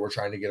think that we're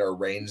trying to get our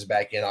reins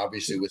back in,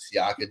 obviously with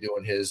Siaka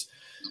doing his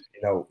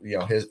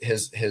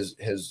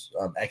his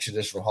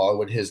exodus from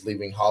Hollywood, his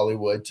leaving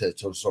Hollywood to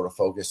sort of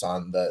focus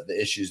on the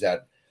issues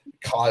that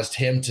caused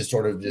him to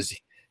sort of just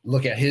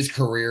look at his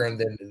career and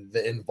then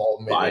the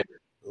involvement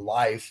in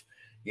life,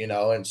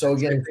 and so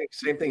again,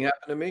 same thing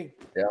happened to me.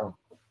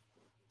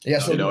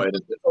 So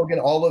again,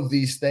 all of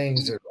these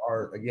things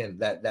are again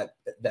that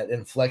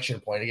inflection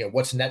point. Again,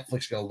 what's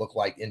Netflix going to look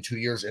like in 2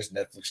 years? Is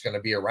Netflix going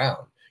to be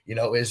around?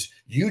 Is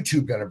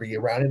YouTube going to be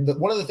around? And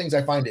one of the things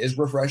I find is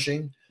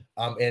refreshing,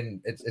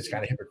 and it's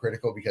kind of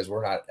hypocritical because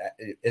we're not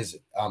as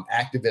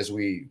active as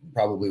we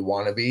probably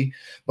want to be,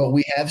 but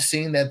we have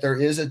seen that there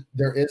is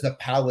a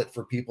palette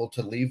for people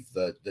to leave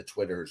the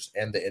Twitters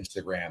and the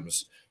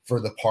Instagrams for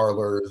the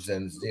parlors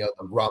and the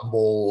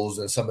Rumbles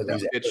and some of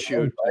these.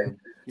 Right?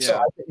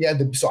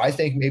 So I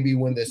think maybe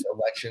when this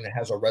election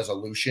has a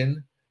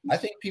resolution, I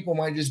think people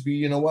might just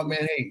be,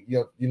 man, hey,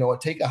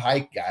 what, take a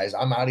hike, guys.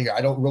 I'm out of here.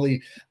 I don't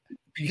really,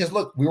 because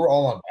look, we were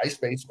all on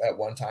MySpace at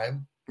one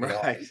time.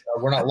 Right.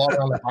 We're not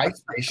longer on the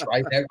MySpace,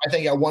 right? I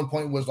think at one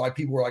point was like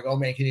people were like, "Oh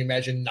man, can you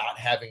imagine not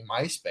having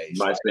MySpace?"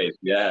 MySpace, right?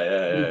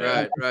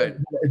 Yeah. Right.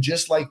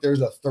 Just like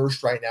there's a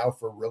thirst right now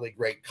for really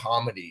great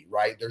comedy,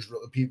 right? There's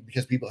really people,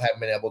 because people haven't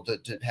been able to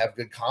have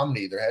good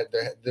comedy.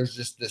 There's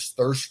just this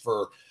thirst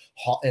for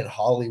in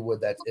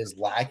Hollywood that is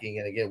lacking.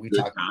 And again, we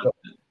talk about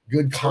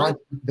good content.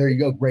 There you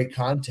go, great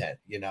content.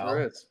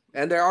 There is.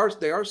 And they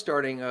are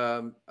starting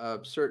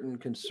certain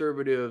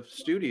conservative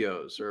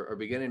studios are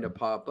beginning to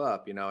pop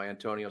up.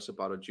 Antonio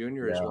Sabato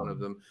Jr. is one of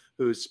them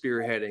who's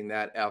spearheading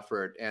that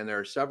effort. And there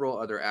are several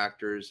other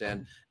actors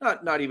and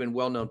not even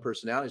well-known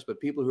personalities, but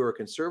people who are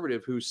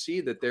conservative who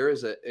see that there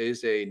is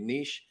a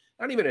niche,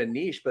 not even a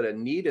niche, but a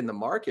need in the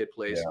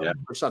marketplace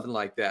for something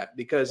like that,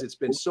 because it's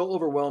been so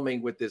overwhelming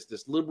with this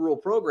liberal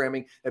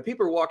programming that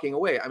people are walking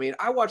away. I mean,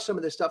 I watch some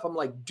of this stuff. I'm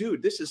like,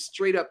 dude, this is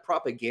straight up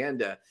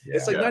propaganda.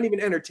 It's like not even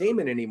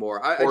entertainment anymore.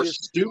 Or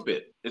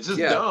stupid. It's just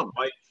dumb.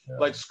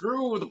 Like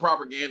screw with the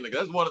propaganda.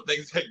 That's one of the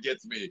things that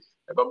gets me.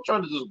 If I'm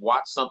trying to just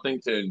watch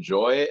something to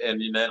enjoy it, and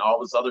then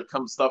all this other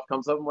stuff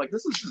comes up, I'm like,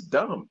 this is just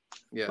dumb.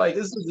 Yeah. Like,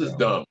 this is just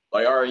dumb.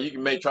 Like, all right, you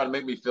can try to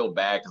make me feel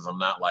bad because I'm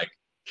not like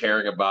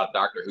caring about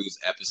Doctor Who's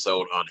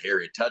episode on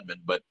Harriet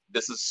Tubman, but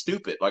this is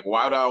stupid. Like,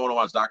 why would I want to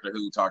watch Doctor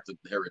Who talk to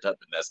Harriet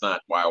Tubman? That's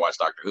not why I watch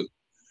Doctor Who.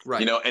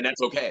 Right. And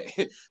that's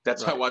okay.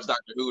 That's why I watch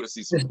Doctor Who to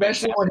see some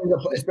especially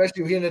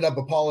when he ended up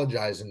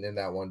apologizing in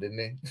that one, didn't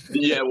he?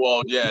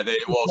 Yeah, did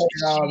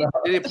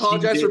he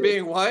apologize for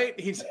being white?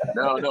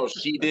 No,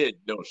 she did.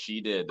 No, she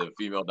did. The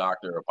female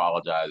doctor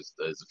apologized.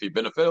 Has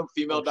been a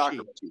female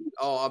doctor.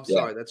 Oh, I'm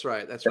sorry. That's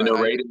right.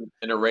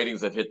 And the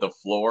ratings have hit the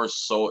floor,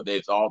 so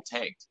it's all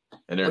tanked,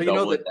 and they're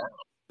doubling down.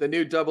 The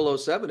new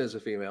 007 is a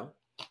female.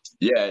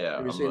 Yeah.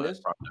 Have you seen this?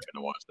 Probably not going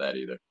to watch that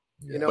either.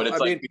 Yeah. But it's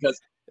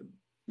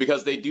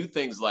because they do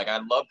things like I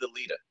love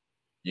Alita,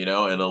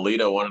 and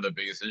Alita. One of the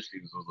biggest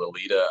issues was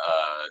Alita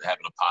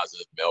having a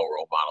positive male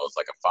role model as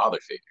like a father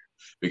figure,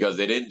 because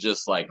they didn't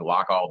just like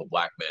lock all the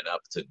black men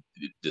up to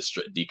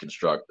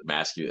deconstruct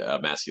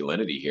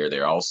masculinity here.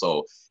 They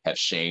also have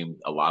shamed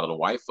a lot of the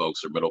white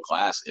folks or middle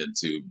class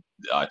into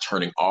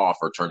turning off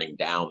or turning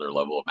down their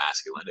level of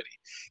masculinity.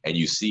 And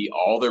you see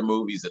all their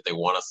movies that they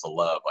want us to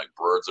love, like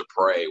Birds of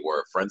Prey,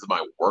 where friends of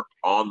mine worked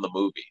on the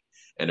movie,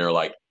 and they're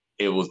like,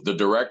 the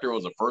director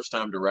was a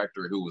first-time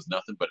director who was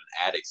nothing but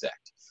an ad exec.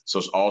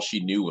 So all she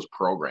knew was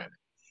programming.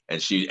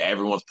 And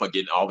everyone's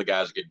all the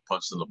guys are getting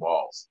punched in the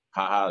balls.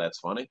 Haha, that's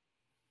funny.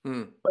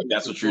 Like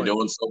that's what you're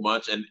doing so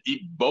much. And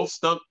both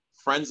stunt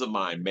friends of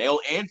mine, male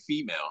and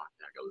female,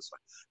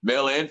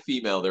 male and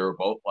female, they were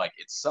both like,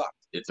 it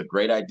sucked. It's a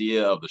great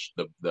idea of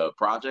the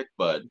project,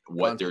 but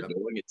what they're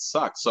doing, it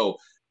sucks. So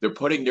they're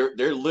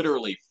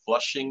literally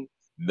flushing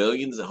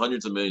millions and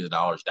hundreds of millions of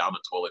dollars down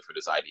the toilet for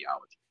this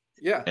ideology.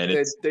 Yeah, and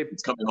it's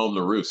coming home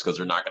to roost because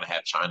they're not going to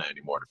have China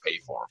anymore to pay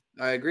for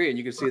them. I agree, and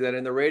you can see that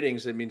in the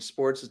ratings. I mean,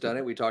 sports has done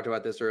it. We talked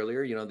about this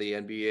earlier. The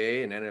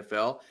NBA and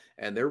NFL,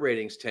 and their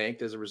ratings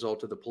tanked as a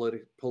result of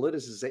the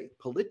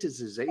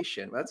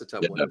politicization. That's a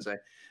tough one to say.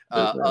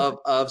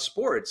 Of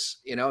sports.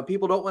 And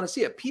people don't want to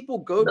see it. People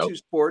go to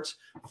sports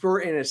for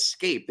an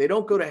escape. They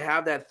don't go to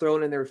have that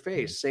thrown in their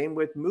face. Same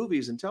with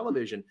movies and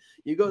television.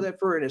 You go there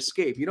for an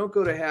escape. You don't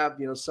go to have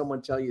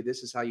someone tell you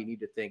this is how you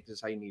need to think, this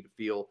is how you need to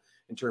feel.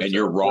 And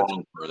you're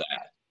wrong for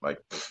that.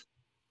 Like,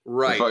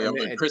 right.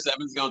 Chris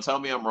Evans gonna tell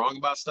me I'm wrong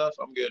about stuff.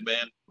 I'm good,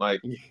 man.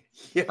 Like,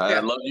 I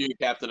love you,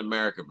 Captain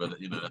America, but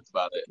that's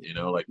about it.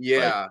 Like,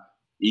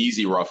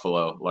 easy,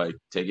 Ruffalo. Like,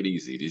 take it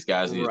easy. These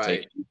guys need to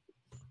take it easy.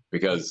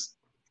 Because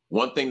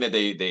one thing that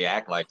they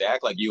act like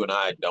you and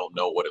I don't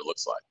know what it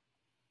looks like.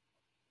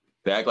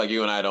 They act like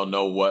you and I don't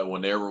know what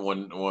when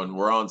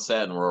we're on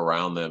set and we're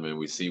around them and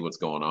we see what's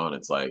going on.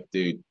 It's like,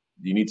 dude,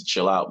 you need to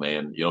chill out,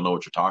 man. You don't know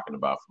what you're talking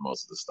about for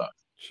most of the stuff.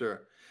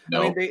 Sure.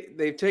 No. I mean,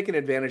 they've taken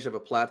advantage of a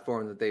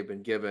platform that they've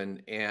been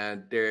given,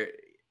 and they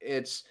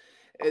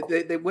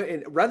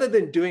went rather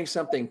than doing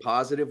something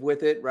positive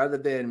with it, rather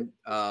than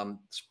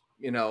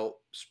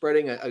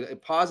spreading a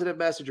positive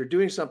message or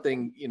doing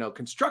something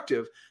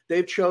constructive,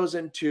 they've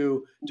chosen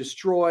to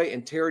destroy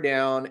and tear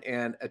down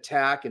and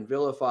attack and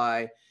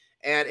vilify.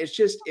 And it's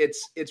just it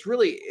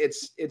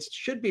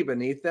should be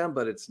beneath them,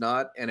 but it's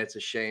not, and it's a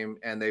shame.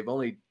 And they've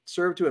only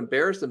served to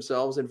embarrass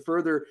themselves and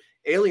further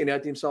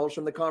alienate themselves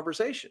from the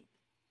conversation.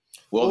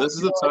 Well, this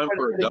is a time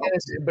for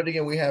but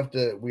again, we have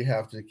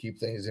to keep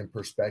things in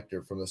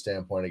perspective from the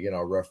standpoint. Again,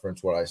 I'll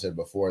reference what I said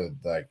before,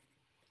 like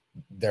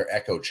their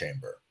echo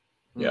chamber.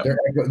 Yeah,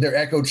 their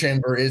echo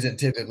chamber isn't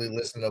typically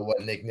listening to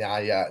what Nick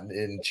Naya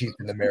and Chief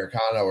and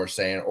Americano are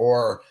saying,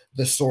 or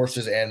the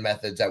sources and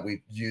methods that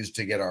we use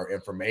to get our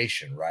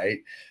information, right?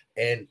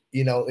 And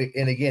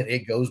and again,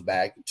 it goes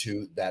back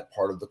to that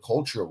part of the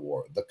culture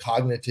war, the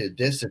cognitive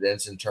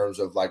dissonance in terms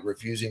of like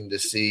refusing to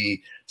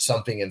see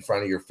something in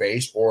front of your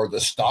face, or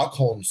the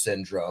Stockholm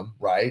syndrome,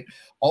 right?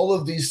 All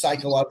of these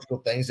psychological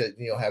things that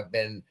have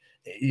been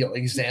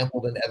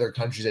exampled in other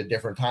countries at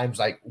different times,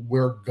 like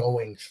we're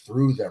going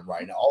through them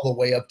right now, all the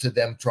way up to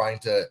them trying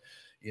to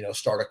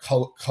start a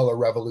color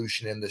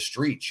revolution in the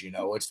streets.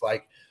 It's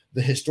like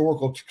the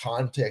historical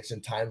context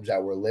and times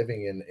that we're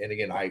living in. And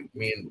again,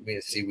 me and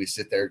C, we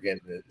sit there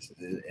again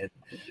and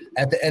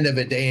at the end of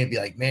the day and be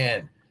like,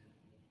 man,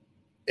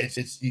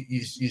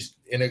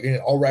 and again,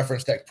 I'll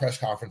reference that press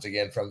conference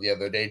again from the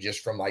other day,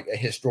 just from like a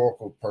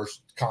historical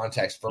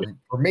context.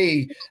 For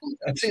me,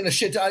 I've seen a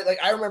shit ton. Like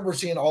I remember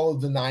seeing all of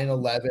the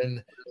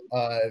 9/11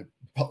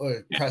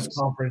 press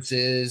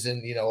conferences,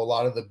 and a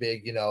lot of the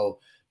big,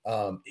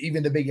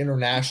 even the big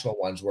international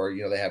ones where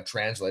they have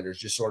translators,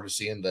 just sort of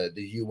seeing the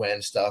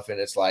UN stuff, and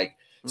it's like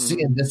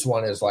seeing this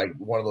one is like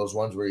one of those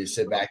ones where you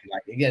sit back and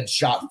like, again,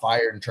 shot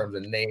fired in terms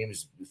of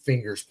names,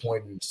 fingers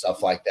pointing,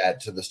 stuff like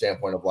that, to the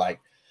standpoint of like,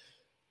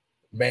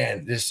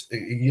 man, this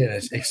again,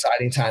 it's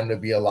exciting time to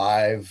be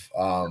alive.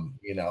 And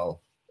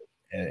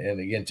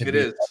again,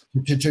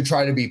 to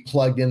try to be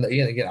plugged in.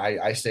 Again,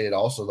 I say it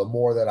also. The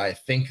more that I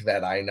think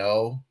that I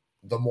know,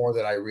 the more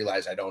that I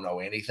realize I don't know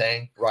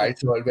anything. Right.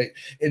 So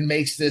it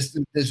makes this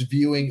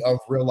viewing of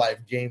real life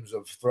Games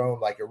of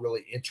Thrones like a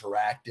really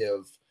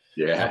interactive.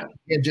 Yeah.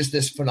 And just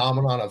this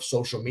phenomenon of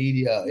social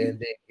media,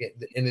 and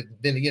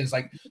then again, it's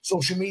like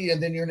social media,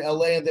 and then you're in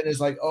LA, and then it's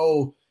like,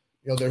 oh,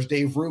 there's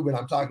Dave Rubin.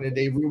 I'm talking to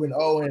Dave Rubin.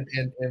 Oh, and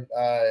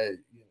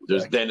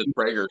There's Dennis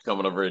Prager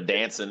coming over and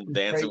dancing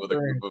with a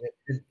group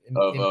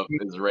of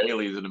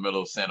Israelis in the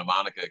middle of Santa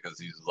Monica because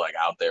he's like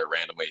out there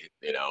randomly,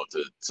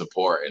 to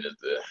support. And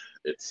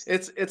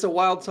it's a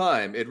wild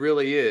time. It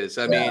really is.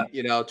 I mean,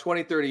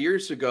 20, 30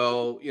 years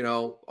ago,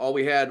 all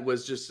we had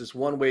was just this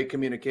one-way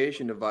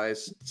communication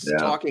device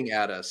talking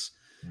at us.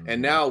 Mm-hmm.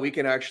 And now we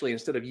can actually,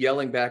 instead of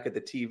yelling back at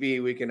the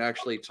TV, we can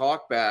actually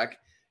talk back.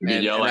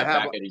 And yell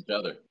back at each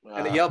other.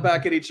 And yell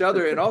back at each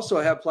other, and also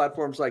have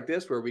platforms like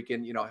this where we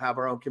can, have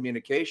our own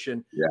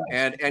communication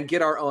and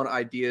get our own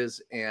ideas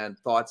and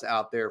thoughts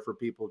out there for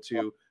people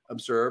to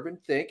observe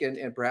and think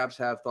and perhaps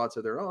have thoughts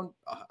of their own,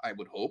 I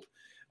would hope.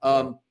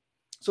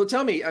 So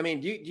tell me, I mean,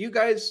 do you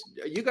guys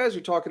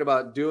are talking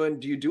about do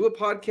you do a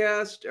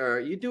podcast, or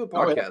you do a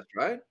podcast,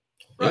 right?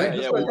 Right.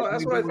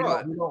 That's what I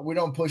thought. We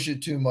don't push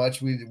it too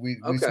much. We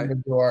sort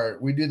of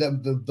do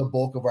the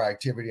bulk of our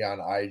activity on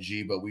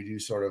IG, but we do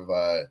sort of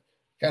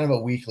kind of a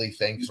weekly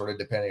thing, sort of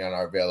depending on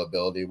our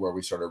availability, where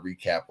we sort of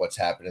recap what's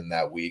happened in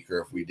that week, or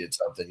if we did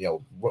something.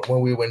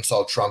 When we went and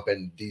saw Trump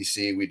in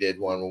DC, we did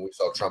one. When we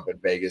saw Trump in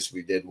Vegas,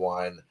 we did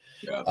one.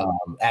 Yeah.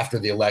 After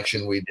the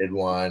election, we did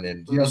one,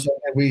 and so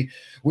we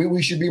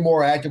should be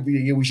more active.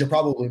 We should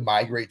probably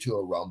migrate to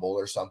a Rumble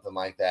or something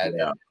like that,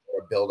 and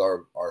build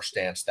our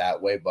stance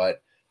that way.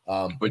 But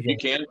you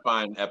can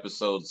find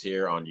episodes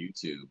here on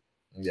YouTube.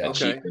 Yeah,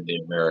 Cheap in the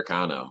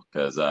Americano,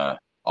 because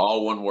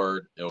all one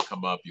word, it'll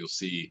come up. You'll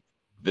see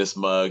this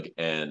mug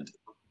and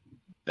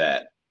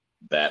that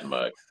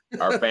mug.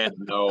 Our fans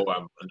know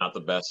I'm not the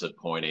best at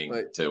pointing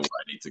to where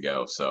I need to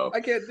go, so I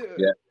can't do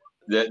it.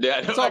 Yeah,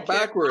 it's all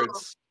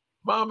backwards.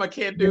 Mom, I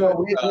can't do it.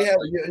 We have,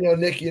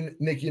 Nick.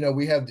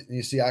 We have.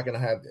 You see, I can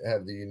have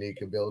the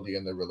unique ability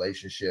in the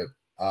relationship.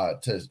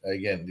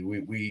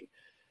 We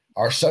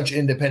are such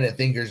independent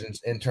thinkers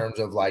in terms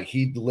of like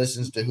he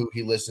listens to who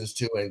he listens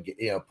to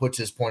and puts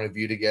his point of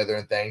view together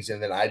and things,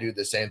 and then I do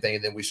the same thing,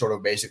 and then we sort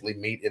of basically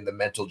meet in the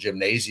mental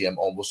gymnasium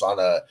almost on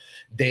a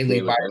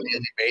daily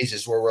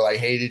basis where we're like,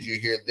 hey, did you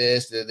hear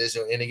this?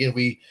 And again,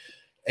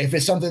 if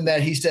it's something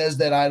that he says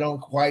that I don't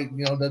quite,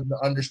 doesn't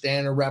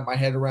understand or wrap my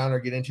head around or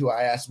get into,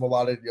 I ask him a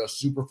lot of,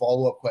 super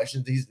follow-up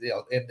questions.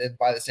 And then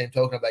by the same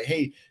token, I'm like,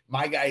 hey,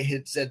 my guy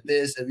had said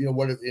this, and,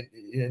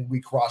 and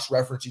we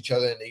cross-reference each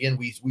other. And again,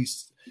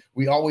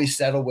 we always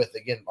settle with,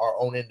 again, our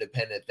own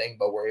independent thing,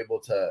 but we're able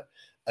to,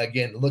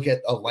 again, look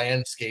at a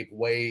landscape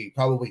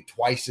probably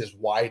twice as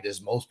wide as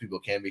most people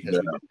can, because we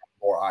have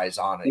more eyes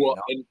on it. Well,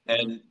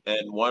 and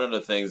one of the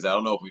things, I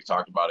don't know if we've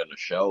talked about in the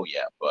show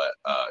yet, but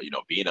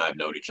B and I have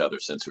known each other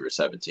since we were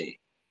 17.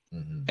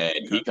 Mm-hmm.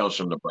 And he comes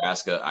from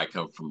Nebraska. I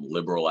come from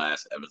liberal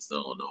ass Evanston,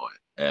 Illinois,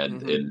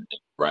 and in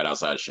right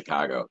outside of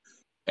Chicago.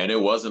 And it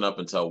wasn't up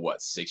until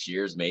 6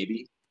 years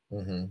maybe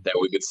that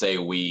we could say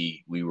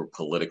we were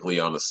politically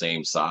on the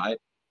same side.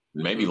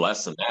 Maybe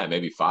less than that,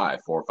 maybe 4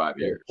 or 5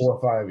 years. 4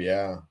 or 5,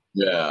 yeah.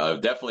 Yeah,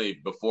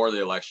 definitely before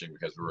the election,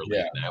 because we were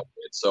leading that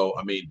way. So,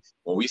 I mean,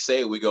 when we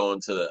say we go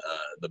into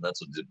the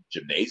mental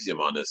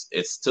gymnasium on this,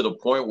 it's to the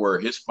point where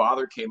his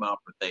father came out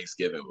for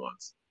Thanksgiving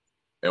once,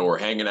 and we're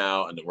hanging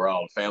out, and we're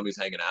all families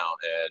hanging out,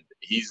 and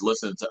he's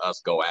listening to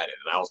us go at it.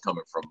 And I was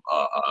coming from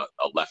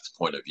a left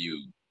point of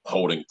view,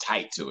 holding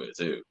tight to it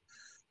too.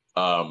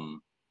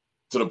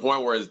 To the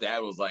point where his dad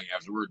was like,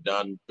 after we were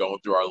done going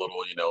through our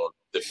little,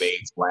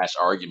 debate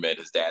 / argument,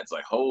 his dad's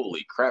like,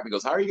 holy crap. He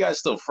goes, how are you guys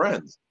still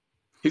friends?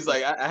 He's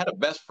like, I had a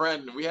best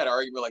friend, and we had an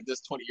argument like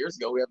this 20 years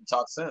ago. We haven't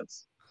talked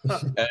since.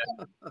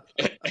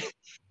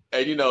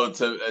 and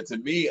to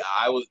me,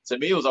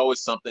 it was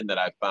always something that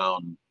I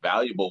found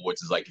valuable,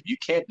 which is like, if you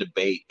can't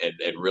debate and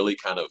really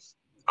kind of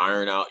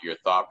iron out your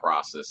thought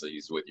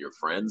processes with your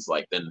friends,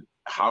 like, then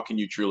how can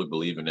you truly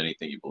believe in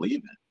anything you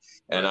believe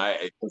in? And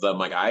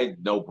I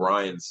know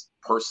Brian's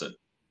person,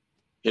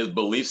 his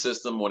belief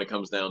system when it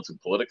comes down to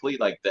politically,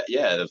 like that.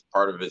 Yeah, that's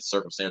part of it,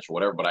 circumstantial,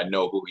 whatever. But I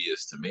know who he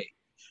is to me.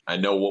 I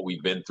know what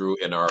we've been through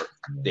in our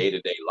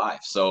day-to-day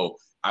life. So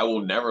I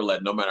will never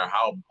no matter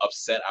how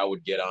upset I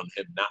would get on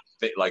him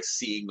not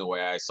seeing the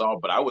way I saw,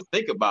 but I would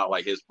think about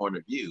like his point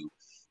of view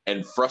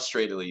and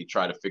frustratedly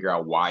try to figure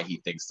out why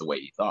he thinks the way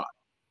he thought.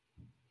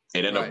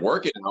 It ended up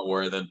working out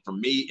where then for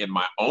me, in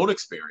my own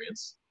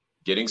experience,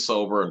 getting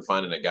sober and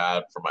finding a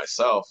God for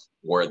myself,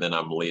 where then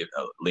I'm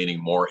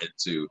leaning more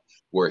into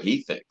where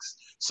he thinks.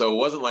 So it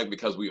wasn't like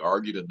because we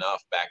argued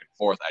enough back and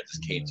forth, I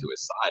just came to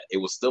his side. It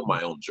was still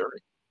my own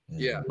journey.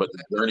 Yeah. But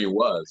the journey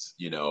was,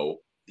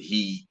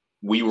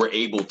 we were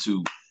able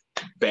to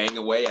bang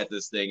away at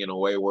this thing in a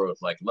way where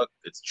it's like, look,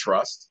 it's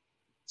trust.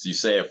 So you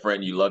say a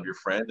friend, you love your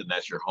friend, and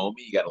that's your homie.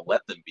 You got to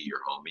let them be your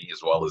homie,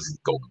 as well as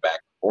going back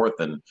and forth.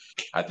 And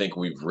I think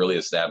we've really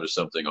established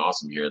something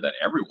awesome here that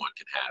everyone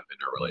can have in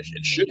a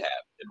relationship, should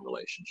have in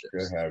relationships.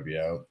 Should have,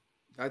 yeah.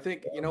 I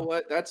think, you know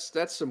what, that's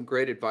some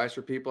great advice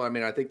for people. I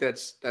mean, I think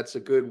that's a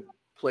good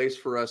place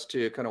for us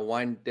to kind of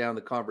wind down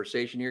the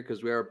conversation here,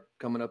 because we are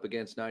coming up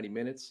against 90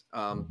 minutes.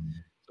 So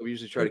we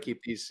usually try to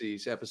keep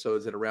these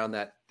episodes at around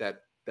that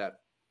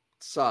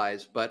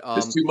size, but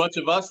It's too much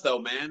of us, though,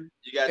 man.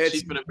 You got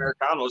cheap and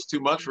Americano. It's too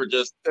much for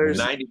just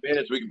 90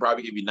 minutes. We can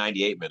probably give you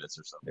 98 minutes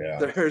or something.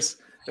 Yeah.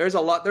 There's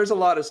a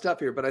lot of stuff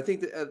here, but I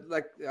think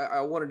that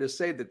I wanted to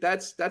say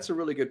that's a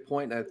really good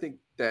point, and I think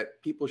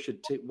that people should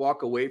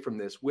walk away from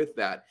this with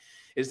that,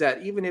 is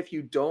that even if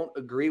you don't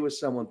agree with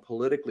someone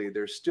politically,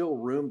 there's still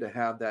room to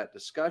have that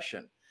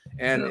discussion,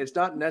 and it's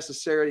not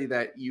necessarily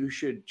that you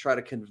should try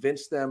to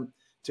convince them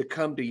to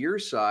come to your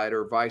side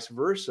or vice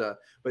versa,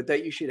 but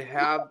that you should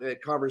have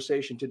that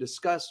conversation to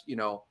discuss,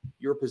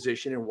 your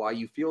position and why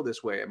you feel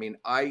this way. I mean,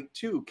 I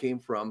too came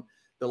from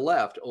the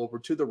left over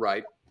to the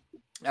right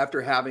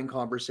after having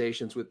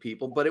conversations with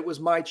people, but it was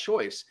my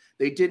choice.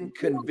 They didn't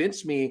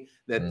convince me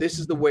that this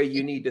is the way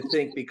you need to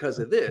think because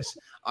of this.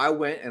 I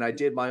went and I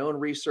did my own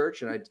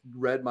research, and I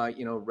read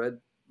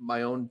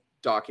my own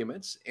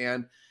documents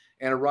and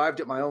arrived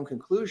at my own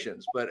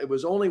conclusions. But it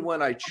was only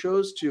when I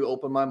chose to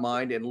open my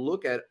mind and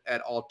look at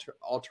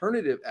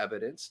alternative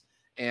evidence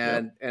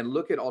and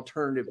look at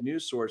alternative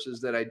news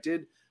sources that I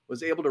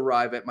was able to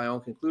arrive at my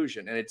own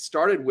conclusion. And it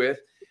started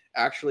with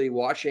actually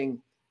watching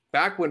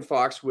back when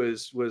Fox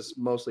was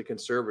mostly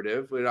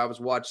conservative, when I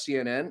was watch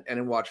CNN and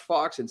then watch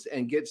Fox and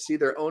see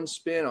their own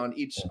spin on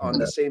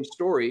the same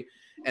story,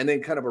 and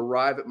then kind of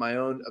arrive at my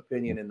own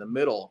opinion in the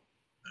middle.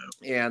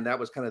 And that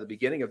was kind of the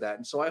beginning of that.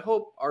 And so I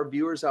hope our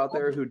viewers out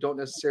there who don't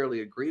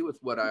necessarily agree with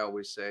what I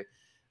always say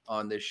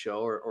on this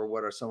show or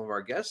what some of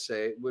our guests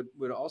say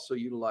would also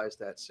utilize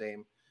that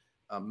same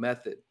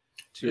method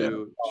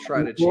to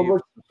try to achieve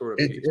some sort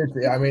of peace.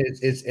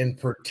 It's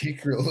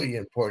particularly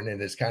important,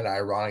 and it's kind of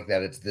ironic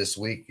that it's this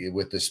week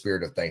with the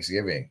spirit of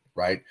Thanksgiving,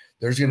 right?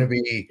 There's going to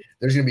be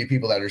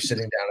people that are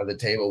sitting down at the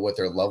table with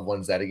their loved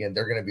ones that, again,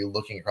 they're going to be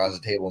looking across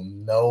the table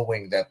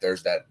knowing that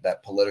there's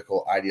that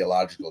political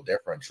ideological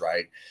difference,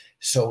 right?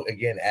 So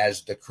again,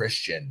 as the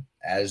Christian,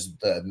 as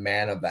the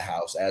man of the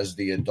house, as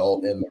the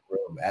adult in the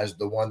room, as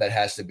the one that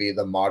has to be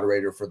the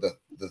moderator for the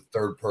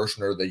third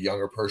person or the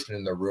younger person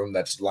in the room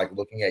that's like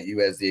looking at you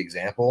as the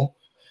example.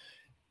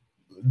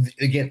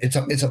 Again, it's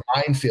a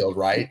minefield,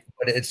 right?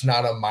 But it's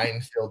not a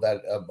minefield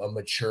that a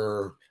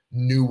mature,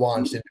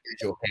 nuanced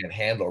individual can't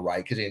handle,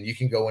 right? Because then you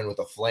can go in with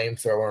a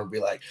flamethrower and be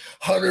like,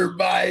 Hunter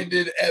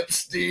Biden,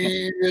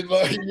 Epstein, and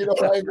you know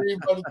what I mean?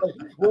 But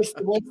it's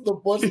like,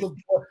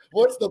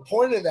 what's the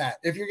point of that?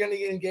 If you're going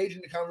to engage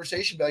in the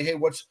conversation, be like, hey,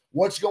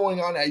 what's going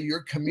on at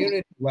your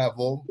community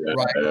level,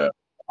 right?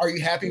 Are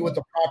you happy with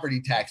the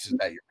property taxes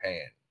that you're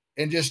paying?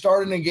 And just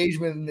start an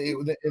engagement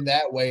in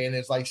that way. And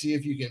it's like, see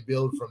if you can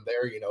build from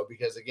there,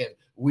 because again,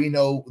 we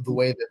know the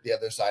way that the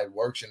other side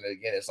works. And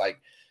again, it's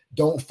like,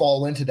 don't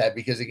fall into that,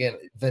 because again,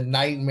 the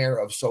nightmare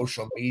of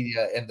social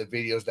media and the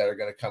videos that are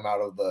going to come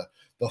out of the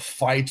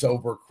fights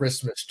over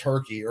Christmas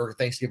turkey or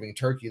Thanksgiving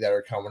turkey that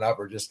are coming up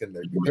are just going to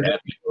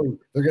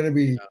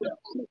be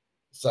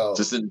so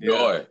just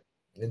enjoy.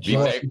 Be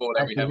thankful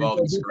that we have all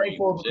these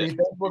screens. Be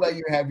thankful that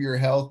you have your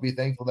health. Be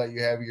thankful that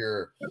you have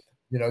your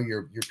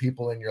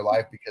people in your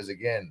life, because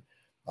again,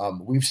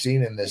 we've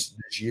seen in this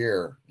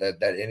year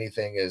that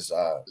anything is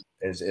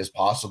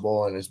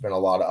possible, and it's been a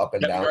lot of up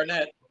and down.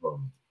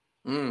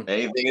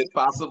 Anything is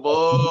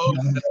possible.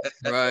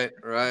 Right.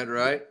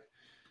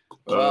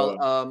 Well,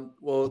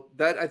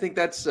 I think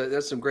that's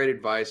some great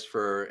advice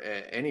for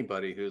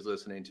anybody who's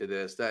listening to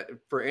this, that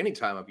for any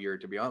time of year,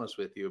 to be honest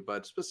with you,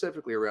 but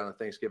specifically around the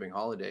Thanksgiving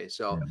holiday.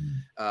 So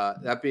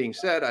that being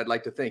said, I'd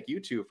like to thank you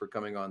two for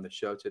coming on the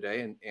show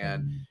today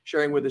and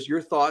sharing with us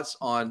your thoughts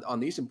on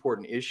these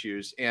important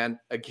issues. And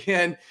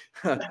again,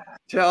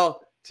 tell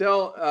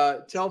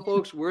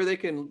folks where they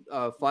can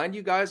find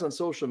you guys on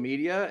social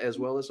media as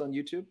well as on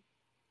YouTube.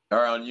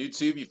 Or on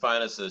YouTube, you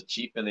find us as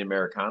Chief and the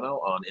Americano.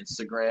 On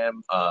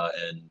Instagram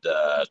and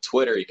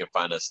Twitter, you can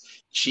find us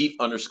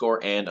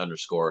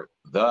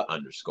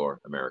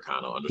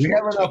Chief_and_the_Americano. We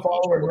have enough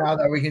followers now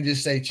that we can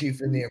just say Chief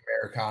and the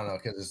Americano,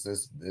 because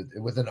it's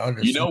with an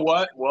underscore. You know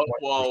what?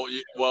 Well,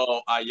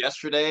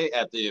 yesterday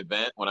at the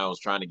event when I was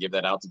trying to give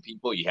that out to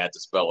people, you had to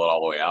spell it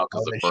all the way out,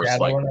 because the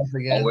first all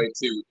the way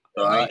to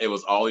it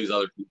was all these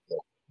other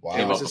people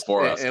came up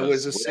before us. It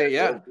was just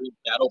shadow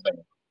banned.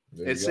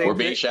 We're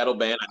being shadow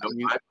banned. I know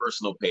my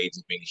personal page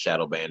is being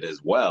shadow banned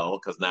as well,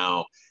 because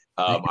now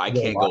I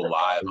can't go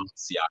live on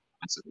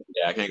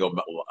I can't go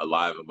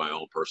live on my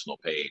own personal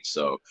page.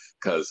 So,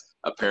 because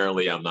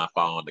apparently I'm not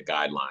following the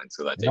guidelines,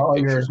 because I take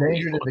pictures. You're a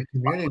danger to the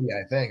community,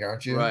 I think,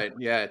 aren't you? Right.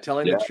 Yeah.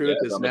 Telling the truth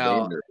is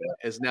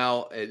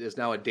now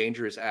a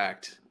dangerous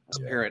act,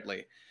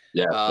 apparently.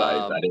 Yeah.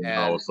 I didn't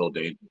know it was so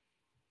dangerous.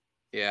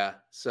 Yeah.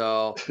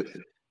 So,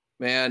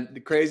 man, the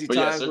crazy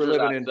times we're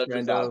living in. You'll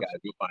find us.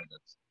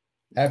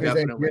 Happy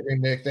Thanksgiving,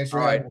 Nick. Thanks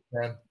for having us,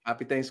 man.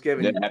 Happy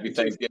Thanksgiving. Yeah, happy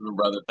Thanksgiving,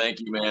 brother. Thank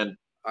you, man.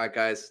 All right,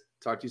 guys.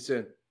 Talk to you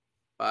soon.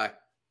 Bye.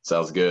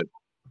 Sounds good.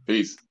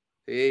 Peace.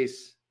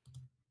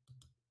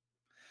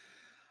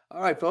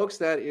 All right, folks.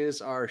 That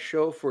is our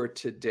show for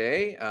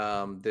today.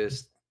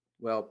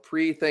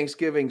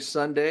 Pre-Thanksgiving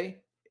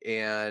Sunday.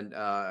 And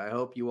I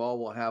hope you all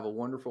will have a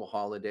wonderful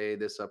holiday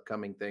this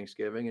upcoming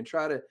Thanksgiving, and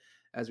try to,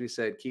 as we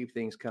said, keep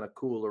things kind of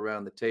cool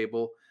around the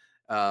table.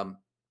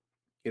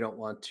 You don't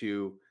want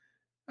to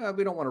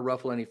we don't want to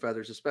ruffle any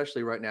feathers,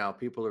 especially right now.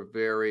 People are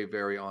very,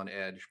 very on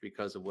edge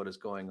because of what is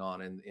going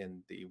on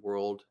in the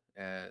world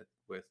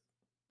with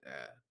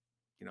uh,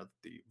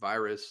 the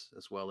virus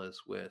as well as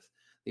with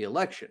the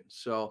election.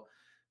 So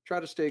try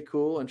to stay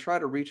cool and try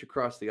to reach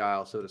across the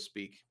aisle, so to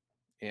speak,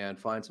 and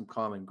find some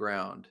common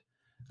ground,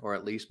 or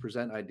at least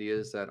present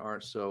ideas that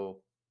aren't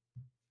so,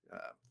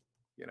 uh,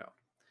 you know,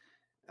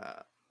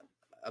 uh,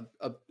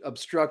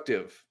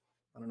 obstructive.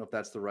 I don't know if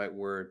that's the right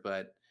word,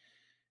 but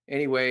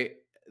anyway,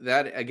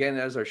 that again,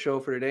 that is our show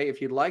for today.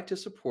 If you'd like to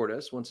support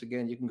us, once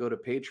again, you can go to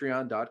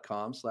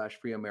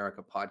patreon.com/Free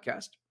America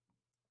Podcast.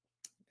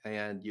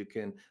 And you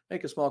can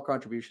make a small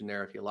contribution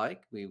there if you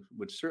like. We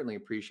would certainly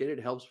appreciate it.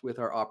 It helps with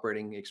our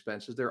operating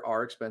expenses. There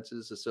are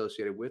expenses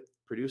associated with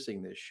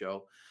producing this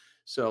show.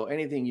 So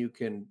anything you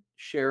can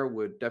share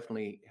would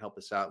definitely help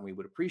us out, and we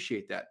would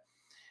appreciate that.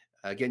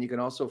 Again, you can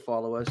also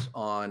follow us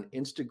on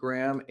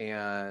Instagram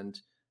and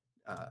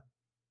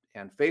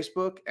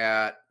Facebook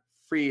at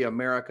Free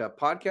America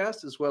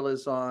Podcast, as well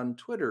as on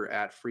Twitter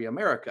at Free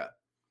America.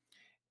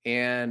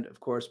 And of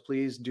course,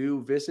 please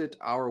do visit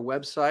our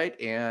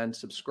website and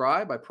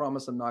subscribe. I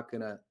promise I'm not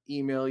going to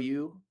email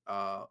you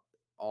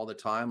all the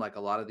time like a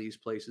lot of these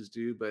places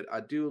do, but I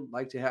do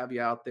like to have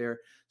you out there,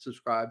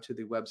 subscribe to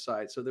the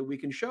website so that we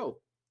can show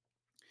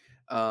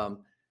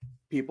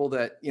people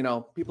that,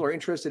 people are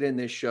interested in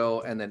this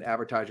show, and then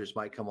advertisers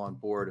might come on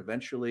board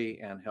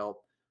eventually and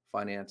help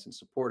finance and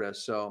support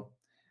us. So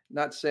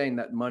not saying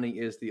that money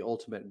is the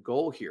ultimate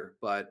goal here,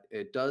 but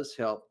it does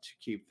help to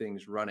keep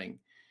things running.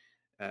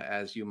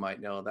 As you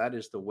might know, that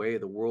is the way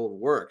the world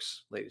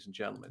works, ladies and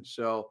gentlemen.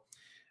 So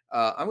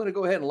I'm going to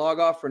go ahead and log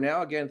off for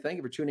now. Again, thank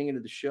you for tuning into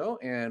the show,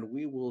 and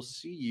we will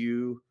see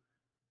you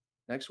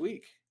next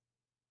week.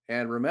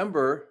 And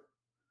remember,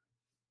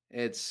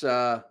 it's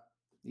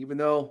even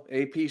though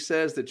AP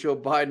says that Joe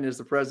Biden is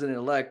the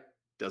president-elect,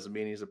 doesn't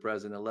mean he's the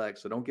president-elect.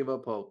 So don't give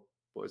up hope,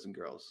 boys and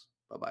girls.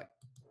 Bye-bye.